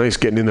 It was nice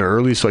getting in there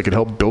early so I could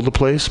help build the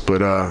place,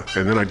 but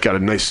and then I'd got a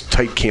nice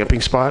tight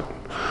camping spot.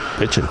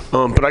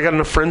 Bitchin'. But I got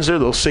enough friends there;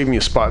 they'll save me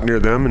a spot near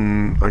them,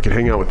 and I can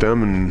hang out with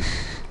them and.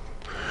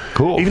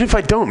 Cool. Even if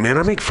I don't, man,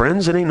 I make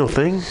friends. It ain't no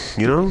thing,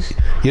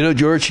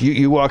 George,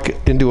 you walk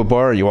into a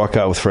bar and you walk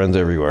out with friends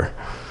everywhere.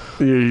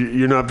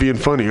 You're not being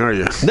funny, are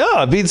you? No,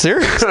 I'm being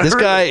serious. This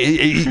guy,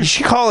 you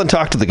should call and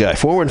talk to the guy.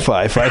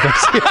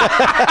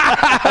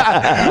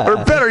 415-556.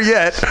 Or better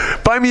yet,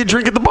 buy me a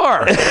drink at the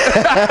bar.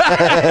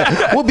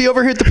 We'll be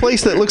over here at the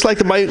place that looks like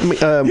the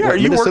are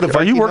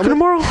you working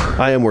tomorrow?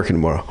 I am working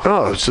tomorrow.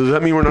 Oh, so does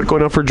that mean we're not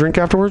going out for a drink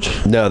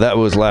afterwards? No, that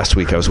was last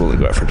week. I was willing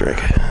to go out for a drink.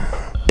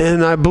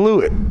 And I blew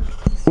it.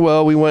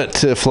 Well, we went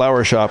to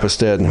Flower Shop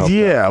instead. And helped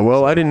out.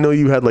 Well, I didn't know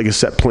you had like a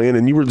set plan,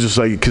 and you were just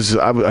like, because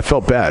I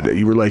felt bad.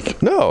 You were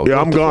like, no, yeah,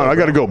 I'm gone. I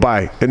got to go.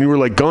 Bye. And you were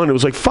like gone. It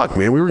was like, fuck,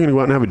 man. We were going to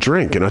go out and have a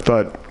drink, and I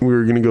thought we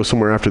were going to go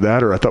somewhere after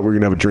that, or I thought we were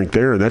going to have a drink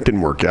there, and that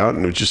didn't work out,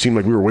 and it just seemed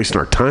like we were wasting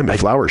our time at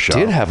Flower Shop. I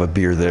did have a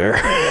beer there.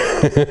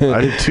 I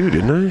did too,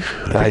 didn't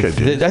I? I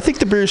did. I think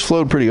the beers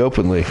flowed pretty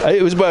openly.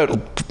 It was about,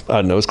 I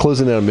don't know, it was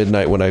closing down at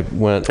midnight when I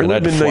went. It would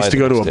have been nice to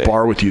go to a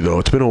bar with you, though.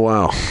 It's been a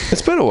while.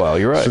 It's been a while.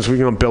 You're right. Since we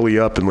gone belly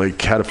up and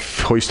like had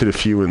hoisted a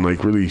few and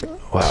like really.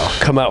 Wow.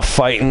 Come out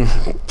fighting,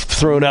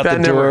 throwing out the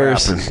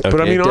doors. Never happened. Okay,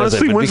 but I mean,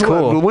 honestly,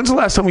 when's the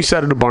last time we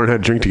sat at a bar and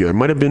had a drink together? It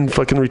might have been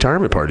fucking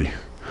retirement party,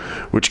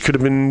 which could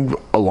have been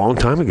a long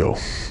time ago.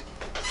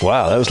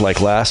 Wow, that was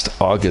like last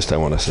August, I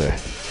want to say.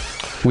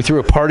 We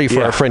threw a party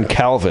for our friend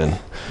Calvin.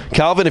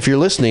 Calvin, if you're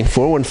listening,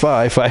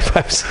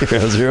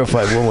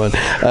 415-550-0511.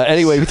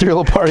 Anyway, we threw a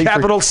little party.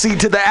 Capital C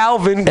to the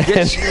Alvin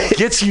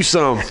gets you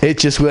some. It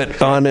just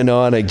went on and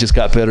on. It just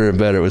got better and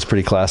better. It was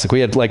pretty classic. We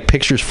had like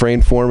pictures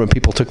framed for him, and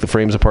people took the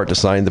frames apart to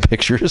sign the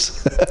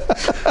pictures.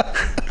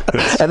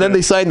 And then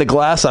they signed the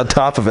glass on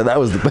top of it.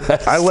 That was the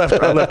best. I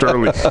left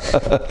early.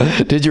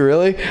 Did you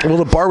really? Well,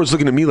 the bar was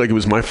looking at me like it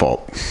was my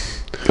fault.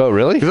 Oh,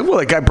 really? Well,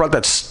 that guy brought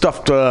that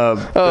stuffed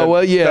that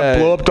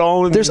blow-up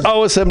doll. And there's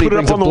always somebody who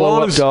brings a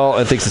blow-up doll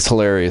and thinks it's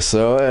hilarious.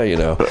 So, you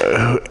know.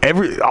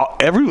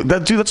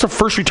 That's the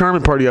first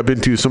retirement party I've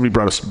been to. Somebody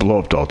brought a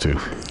blow-up doll to.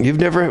 You've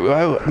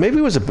never... maybe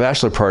it was a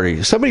bachelor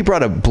party. Somebody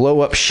brought a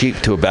blow-up sheep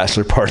to a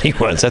bachelor party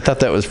once. I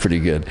thought that was pretty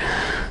good.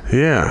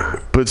 Yeah,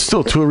 but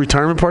still, to a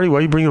retirement party, why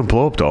are you bringing a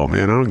blow-up doll,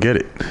 man? I don't get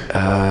it.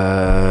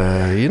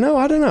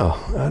 I don't know.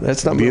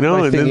 That's not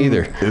my thing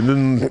either. And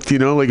then,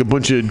 like a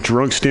bunch of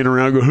drunks standing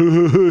around go,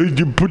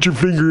 you put your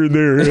finger in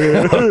there.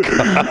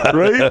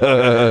 Right?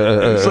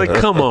 It's like,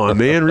 come on,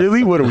 man.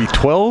 Really? What are we,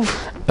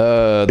 12?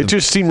 It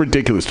just seemed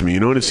ridiculous to me,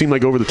 and it seemed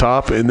like over the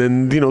top. And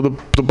then,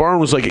 the barn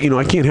was like,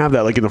 I can't have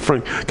that like in the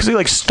front, because they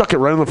like stuck it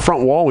right on the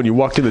front wall when you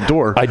walked in the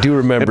door. I do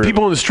remember. And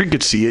people on the street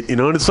could see it,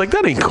 and it's like,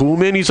 that ain't cool,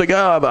 man. He's like,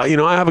 I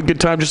have a good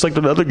time just like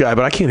the other guy,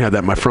 but I can't have that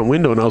in my front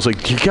window. And I was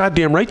like, you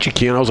goddamn right you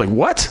can. I was like,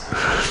 what?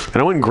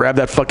 And I went and grabbed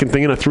that fucking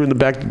thing and I threw it in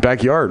the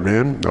backyard,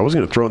 man. I was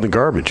going to throw it in the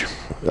garbage.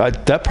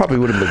 That probably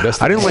would have been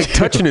best. I didn't like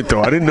touching it,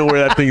 though. I didn't know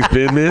where that thing's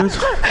been, man.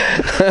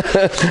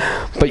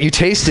 But you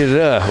tasted it.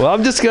 Well,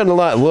 I'm just going to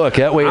not look.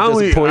 That way it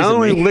doesn't poison me. I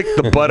only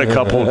licked the butt a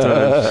couple of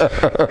times.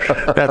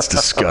 That's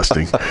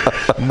disgusting.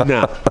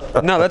 No,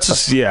 that's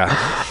just, yeah.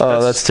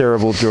 Oh, that's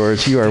terrible,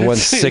 George. You are one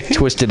sick,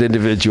 twisted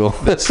individual.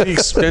 That's the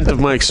extent of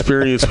my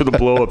experience with a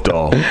blow-up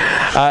doll.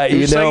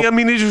 It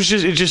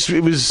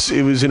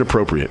was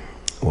inappropriate.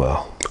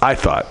 Well, I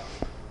thought.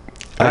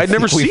 I'd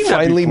never seen that before. We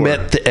finally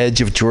met the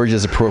edge of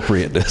George's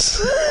appropriateness.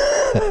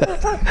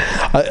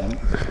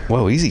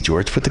 Whoa, easy,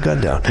 George. Put the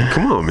gun down.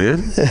 Come on,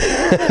 man.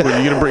 Are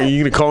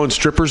you gonna call in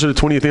strippers at a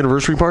 20th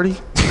anniversary party?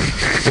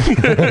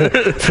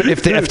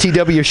 If the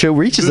FTW show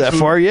reaches that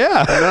far,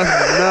 yeah.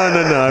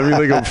 No. I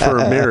mean, like for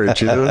a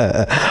marriage,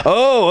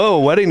 Oh,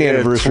 wedding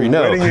anniversary.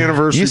 No, wedding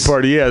anniversary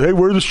party. Yeah. Hey,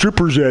 where are the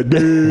strippers at?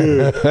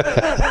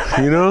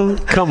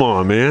 Come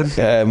on, man.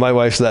 My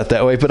wife's not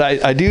that way, but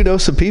I do know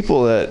some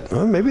people that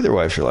maybe their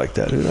wives are like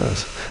that. Who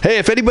knows? Hey,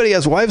 if anybody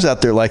has wives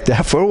out there like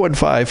that,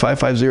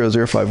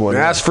 415-550-0511.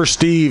 Ask for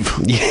Steve.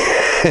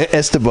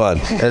 Esteban.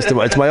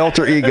 It's my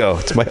alter ego.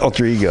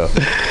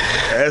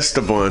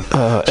 Esteban.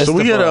 So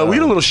we had a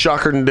little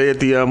shocker today at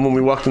the when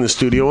we walked in the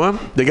studio.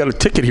 They got a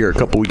ticket here a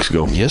couple weeks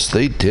ago. Yes,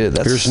 they did.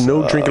 There's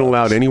no drinking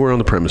allowed anywhere on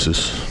the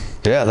premises.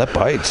 Yeah, that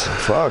bites.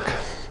 Fuck.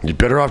 You're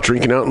better off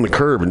drinking out on the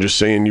curb and just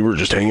saying you were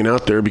just hanging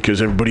out there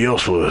because everybody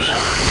else was.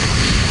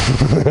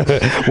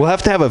 We'll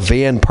have to have a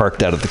van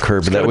parked out at the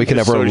curb, and that we can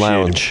have our own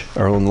lounge. I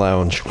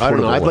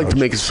don't know. I'd like to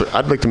make this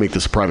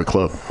a private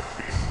club.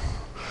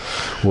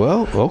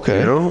 Well,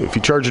 okay. If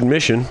you charge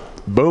admission,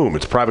 boom,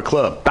 it's a private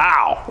club.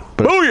 Bow.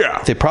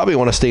 Booyah! They probably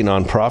want to stay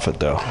non-profit,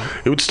 though.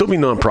 It would still be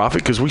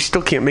non-profit because we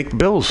still can't make the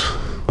bills.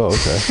 Oh,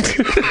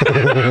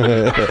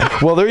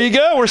 okay. Well, there you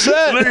go. We're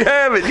set. There you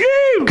have it.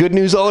 Yay! Good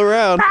news all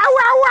around. Ow,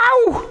 ow,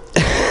 ow!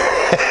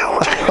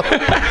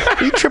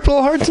 You tripped a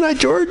little hard tonight,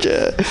 George.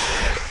 A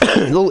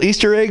little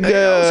Easter egg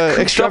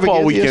extravaganza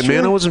all weekend,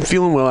 man. I wasn't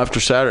feeling well after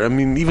Saturday. I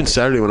mean, even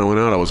Saturday when I went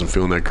out, I wasn't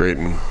feeling that great.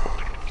 And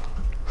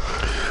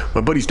my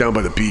buddy's down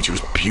by the beach. It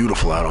was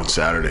beautiful out on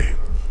Saturday.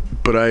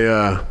 But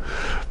I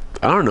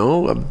don't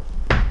know.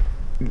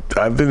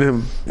 I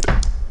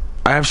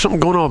have something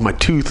going on with my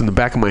tooth in the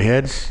back of my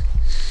head.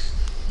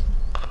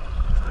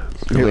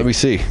 Here, let me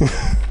see.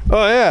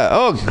 Oh, yeah.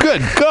 Oh,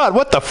 good God.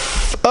 What the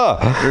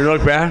You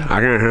look bad? I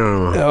can't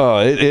handle it. Oh,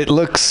 it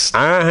looks...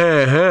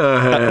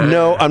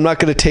 no, I'm not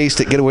going to taste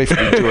it. Get away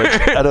from me, George.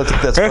 I don't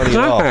think that's funny at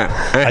all.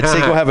 I'd say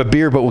go have a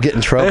beer, but we'll get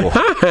in trouble.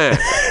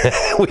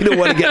 We don't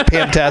want to get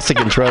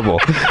Pamtastic in trouble.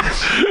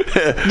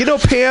 You know,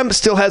 Pam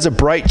still has a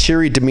bright,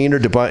 cheery demeanor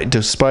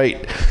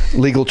despite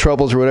legal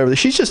troubles or whatever.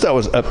 She's just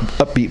always an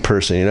upbeat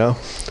person, you know?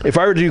 If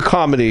I were to do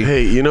comedy,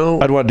 hey, you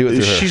know, I'd want to do it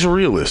through her. She's a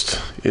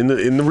realist. In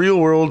the real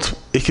world,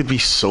 it could be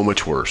so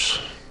much worse.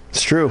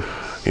 It's true.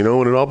 You know,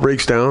 when it all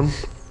breaks down,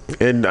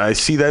 and I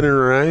see that in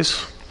her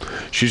eyes.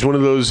 She's one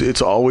of those,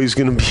 it's always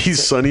going to be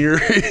sunnier.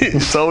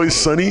 It's always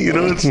sunny, you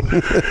know?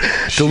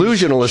 It's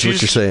delusional is what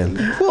you're saying.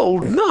 Well,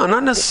 no,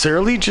 not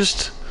necessarily.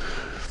 Just,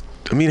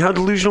 I mean, how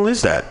delusional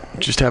is that?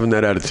 Just having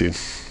that attitude.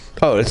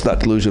 Oh, it's not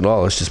delusional at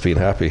all. It's just being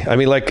happy. I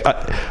mean, like,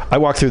 I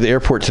walked through the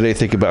airport today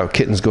thinking about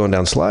kittens going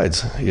down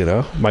slides, you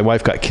know? My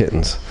wife got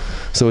kittens.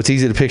 So it's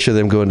easy to picture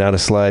them going down a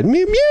slide. Meow,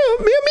 meow, meow, meow,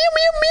 meow,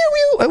 meow,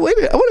 meow. Wait a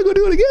minute. I want to go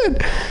do it again.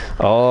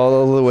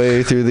 All the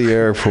way through the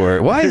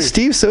airport. Why is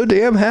Steve so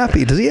damn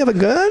happy? Does he have a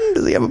gun?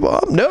 Does he have a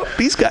bomb? Nope.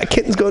 He's got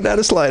kittens going down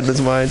a slide in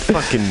his mind.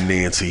 Fucking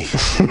Nancy.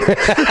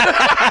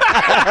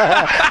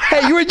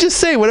 Hey, you were just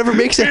saying whatever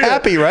makes you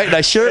happy, right? And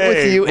I share it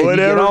with you. And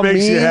whatever you get all makes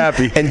mean you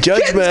happy. And judgmental.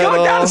 Kittens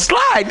going down a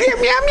slide. Meow,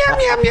 meow, meow,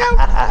 meow, meow.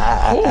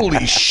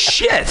 Holy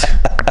shit.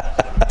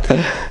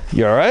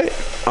 You all right?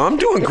 I'm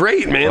doing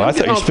great, man. Well, I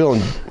thought you were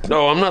spilling.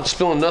 No, I'm not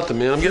spilling nothing,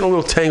 man. I'm getting a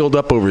little tangled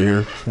up over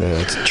here. Yeah,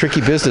 it's a tricky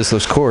business,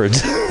 those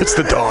cords. It's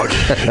the dog.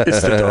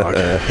 It's the dog.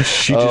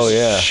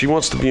 She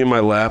wants to be in my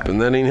lap,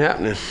 and that ain't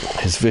happening.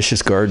 His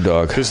vicious guard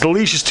dog. Because the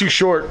leash is too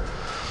short.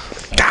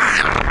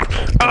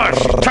 Oh,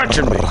 she's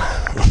touching me.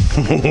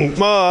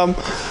 Mom.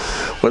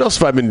 What else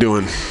have I been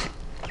doing?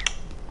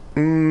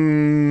 I've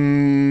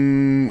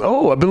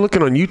been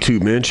looking on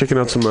YouTube, man. Checking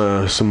out some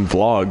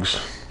vlogs.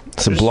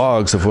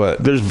 Blogs of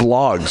what? There's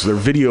vlogs. They're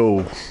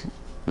video.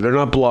 They're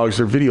not blogs.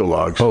 They're video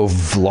logs. Oh,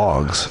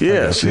 vlogs.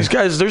 Yeah. So these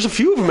guys, there's a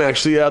few of them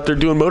actually out there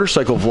doing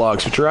motorcycle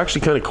vlogs, which are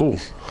actually kind of cool.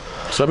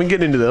 So I've been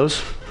getting into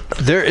those.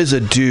 There is a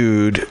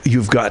dude,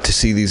 you've got to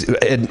see these.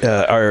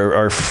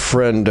 Our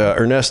friend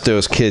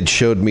Ernesto's kid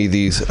showed me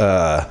these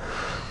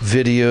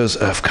videos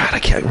of, God, I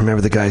can't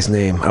remember the guy's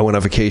name. I went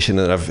on vacation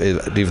and I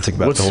didn't even think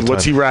about it the whole time.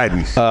 What's he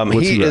riding?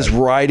 He is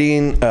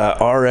riding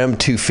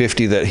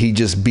RM250 that he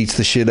just beats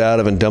the shit out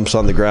of and dumps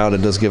on the ground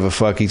and doesn't give a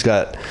fuck. He's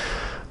got...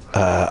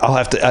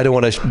 I don't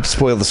want to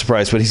spoil the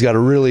surprise, but he's got a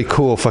really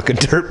cool fucking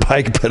dirt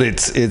bike, but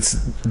it's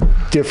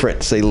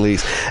different, to say the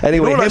least.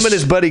 Anyway, him and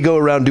his buddy go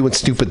around doing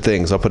stupid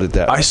things. I'll put it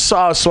that way. I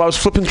was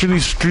flipping through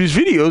these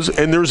videos,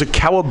 and there was a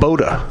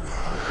Kawabota.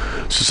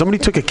 So somebody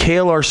took a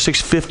KLR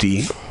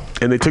 650,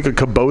 and they took a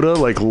Kubota,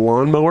 like,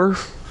 lawnmower.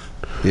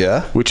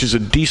 Yeah. Which is a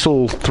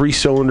diesel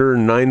 3-cylinder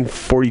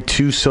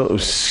 942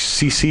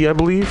 cc, I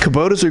believe.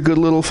 Kubotas are good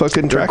little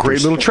fucking tractors. They're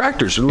great little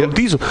tractors. They're little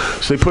diesel.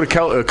 So they put a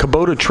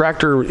Kubota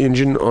tractor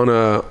engine on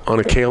a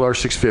KLR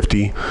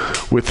 650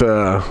 with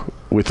a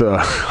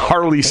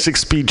Harley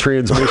 6-speed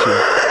transmission.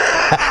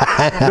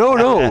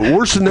 No,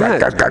 worse than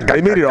that.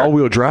 They made it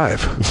all-wheel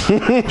drive.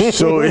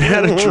 So it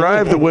had a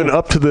drive that went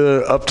up to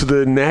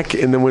the neck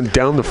and then went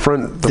down the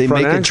front. They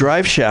make a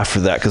drive shaft for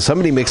that because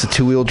somebody makes a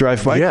 2-wheel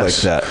drive bike like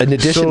that. In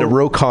addition to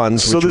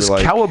Rokons. So this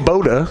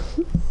Kawabota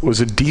was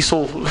a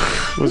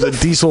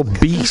diesel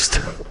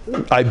beast.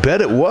 I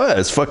bet it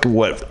was. Fucking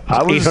what?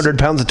 800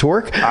 pounds of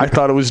torque? I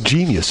thought it was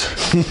genius.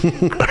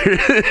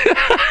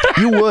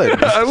 You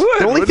would. I would.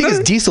 The only thing is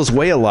diesels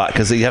weigh a lot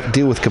because they have to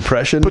deal with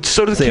compression. But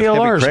so do the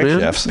KLRs, man.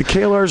 The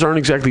KLRs aren't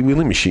exactly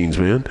wheeling machines,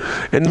 man.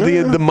 And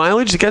the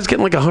mileage, the guy's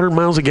getting like 100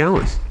 miles a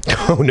gallon.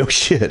 Oh, no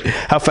shit.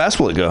 How fast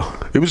will it go?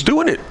 It was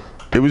doing it.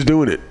 It was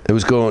doing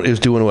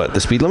what?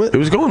 The speed limit? It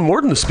was going more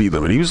than the speed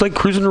limit. He was like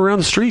cruising around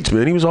the streets,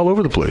 man. He was all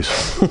over the place.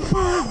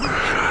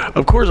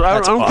 Of course,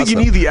 I don't think you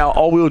need the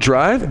all-wheel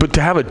drive, but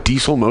to have a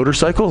diesel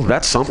motorcycle,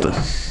 that's something.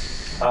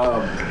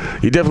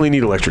 You definitely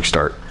need electric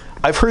start.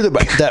 I've heard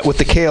about that with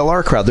the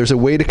KLR crowd. There's a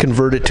way to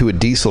convert it to a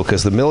diesel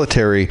because the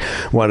military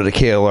wanted a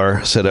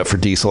KLR set up for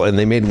diesel, and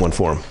they made one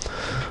for them.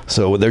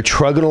 So they're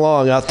trugging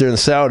along out there in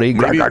Saudi.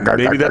 Maybe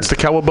that's the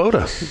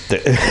Kawabota.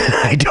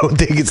 I don't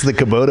think it's the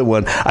Kubota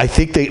one. I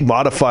think they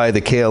modify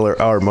the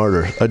KLR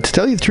motor. To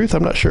tell you the truth,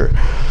 I'm not sure.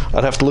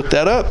 I'd have to look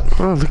that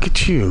up. Oh, look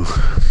at you.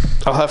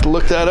 I'll have to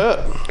look that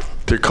up.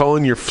 They're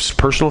calling your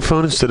personal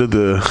phone instead of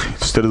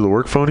the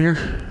work phone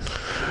here?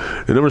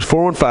 The number's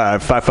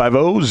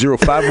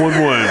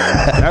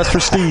 415-550-0511. That's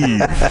for Steve.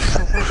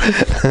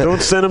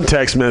 Don't send him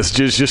text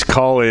messages. Just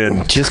call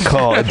in. Just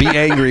call and be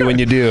angry when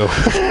you do.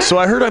 So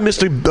I heard I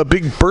missed a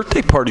big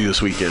birthday party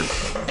this weekend.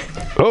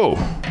 Oh.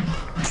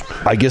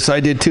 I guess I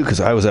did too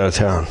because I was out of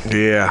town.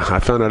 Yeah, I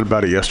found out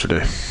about it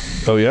yesterday.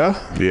 Oh, yeah?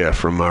 Yeah,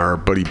 from our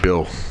buddy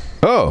Bill.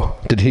 Oh,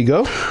 did he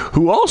go?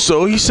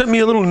 He sent me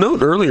a little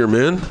note earlier,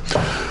 man.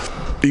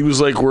 He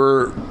was like,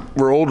 we're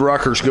old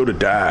rockers go to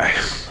die.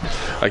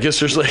 I guess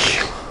there's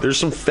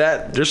some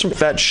fat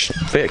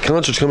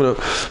concerts coming up.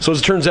 So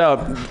as it turns out,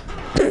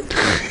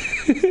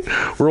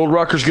 where old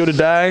rockers go to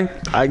die,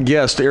 I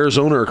guessed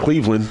Arizona or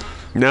Cleveland.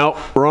 No,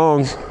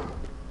 wrong.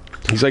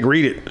 He's like,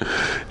 read it.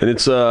 And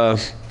it's the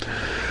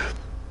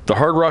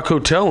Hard Rock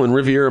Hotel in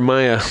Riviera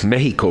Maya,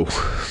 Mexico.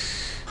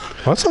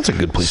 Well, that sounds like a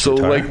good place to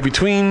retire. So, like,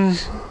 between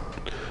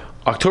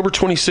October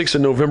 26th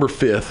and November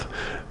 5th,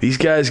 these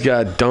guys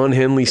got Don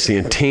Henley,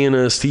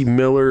 Santana, Steve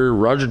Miller,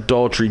 Roger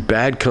Daltrey,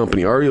 Bad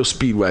Company, REO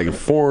Speedwagon,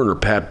 Foreigner,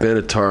 Pat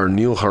Benatar,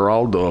 Neil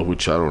Giraldo,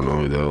 which I don't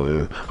know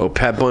though. Oh,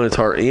 Pat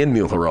Benatar and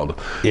Neil Giraldo.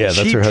 Yeah,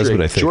 that's Cheap her husband,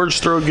 Trick, I think.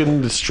 George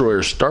Strogan,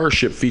 Destroyer,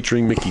 Starship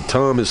featuring Mickey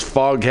Thomas,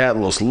 Foghat,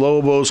 Los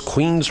Lobos,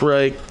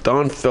 Queensryche,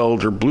 Don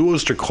Felder, Blue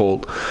Oyster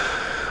Cult,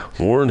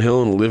 Warren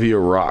Hill, and Olivia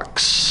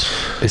Rocks.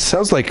 It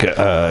sounds like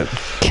a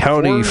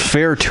county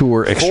fair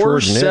tour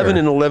extraordinaire. 4, 7,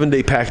 and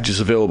 11-day packages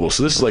available.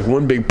 So this is like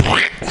one big...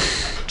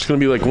 It's going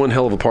to be like one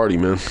hell of a party,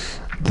 man.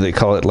 Do they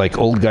call it like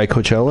Old Guy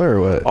Coachella or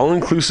what?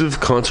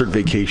 All-inclusive concert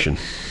vacation.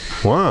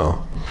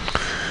 Wow.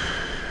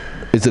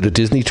 Is it a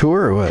Disney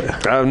tour or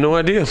what? I have no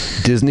idea.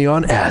 Disney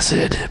on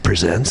Acid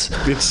presents.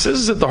 It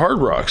says at the Hard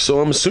Rock,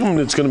 so I'm assuming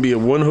it's going to be at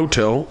one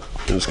hotel.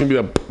 And it's going to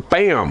be a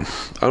bam.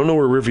 I don't know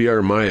where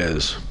Riviera Maya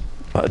is.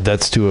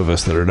 That's two of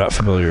us that are not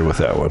familiar with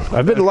that one.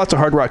 I've been to lots of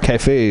Hard Rock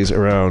cafes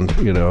around,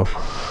 you know.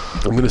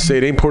 I'm going to say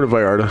it ain't Puerto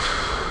Vallarta.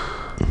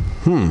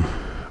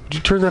 Would you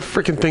turn that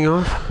freaking thing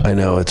off? I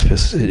know, it's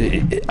piss.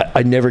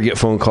 I never get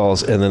phone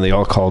calls, and then they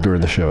all call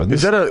during the show.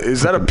 Is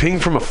that a ping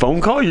from a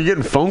phone call? You're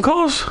getting phone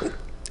calls?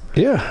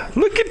 Yeah.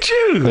 Look at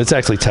you. It's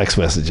actually text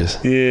messages.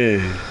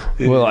 Yeah.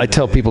 Well, I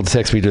tell people to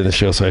text me during the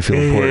show, so I feel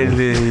important.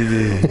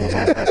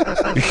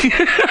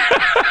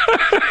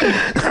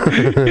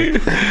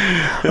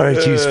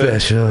 Aren't you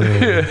special?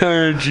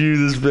 Aren't you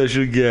the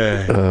special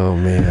guy? Oh,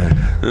 man.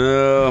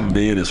 Oh,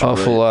 man, it's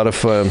awful lot of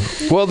fun.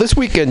 Well, this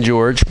weekend,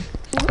 George,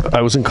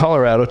 I was in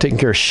Colorado taking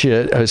care of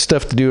shit. I had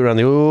stuff to do around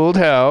the old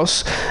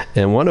house,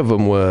 and one of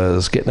them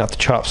was getting out the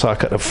chop saw,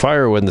 cutting up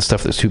firewood and the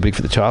stuff that's too big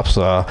for the chop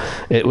saw.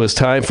 It was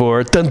time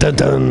for dun dun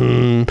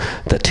dun,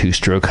 the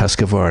two-stroke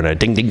Husqvarna.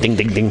 Ding ding ding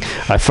ding ding.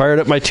 I fired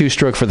up my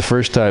two-stroke for the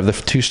first time, the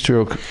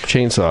two-stroke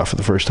chainsaw for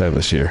the first time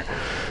this year.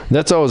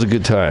 That's always a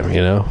good time,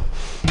 you know.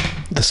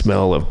 The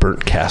smell of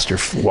burnt castor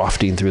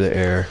wafting through the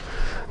air.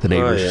 The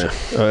neighbors.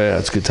 Oh yeah,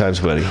 it's good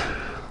times, buddy.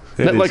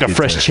 Not like a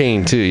fresh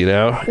chain too, you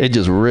know. It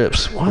just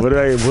rips. What did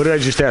I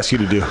just ask you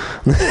to do?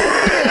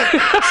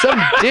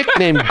 Some dick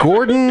named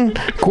Gordon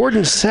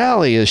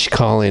Sally is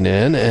calling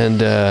in,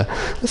 and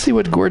let's see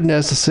what Gordon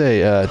has to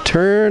say.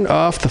 Turn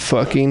off the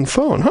fucking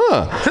phone.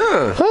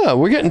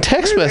 We're getting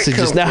text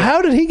messages now.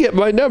 How did he get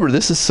my number?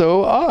 This is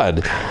so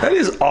odd. That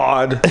is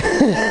odd.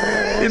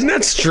 Isn't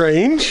that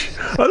strange?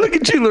 Oh, look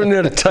at you learning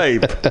how to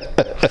type.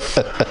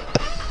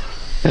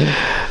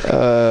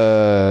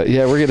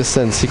 Yeah, we're gonna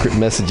send secret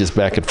messages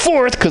back and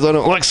forth because I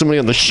don't like somebody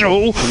on the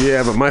show.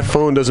 Yeah, but my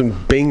phone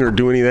doesn't bing or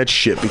do any of that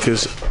shit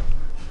because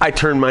I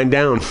turned mine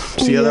down.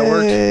 See how that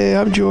worked? Hey,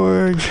 I'm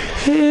George.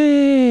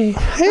 Hey,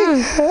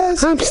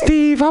 I'm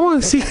Steve. I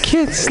want to see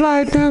kids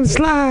slide down the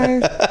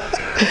slide.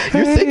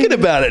 You're thinking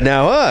about it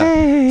now, huh?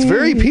 Hey. It's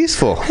very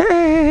peaceful.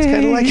 Hey. It's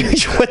kind of like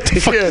what the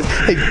fuck?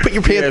 Hey, put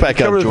your pants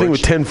back up, cover George. the thing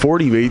with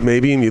 1040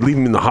 maybe, and you leave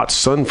them in the hot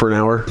sun for an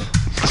hour.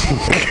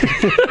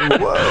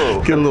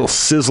 Whoa! Get a little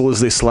sizzle as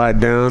they slide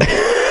down.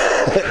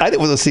 I didn't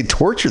want to see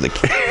torture the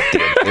damn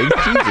thing.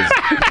 Jesus.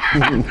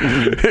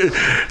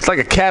 It's like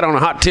a cat on a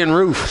hot tin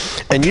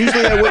roof. And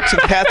usually I wait till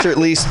cats are at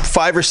least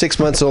 5 or 6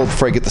 months old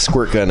before I get the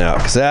squirt gun out,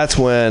 because that's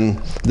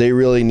when they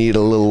really need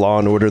a little law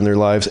and order in their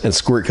lives, and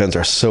squirt guns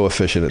are so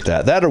efficient at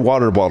that. That or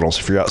water bottles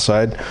if you're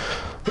outside.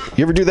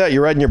 You ever do that?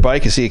 You're riding your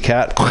bike, you see a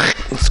cat,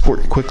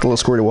 squirt, quick little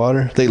squirt of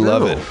water. They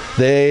love it.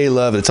 They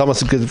love it. It's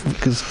almost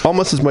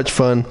as much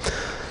fun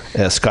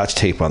as Scotch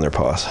tape on their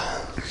paws.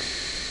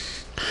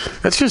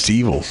 That's just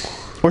evil.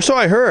 Or so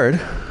I heard.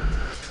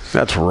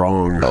 That's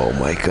wrong. Oh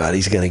my God,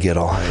 he's gonna get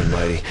all high and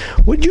mighty.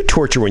 What did you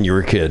torture when you were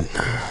a kid?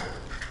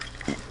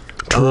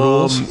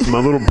 Turtles. My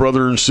little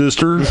brother and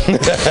sister.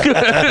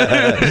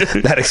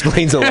 That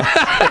explains a lot.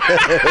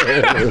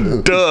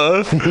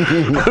 Duh.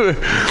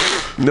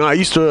 No, I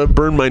used to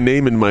burn my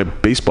name in my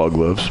baseball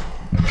gloves.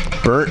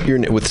 Burnt your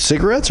with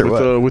cigarettes or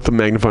what? With the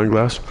magnifying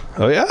glass.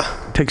 Oh yeah,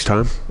 takes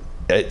time.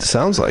 It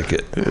sounds like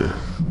it. Yeah.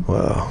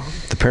 Wow.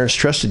 The parents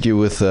trusted you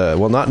with,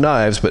 well, not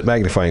knives, but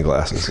magnifying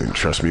glasses. They didn't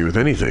trust me with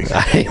anything.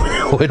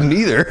 I wouldn't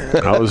either.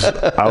 I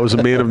was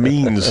a man of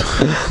means.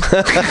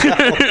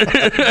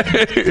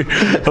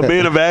 A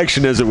man of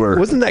action, as it were.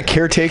 Wasn't that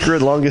Caretaker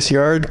at Longest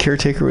Yard?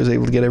 Caretaker was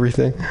able to get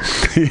everything.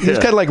 Yeah. He was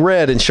kind of like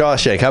Red in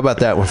Shawshank. How about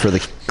that one for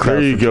the crowd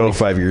there you from go.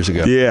 25 years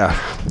ago? Yeah.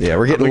 Yeah,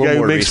 we're getting I'm a the little guy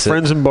more who makes recent.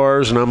 friends in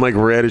bars, and I'm like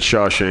Red at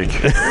Shawshank.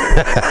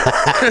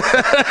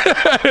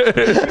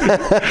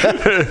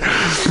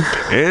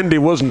 Andy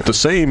wasn't the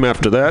same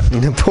after that.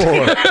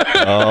 Poor.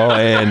 Oh,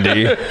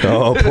 Andy.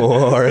 Oh,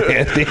 poor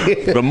Andy.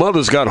 The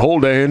mothers got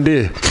hold of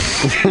Andy.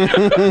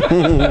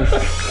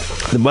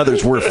 The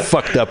mothers were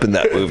fucked up in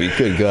that movie.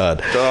 Good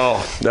God.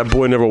 Oh, that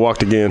boy never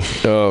walked again.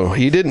 Oh,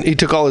 he didn't. He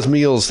took all his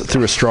meals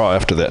through a straw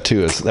after that,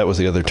 too. That was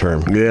the other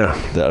term. Yeah.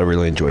 That I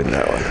really enjoyed in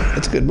that one.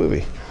 That's a good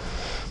movie.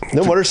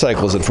 No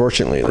motorcycles,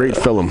 unfortunately. Great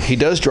film. He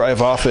does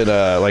drive off in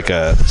like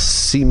a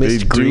sea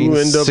mist green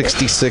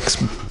 66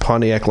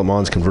 Pontiac Le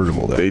Mans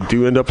convertible, though. They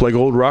do end up like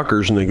old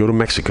rockers, and they go to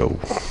Mexico.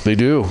 They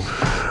do.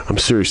 I'm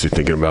seriously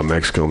thinking about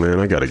Mexico, man.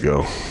 I gotta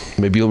go.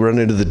 Maybe you'll run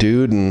into the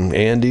dude and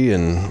Andy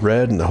and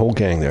Red and the whole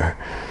gang there.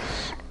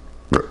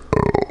 Do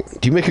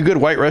you make a good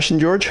White Russian,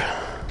 George?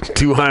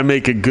 Do I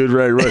make a good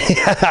White Russian?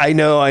 I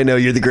know.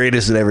 You're the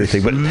greatest at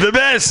everything, but the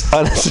best.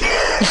 On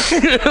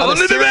a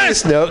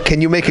serious note,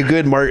 can you make a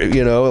good,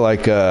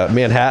 like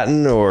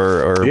Manhattan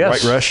or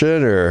Yes. White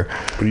Russian or?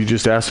 You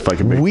just asked if I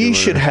can make. We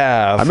should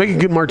have. I make a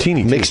good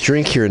martini. Mixed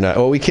drink here now.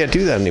 Oh, we can't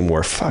do that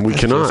anymore. Fuck. We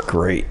cannot. That's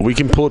great. We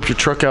can pull up your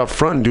truck out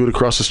front and do it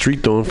across the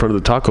street, though, in front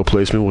of the taco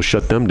place. Maybe we'll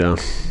shut them down.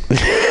 I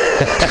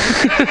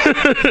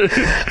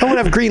want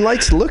to have green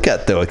lights to look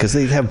at, though, because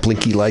they have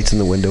blinky lights in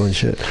the window and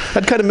shit.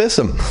 I'd kind of miss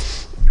them.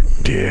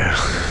 Yeah.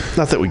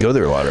 Not that we go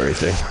there a lot or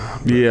anything.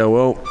 Yeah,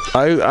 well,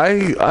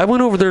 I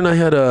went over there and I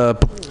had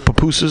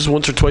pupusas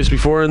once or twice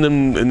before, and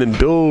then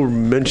Bill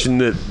mentioned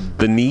that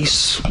the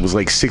niece was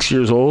like 6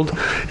 years old,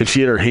 and she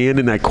had her hand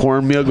in that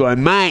cornmeal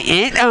going, "My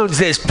aunt owns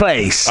this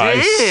place."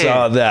 I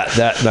saw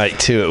that night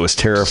too. It was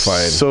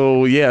terrifying.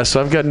 So yeah,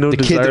 so I've got no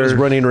desire. The kid that was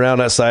running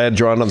around outside,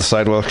 drawing on the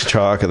sidewalk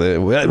chalk.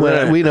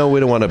 We know we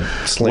don't want to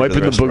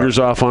wiping the boogers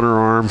off on her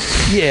arm.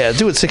 Yeah,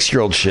 doing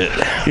 6-year-old shit.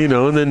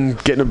 And then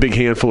getting a big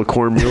handful of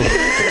cornmeal.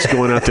 Just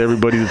going out to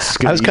everybody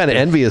that's. I was kind of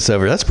envious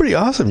of her. That's pretty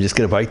awesome. Just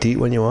get a bite to eat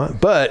when you want.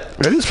 But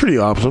that is pretty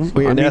awesome.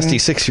 Well, you're a nasty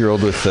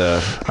 6-year-old with.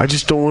 I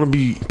just don't want to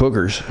be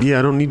boogers. Yeah,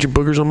 I don't need your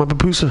boogers on my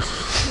pupusa.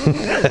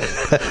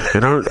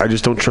 And I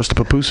just don't trust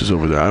the pupusas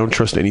over there. I don't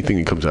trust anything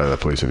that comes out of that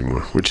place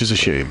anymore, which is a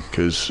shame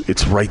because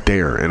it's right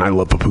there, and I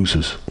love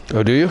pupusas.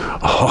 Oh, do you?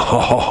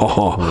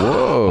 Oh,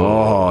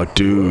 whoa,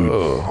 dude.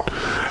 Whoa.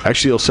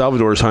 Actually, El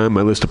Salvador is high on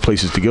my list of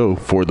places to go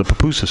for the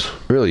pupusas.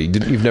 Really?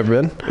 You've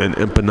never been? And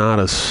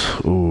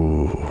empanadas.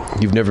 Ooh.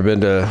 You've never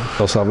been to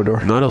El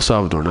Salvador? Not El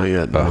Salvador, not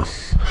yet. No.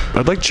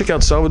 I'd like to check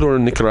out Salvador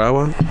and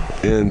Nicaragua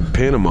and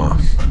Panama.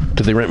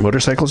 Do they rent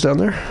motorcycles down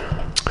there?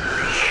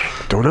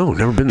 Don't know.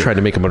 Never been there. Tried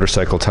to make a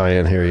motorcycle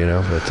tie-in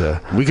here,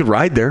 but we could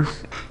ride there.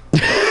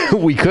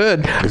 We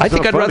could. I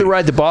think I'd rather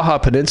ride the Baja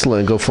Peninsula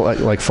and go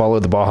follow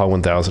the Baja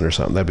 1000 or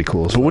something. That'd be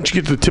cool. But once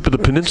you get to the tip of the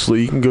peninsula,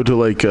 you can go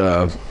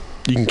to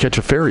you can catch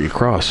a ferry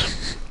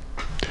across.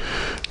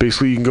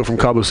 Basically, you can go from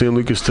Cabo San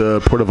Lucas to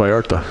Puerto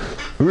Vallarta.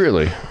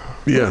 Really?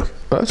 Yeah.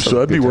 So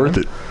that'd be worth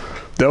it.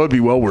 That would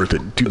be well worth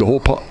it. Do the whole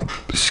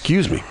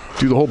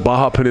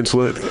Baja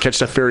Peninsula, catch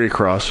that ferry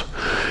across,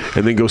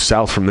 and then go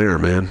south from there,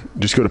 man.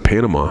 Just go to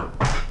Panama.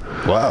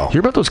 Wow. Hear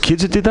about those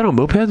kids that did that on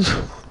mopeds?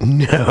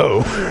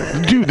 No.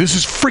 Dude, this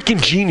is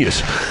freaking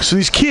genius. So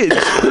these kids,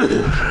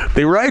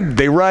 they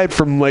ride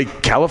from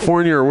like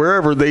California or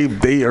wherever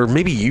they or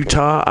maybe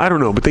Utah, I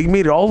don't know, but they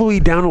made it all the way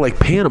down to like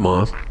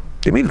Panama.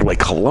 They made it to like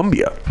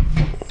Colombia.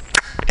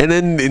 And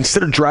then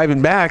instead of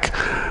driving back,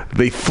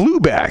 they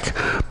flew back.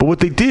 But what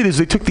they did is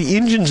they took the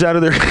engines out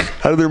of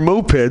their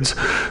mopeds,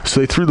 so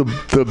they threw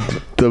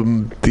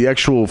the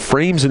actual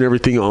frames and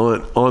everything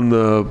on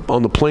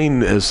the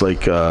plane as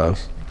like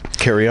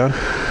carry on.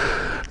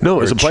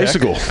 No, as a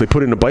bicycle. They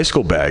put it in a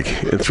bicycle bag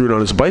and threw it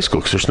on as a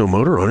bicycle because there's no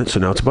motor on it, so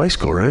now it's a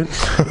bicycle, right?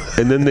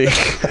 And then they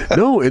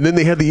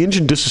had the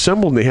engine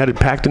disassembled and they had it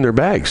packed in their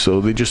bag,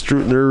 so they just threw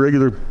it in their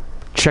regular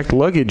checked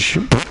luggage.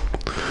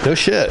 No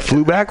shit.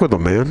 Flew back with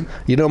them, man.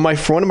 One of my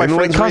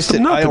friends raced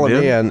at Isle of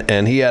Man,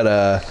 and he had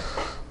I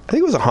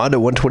think it was a Honda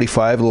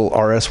 125, a little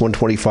RS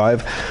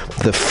 125.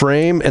 The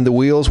frame and the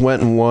wheels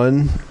went in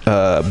one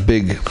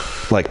big,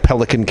 like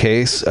Pelican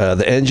case.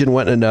 The engine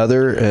went in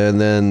another,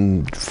 and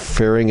then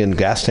fairing and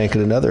gas tank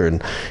in another.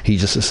 And he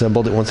just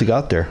assembled it once he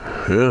got there.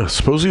 Yeah,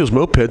 supposedly those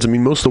mopeds. I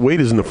mean, most of the weight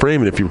is in the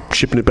frame, and if you're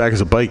shipping it back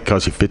as a bike, it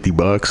costs you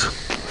 $50.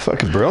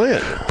 Fucking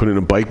brilliant. Put it in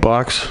a bike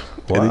box.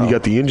 Wow. And then you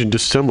got the engine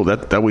disassembled.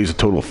 That weighs a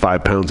total of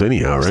 5 pounds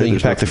anyhow, right? So you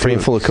pack the frame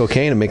full of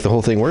cocaine and make the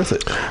whole thing worth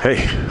it.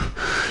 Hey,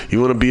 you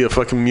want to be a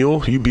fucking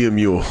mule? You be a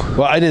mule.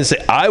 Well, I didn't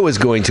say I was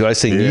going to. I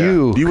say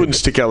you. You wouldn't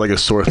stick out like a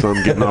sore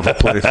thumb getting off a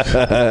plane.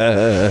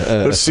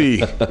 Let's see.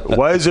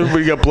 Why has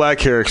everybody got black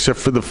hair except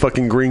for the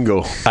fucking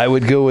gringo? I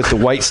would go with the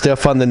white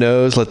stuff on the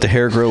nose, let the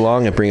hair grow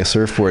long, and bring a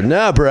surfboard.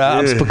 Nah, bro,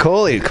 I'm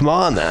Spicoli. Come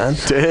on, man.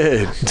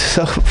 Dead.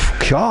 So,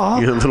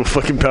 God. You got little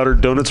fucking powdered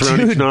donuts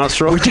around each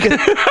nostril. Where'd you get...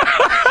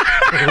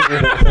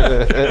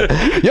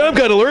 Yeah, I'm kind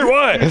of alert.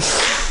 Why?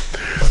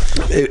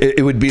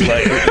 It would be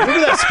like,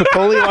 remember that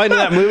Spicoli line in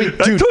that movie?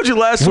 Dude, I told you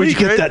last week.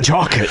 Where'd you get that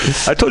jacket?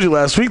 I told you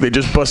last week they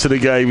just busted a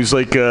guy. He was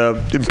like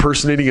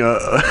impersonating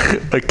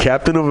a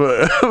captain of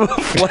a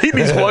flight. And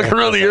he's walking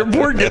around the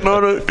airport he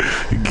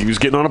was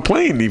getting on a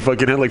plane. He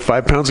fucking had like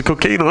 5 pounds of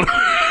cocaine on him.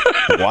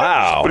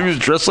 Wow. But he was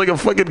dressed like a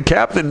fucking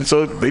captain,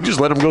 so they just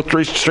let him go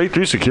straight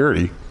through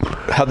security.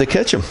 How'd they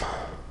catch him?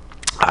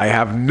 I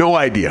have no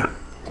idea.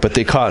 But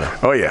they caught him.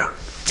 Oh, yeah.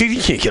 Dude,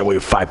 you can't get away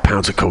with 5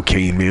 pounds of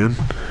cocaine, man.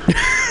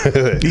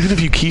 Even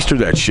if you keister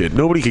that shit,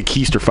 nobody could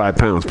keister 5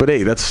 pounds. But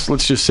hey, let's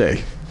just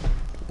say,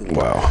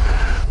 wow,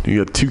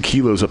 you got 2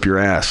 kilos up your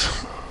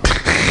ass.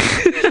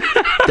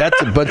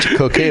 That's a bunch of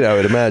cocaine, I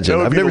would imagine.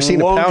 I've never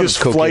seen a pound of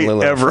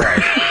cocaine ever.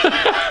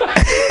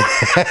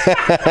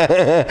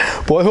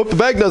 Boy, I hope the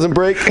bag doesn't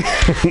break.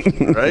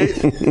 Right?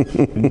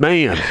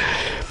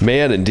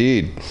 Man,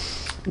 indeed.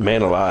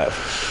 Man alive.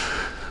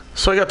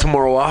 So I got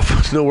tomorrow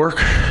off. No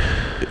work.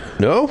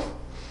 No?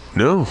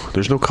 No,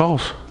 there's no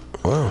calls.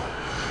 Wow.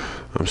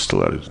 I'm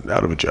still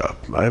out of a job.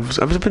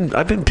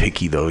 I've been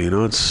picky though. You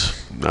know,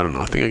 I don't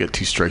know. I think I got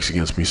 2 strikes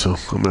against me, so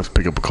I'm gonna have to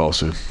pick up a call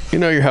soon. You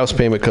know, your house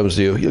payment comes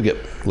due. You'll get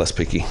less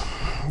picky.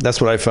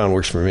 That's what I found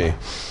works for me.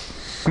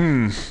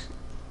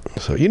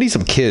 So you need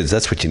some kids.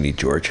 That's what you need,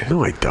 George.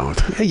 No, I don't.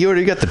 Yeah, you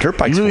already got the dirt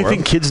bikes. You really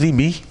think kids need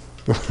me?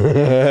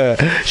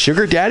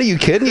 Sugar daddy, you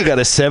kidding? You got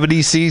a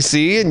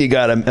 70cc and you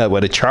got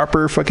a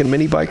chopper fucking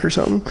mini bike or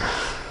something?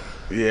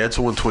 Yeah, it's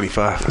a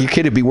 125. You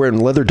kid would be wearing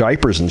leather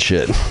diapers and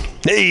shit.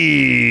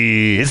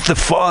 Hey, it's the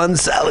fun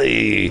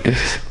Sally.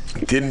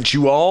 Didn't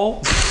you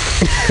all?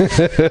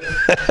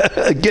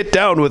 Get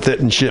down with it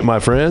and shit, my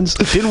friends.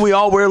 Didn't we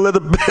all wear leather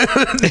diapers?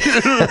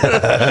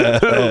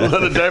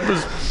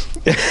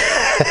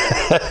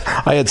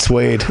 I had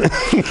suede.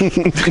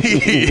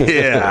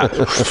 Yeah.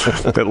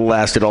 That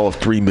lasted all of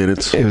 3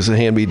 minutes. It was a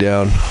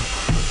hand-me-down.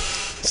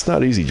 It's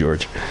not easy,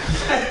 George.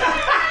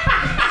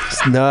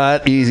 It's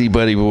not easy,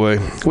 buddy boy.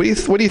 What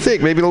do you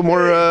think? Maybe a little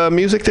more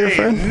music there,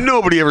 friend?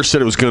 Nobody ever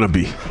said it was going to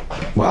be.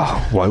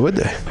 Wow. Why would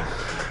they?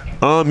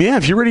 Yeah,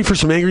 if you're ready for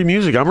some angry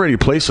music, I'm ready to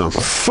play some.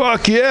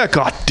 Fuck yeah.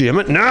 God damn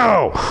it.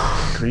 No.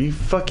 Are you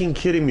fucking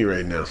kidding me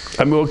right now?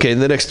 I'm okay. In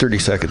the next 30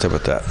 seconds, how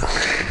about that?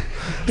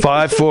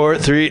 5, 4,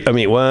 3.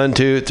 1,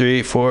 2,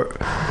 3, 4.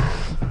 How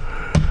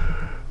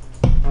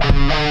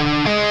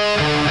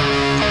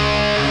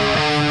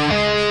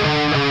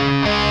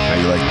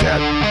you like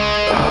that?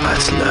 Oh,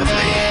 that's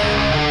lovely.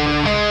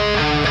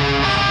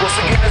 Once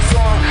again, a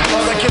song,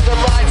 all the kids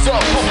are lights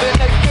up, pumping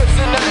their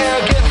fists in the air,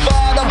 get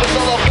fired up. It's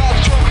all about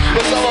truth,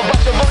 it's all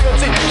about your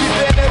loyalty.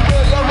 Keeping it real,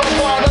 you're a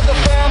part of the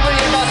family,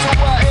 and that's who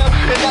I am,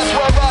 and that's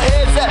where our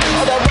heads at.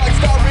 All that rock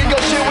star Ringo,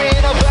 shit, we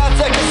ain't about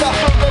that, 'cause I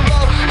feel the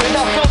love, and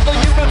I feel the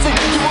unity.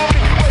 You will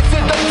be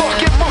wasting the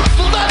fucking mood,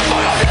 so that's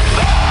why I'm this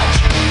bitch.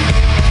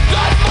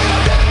 That's why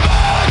I'm this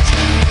bitch.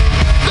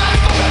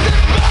 That's why I'm this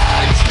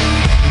bitch.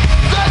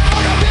 That's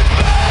why I'm this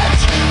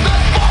bitch.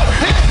 That's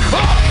why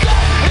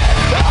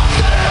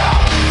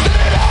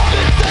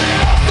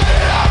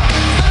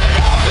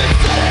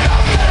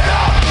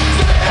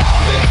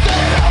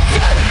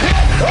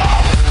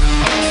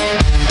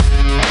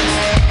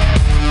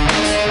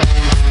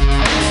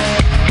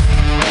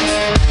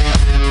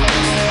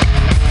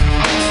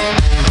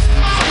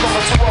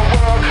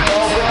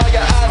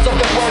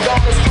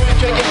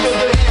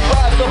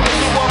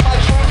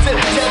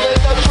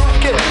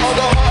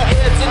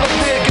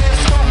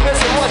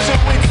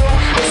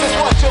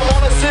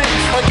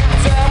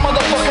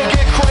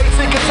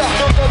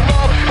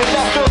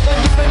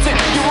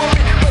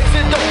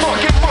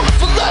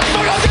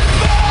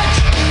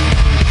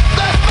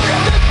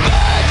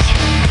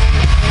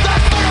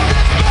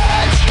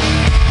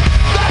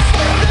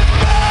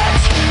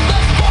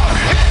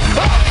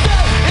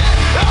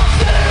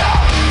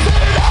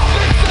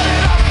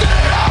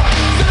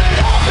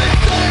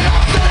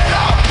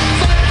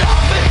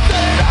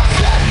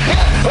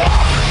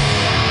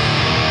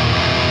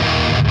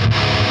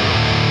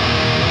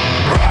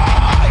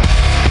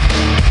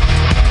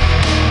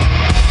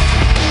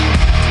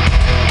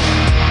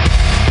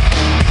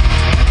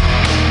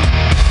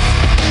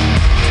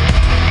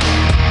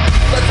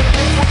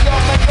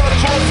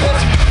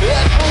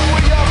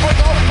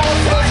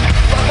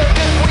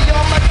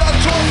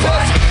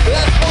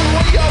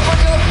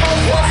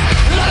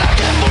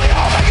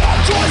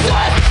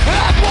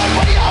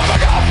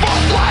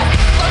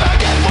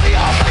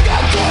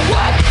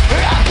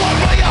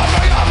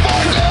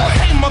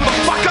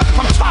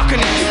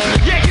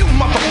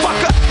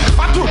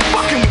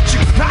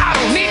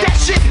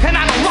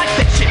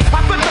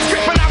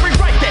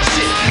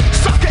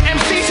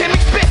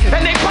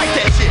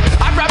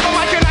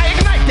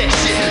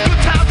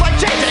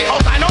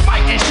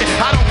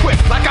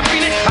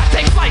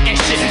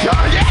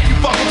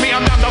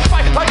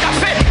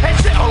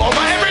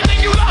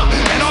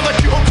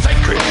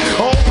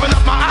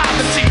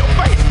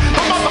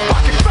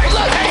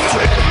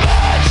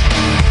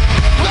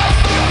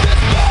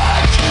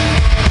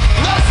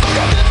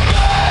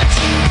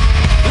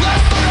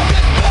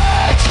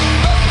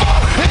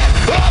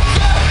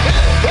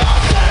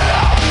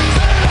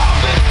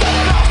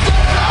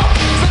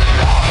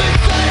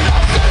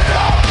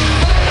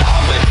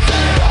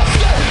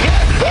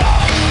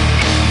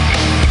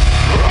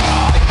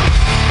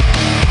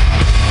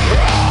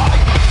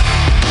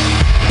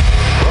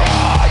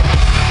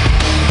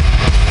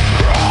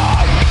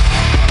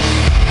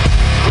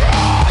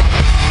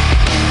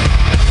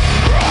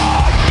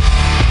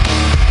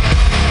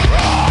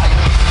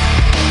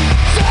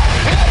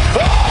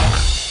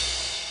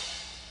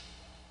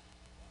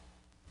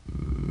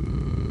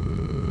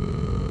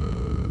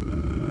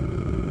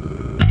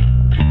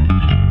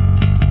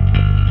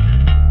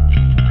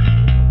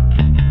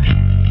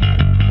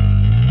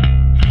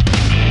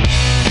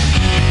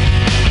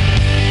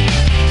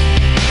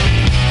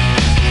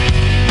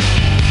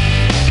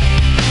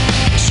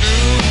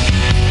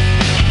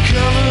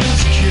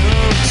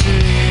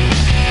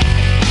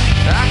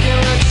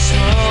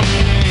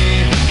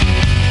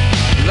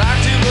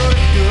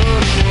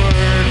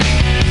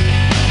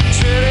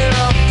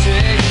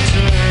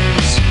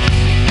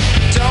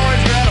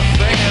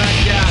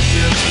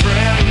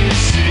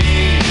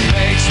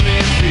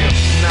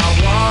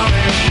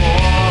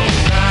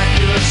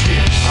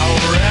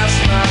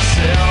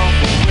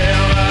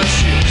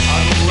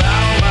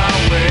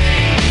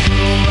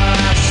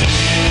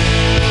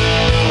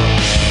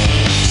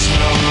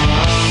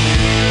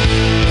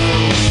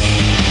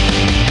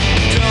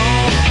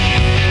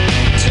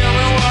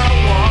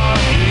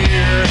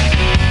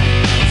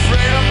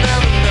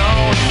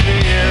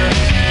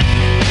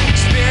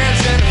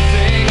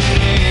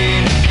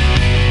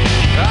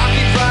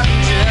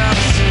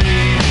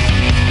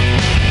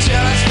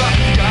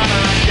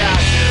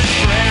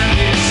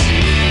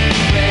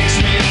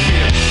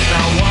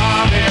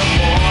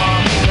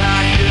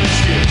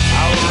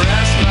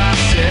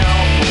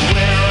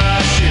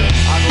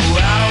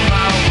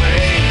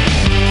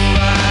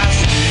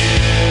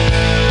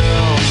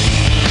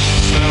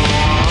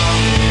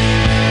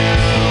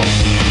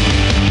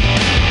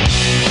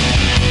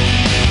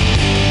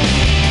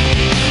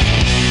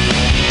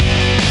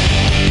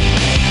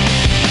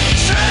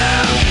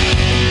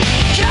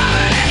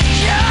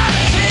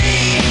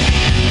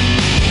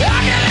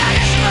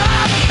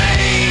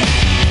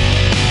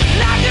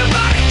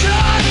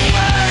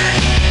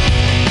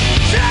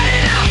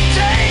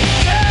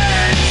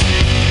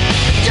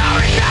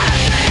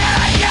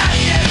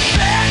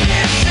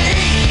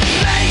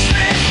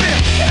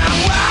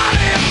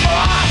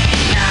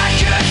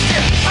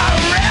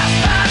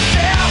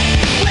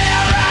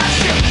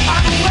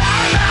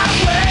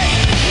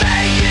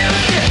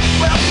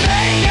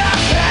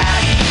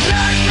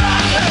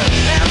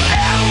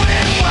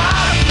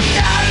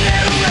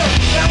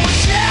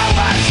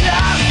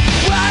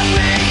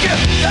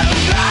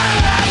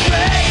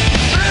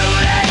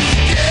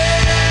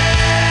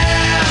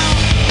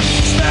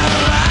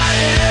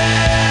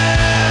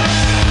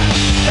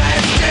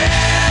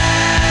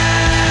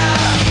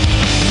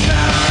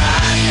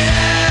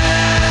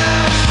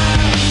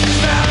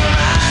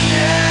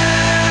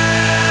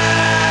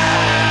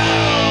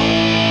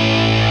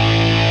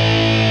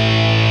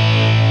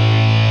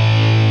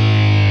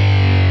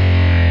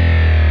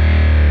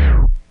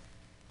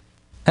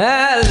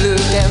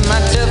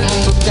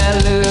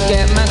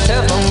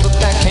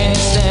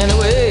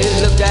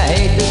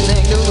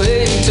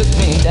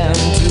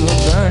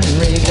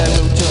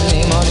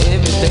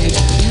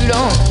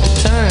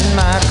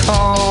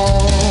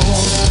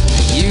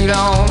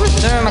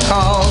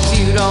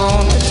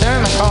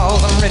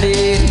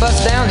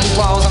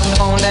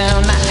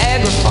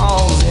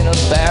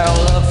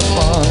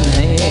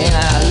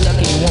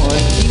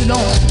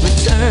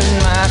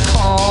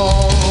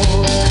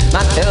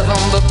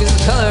telephone book is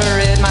the color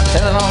red. My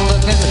telephone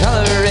book is the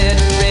color red.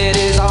 Red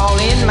is all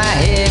in my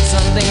head.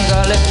 Some things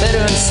are left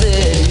better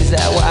unsaid. Is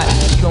that why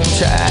you don't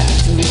try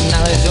to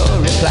acknowledge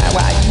or reply?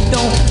 Why you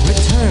don't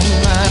return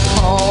my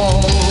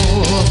call?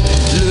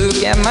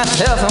 Look at my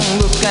telephone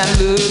book. I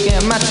look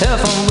at my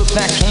telephone book.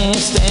 I can't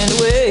stand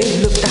away.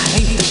 Look, I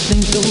hate to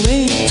think the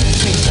way it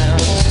takes me down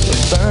to a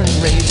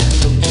burning rage.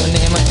 Look your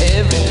name on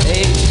every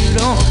page. You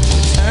don't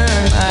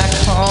return my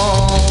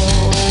call.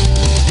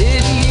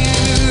 Did you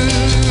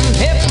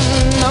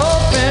happen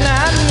open?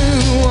 I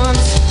knew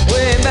once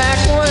way back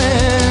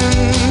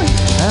when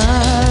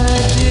I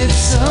did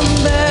some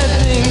bad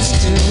things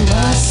to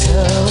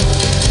myself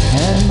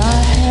and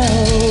my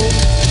health.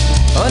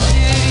 Or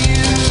did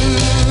you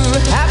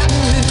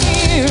happen to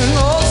hear an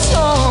old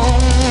song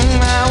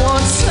I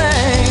once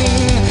sang?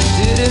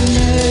 Did it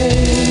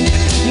make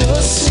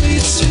your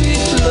sweet, sweet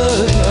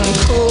blood run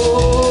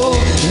cold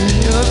in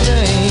your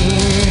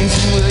veins?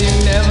 Will you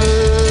never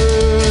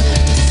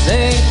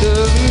think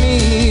of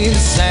me the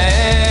same?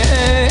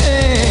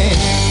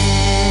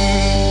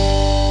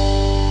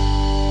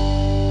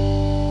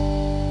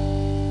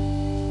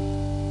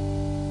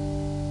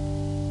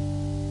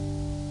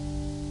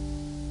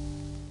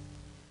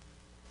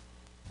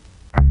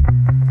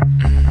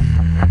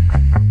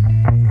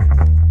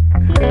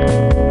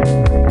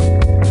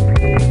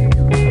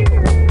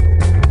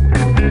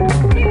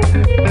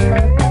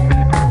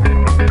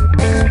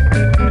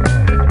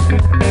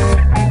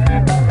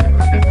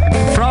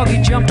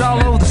 Froggy jumped all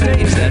over the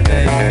stage that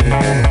day.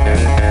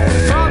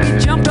 Froggy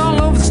jumped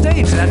all over the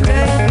stage that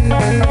day.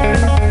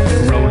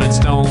 Rolling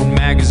Stone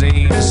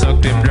magazine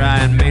sucked him dry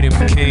and made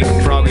him king.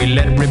 Froggy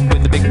let it rip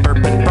with the big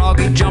burp, and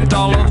Froggy jumped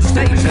all over the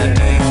stage that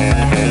day.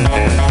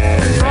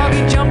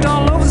 Froggy jumped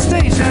all over the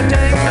stage that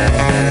day.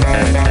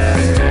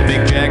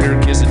 Mick Jagger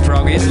kissing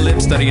Froggy's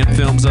lips, studying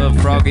films of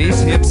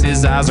Froggy's hips.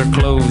 His eyes are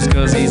closed,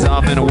 cause he's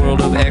off in a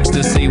world of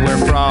ecstasy where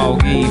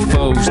Froggy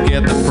folks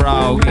get the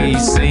Froggy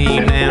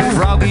scene. And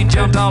Froggy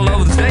jumped all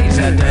over the stage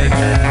that day.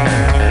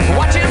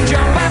 Watch him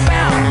jump, bow,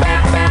 bow,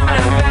 bow, bow,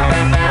 bow,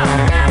 bow, bow.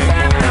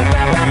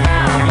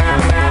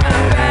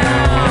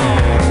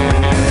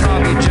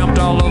 Froggy jumped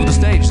all over the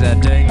stage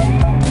that day.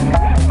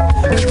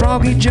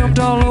 Froggy jumped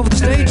all over the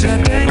stage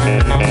that day.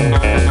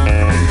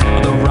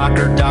 The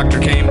rocker doctor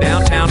came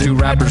downtown to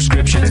write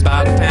prescriptions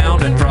by the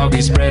pound, and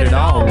Froggy spread it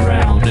all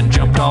around and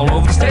jumped all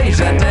over the stage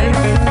that day.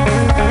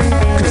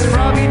 Cause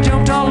Froggy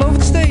jumped all over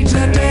the stage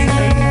that day.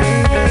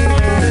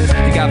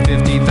 He got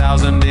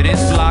 50,000 in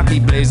his flock. He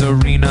plays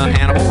arena,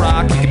 animal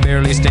rock. He can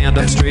barely stand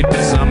up straight,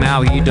 but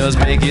somehow he does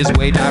make his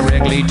way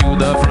directly to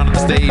the front of the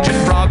stage,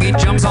 and Froggy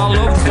jumps all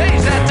over the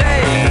stage that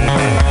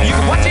day. You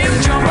can watch him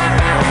jump, bow,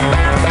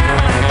 bow, bow.